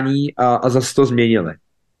zasedání a zase to změnili.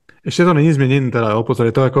 Ještě to není změněný teda, jo?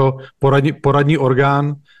 Je to jako poradní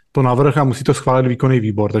orgán, to navrch a musí to schválit výkonný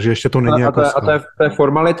výbor, takže ještě to není jako... A to je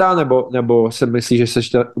formalita, nebo se myslí, že se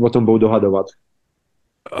ještě o tom budou dohadovat?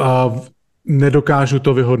 Nedokážu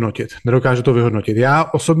to vyhodnotit. Já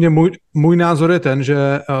osobně, můj názor je ten,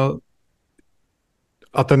 že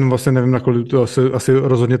a ten vlastně nevím, nakolik to asi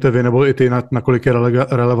rozhodněte vy, nebo i ty, nakolik je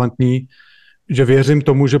relevantní, že věřím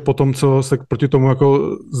tomu, že potom, co se proti tomu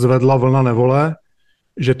jako zvedla vlna nevole,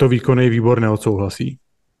 že to výkonný výbor neodsouhlasí.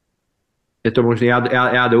 Je to možné,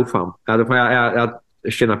 já doufám. Já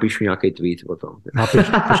ještě napíšu nějaký tweet o tom.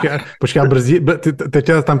 Počkej,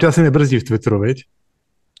 tam tě asi nebrzdí v Twitteru, viď?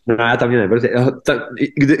 No, já tam mě nebrzdí.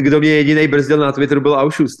 Kdo mě jedinej brzdil na Twitteru byl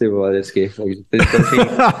Aušus, ty vole, vždycky.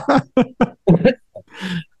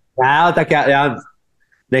 Ale tak já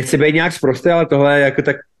nechci být nějak sprostý, ale tohle jako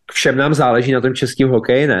tak všem nám záleží na tom českém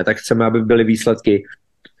hokeji, ne? Tak chceme, aby byly výsledky.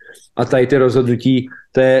 A tady ty rozhodnutí,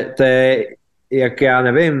 to je jak já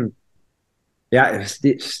nevím,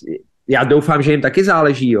 já doufám, že jim taky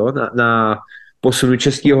záleží, jo, na posunu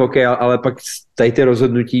českého hokeje, ale pak tady ty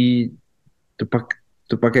rozhodnutí,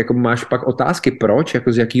 to pak jako máš pak otázky, proč,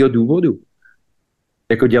 jako z jakého důvodu.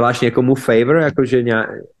 Jako děláš někomu favor, jako že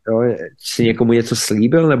si někomu něco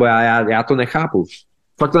slíbil, nebo já to nechápu.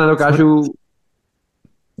 Fakt to nedokážu.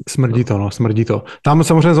 Smrdí to. Tam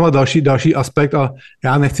samozřejmě znamená další aspekt, a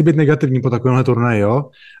já nechci být negativní po takovémhle turnaji, jo.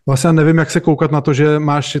 Vlastně nevím, jak se koukat na to, že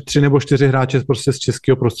máš 3 nebo 4 hráče prostě z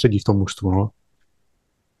českého prostředí v tom mužstvu, no.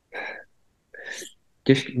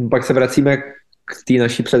 Pak se vracíme k té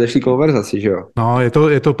naší předešlé konverzaci, že jo? No,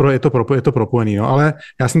 je to propojený, no, ale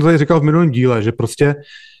já jsem to tady říkal v minulém díle, že prostě,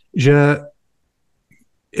 že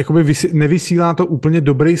jakoby nevysílá to úplně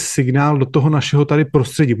dobrý signál do toho našeho tady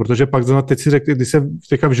prostředí, protože pak teď si řekl, když se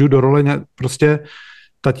teďka vžiju do role prostě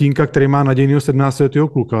tatínka, který má nadějnýho 17letého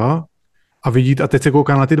kluka a teď se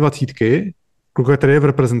kouká na ty 20, kluka, který je v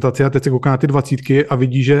reprezentaci, a teď se kouká na ty 20 a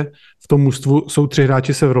vidí, že v tom mužstvu jsou 3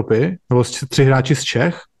 hráči z Evropy, nebo 3 hráči z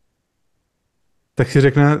Čech, tak si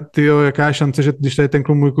řekne, tyjo, jaká je šance, že když tady ten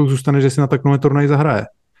můj kluk zůstane, že si na takovém turnaji zahraje.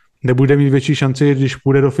 Nebude mít větší šanci, když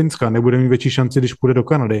půjde do Finska, nebude mít větší šanci, když půjde do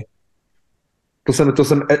Kanady.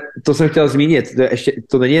 To jsem chtěl zmínit.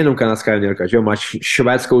 To není jenom kanadská juniorka, že jo? Máš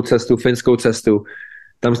švédskou cestu, finskou cestu,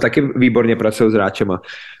 tam taky výborně pracují s hráčema.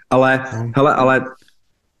 Ale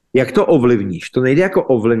jak to ovlivníš? To nejde jako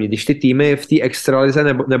ovlivnit, když ty týmy v té extralize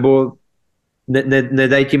nebo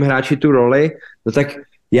nedají tím hráči tu roli, no tak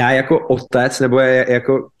já jako otec, nebo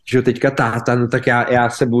jako, že teďka táta, no tak já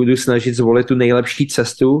se budu snažit zvolit tu nejlepší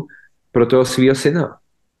cestu pro toho svýho syna.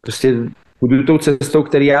 Prostě budu tou cestou,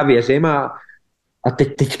 který já věřím, a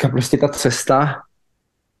teďka prostě ta cesta,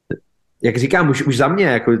 jak říkám, už za mě,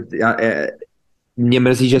 jako mě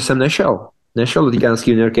mrzí, že jsem nešel do té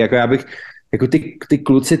kanadské juniorky, jako já bych, jako ty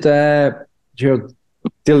kluci, to je, že jo,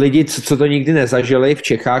 ty lidi, co to nikdy nezažili v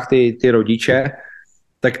Čechách, ty rodiče,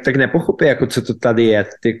 tak nepochopí, jako co to tady je,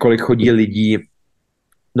 kolik chodí lidí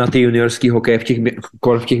na ty juniorský hokej v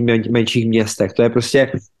těch menších městech. To je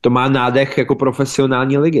prostě, to má nádech jako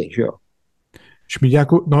profesionální ligy, že jo?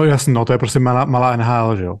 Šmíďáku, no jasně, no to je prostě malá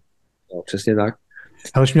NHL, že jo? No, přesně tak.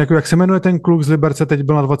 Ale Šmíďáku, jak se jmenuje ten kluk z Liberce, teď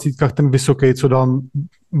byl na 20, ten vysoký, co dal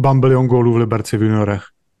bambilion gólů v Liberci v juniorech?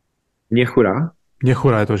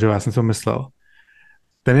 Měchura je to, že jo? Já jsem to myslel.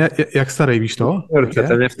 Ten je jak starý, víš to?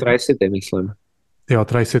 Ten je v Tri-City, myslím. Jo,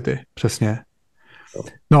 Tri-City, přesně.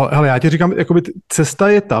 No, hele, já ti říkám, jakoby cesta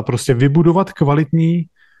je ta, prostě vybudovat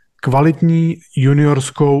kvalitní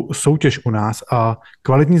juniorskou soutěž u nás, a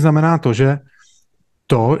kvalitní znamená to, že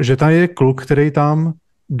tam je kluk, který tam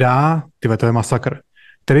dá, to je masakr,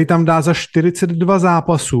 který tam dá za 42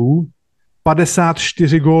 zápasů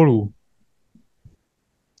 54 gólů.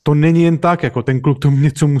 To není jen tak, jako ten kluk to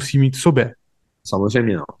něco musí mít v sobě.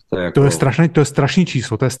 Samozřejmě, no. To je strašný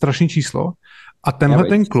číslo. A tenhle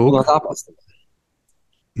ten kluk...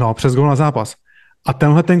 No, přes gól na zápas. A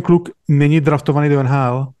tenhle ten kluk není draftovaný do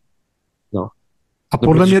NHL. No. A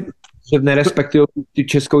podle mě... Že nerespektují tu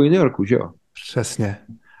českou juniorku, že jo? Přesně.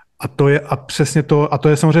 A to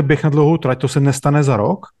je samozřejmě běh na dlouhou trať, to se nestane za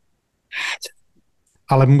rok,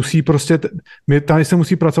 ale tady se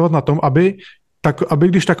musí pracovat na tom, aby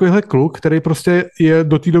když takovýhle kluk, který prostě je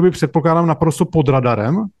do té doby, předpokládám, naprosto pod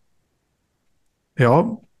radarem,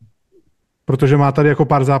 jo, protože má tady jako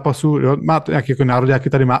pár zápasů, jo, má nějaký jako nároďáky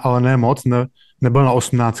tady má, ale ne moc, nebyl na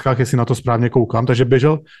 18, jestli na to správně koukám, takže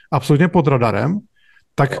běžel absolutně pod radarem,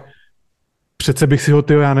 tak přece bych si ho,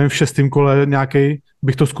 já nevím, v 6. kole nějaký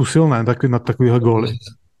bych to zkusil, ne, na takovýhle góly.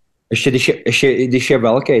 Ještě když je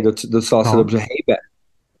velký, docela se dobře hejbe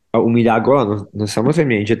a umí dát góla, no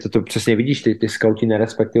samozřejmě, že to přesně vidíš, ty skauti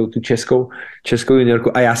nerespektují tu českou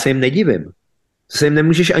juniorku, a já se jim nedivím. To se jim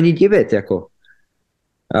nemůžeš ani divit, jako.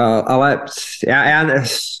 Ale já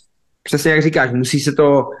přesně jak říkáš, musí se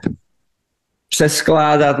to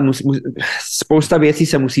přeskládat, spousta věcí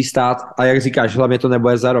se musí stát, a jak říkáš, hlavně to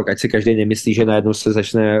nebude za rok, ať si každý nemyslí, že najednou se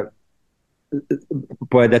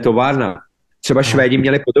pojede továrna. Třeba Švédi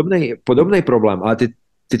měli podobný problém, ale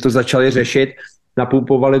ty to začali řešit,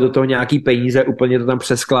 napumpovali do toho nějaký peníze, úplně to tam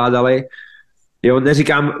přeskládali. Jo,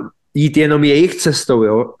 neříkám jít jenom jejich cestou,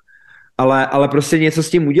 jo, ale prostě něco s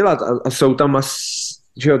tím udělat a jsou tam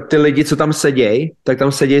že ty lidi, co tam sedějí, tak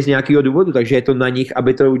tam sedějí z nějakého důvodu, takže je to na nich,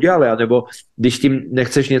 aby to udělali, nebo když tím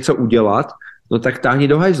nechceš něco udělat, no tak táhni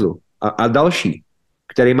do hajzlu a další,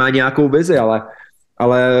 který má nějakou vizi,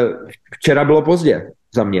 ale včera bylo pozdě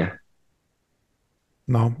za mě.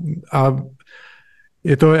 No a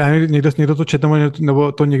je to, někdo to četl,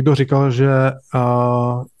 nebo to někdo říkal, že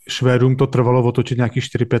Švédům to trvalo otočit nějakých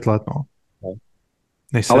 4-5 let, no.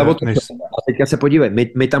 Ale teďka se podívej,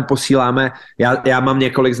 my tam posíláme, já mám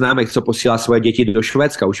několik známých, co posílá svoje děti do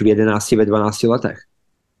Švédska už v 11, ve 12 letech.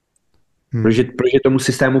 Protože tomu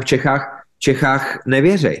systému v Čechách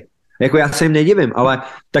nevěří. Jako já se jim nedivím, ale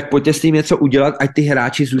tak pojďte s tím něco udělat, ať ty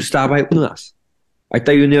hráči zůstávají u nás. Ať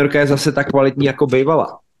ta juniorka je zase tak kvalitní, jako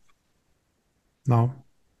bývala. No.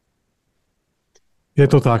 Je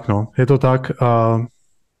to tak, no. Je to tak.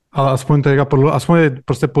 Ale aspoň je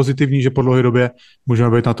prostě pozitivní, že po dlouhé době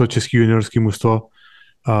můžeme být na to český juniorský mužstvo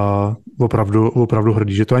opravdu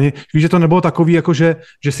hrdí. Že to ani, víš, že to nebylo takový, jako že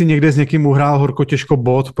si někde s někým uhrál horko těžko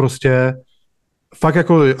bod, prostě fakt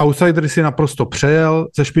jako outsider si naprosto přejel,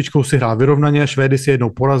 se špičkou si hrál vyrovnaně, Švédy si jednou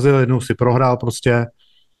porazil, jednou si prohrál, prostě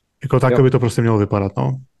jako tak by to prostě mělo vypadat,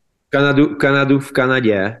 no. Kanadu v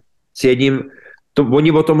Kanadě s jedním,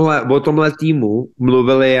 oni o tomhle týmu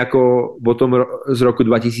mluvili jako o tom z roku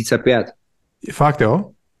 2005. Fakt, jo?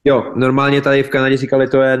 Jo, normálně tady v Kanadě říkali,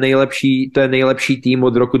 to je nejlepší tým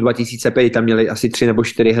od roku 2005, tam měli asi 3 nebo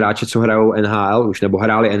 4 hráče, co hrajou NHL už, nebo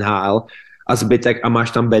hráli NHL a zbytek a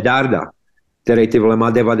máš tam Bedarda, který ty vole má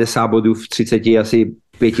 90 bodů v 30 asi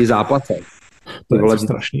 5 zápasech. To je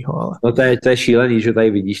strašnýho, ale... No to je šílený, že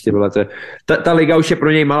tady vidíš, ty vole, ta liga už je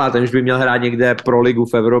pro něj malá, ten už by měl hrát někde pro ligu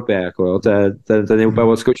v Evropě, jako jo, ten je úplně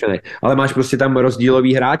odskočený. Ale máš prostě tam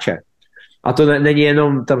rozdílový hráče. A to není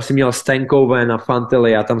jenom, tam si měl Stankoven a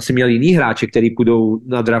Fantilli a tam si měl jiný hráče, který půjdou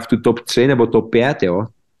na draftu top 3 nebo top 5, jo.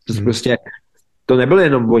 To prostě, to nebylo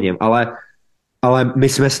jenom o něm, ale my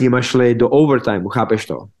jsme s nimi šli do overtimeu, chápeš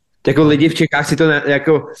to? Jako lidi v Čechách si to,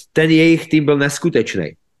 jako ten jejich tým byl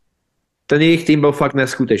neskutečný. Ten jejich tým byl fakt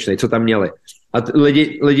neskutečný, co tam měli. A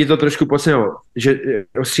lidi to trošku podceňují, že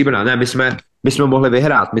stříbrná, ne, my jsme mohli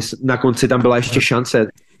vyhrát, na konci tam byla ještě šance.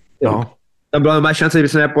 No. Tam byla má šance, kdyby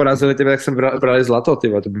jsme je porazili, tak jsem brali zlato,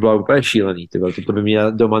 to by bylo úplně šílený, to by mě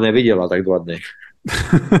doma neviděla tak 2 dny.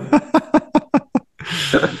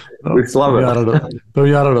 No, to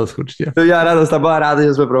udělá radost určitě. To udělá radost, ta byla ráda,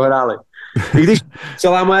 že jsme prohráli. I když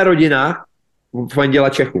celá moje rodina fandila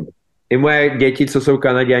Čechům. I moje děti, co jsou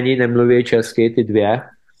Kanaďani, nemluví česky, ty 2,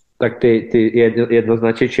 tak ty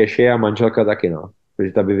jednoznačně Češi a manželka taky, no.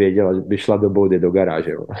 Protože ta by věděla, že by šla do boudy, do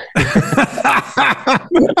garáže.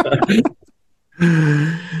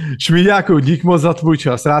 Šmíďáku, dík moc za tvůj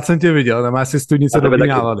čas. Rád jsem tě viděl, nemáš si studnice dobrý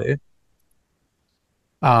nálady.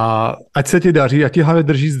 A ať se ti daří, ať ti hlavě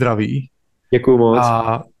drží zdraví. Děkuju moc.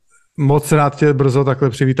 A moc rád tě brzo takhle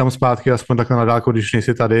přivítám zpátky, aspoň takhle nadálko, když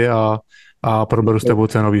nejsi tady a proberu s tebou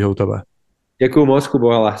cenovýho u tebe. Děkuju moc,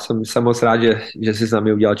 Kubo, ale jsem moc rád, že jsi s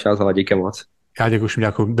námi udělal čas, ale díky moc. Já děkuji,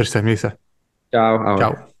 Šmíďáku, drž se, měj se. Čau, ahoj.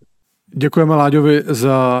 Čau. Děkujeme Láďovi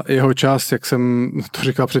za jeho čas, jak jsem to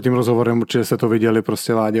říkal před tím rozhovorem, určitě jste to viděli,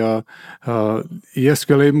 prostě Láďa je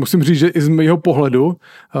skvělý. Musím říct, že i z mého pohledu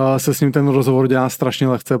se s ním ten rozhovor dělá strašně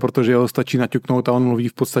lehce, protože jeho stačí naťuknout a on mluví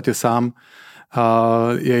v podstatě sám.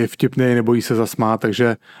 Je vtipný, nebojí se zasmát,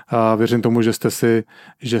 takže věřím tomu, že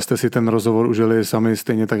jste si ten rozhovor užili sami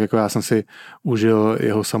stejně tak, jako já jsem si užil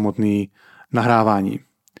jeho samotný nahrávání.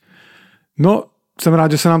 No, jsem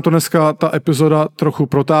rád, že se nám to dneska ta epizoda trochu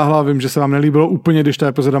protáhla. Vím, že se vám nelíbilo úplně, když ta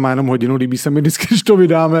epizoda má jenom hodinu. Líbí se mi vždycky, když to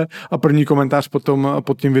vydáme a první komentář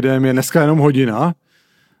pod tím videem je dneska jenom hodina.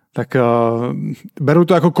 Tak beru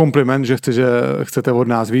to jako kompliment, že chcete od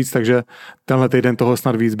nás víc, takže tenhle týden toho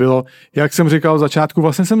snad víc bylo. Jak jsem říkal v začátku,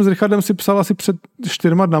 vlastně jsem s Richardem si psal asi před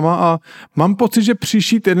 4 dnama a mám pocit, že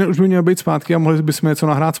příští týden už by měl být zpátky a mohli bychom něco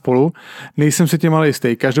nahrát spolu. Nejsem si tím ale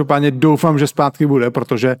jistý. Každopádně doufám, že zpátky bude,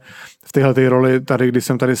 protože v téhle roli tady, když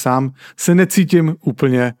jsem tady sám, se necítím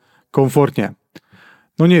úplně komfortně.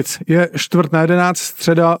 No nic, je 10:45,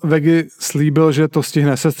 středa, Vegi slíbil, že to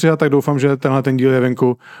stihne sestřihat, tak doufám, že tenhle ten díl je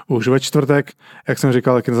venku už ve čtvrtek. Jak jsem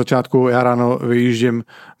říkal taky na začátku, já ráno vyjíždím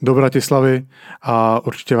do Bratislavy a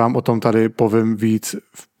určitě vám o tom tady povím víc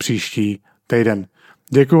v příští týden.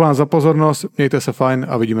 Děkuji vám za pozornost, mějte se fajn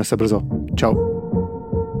a vidíme se brzo. Čau.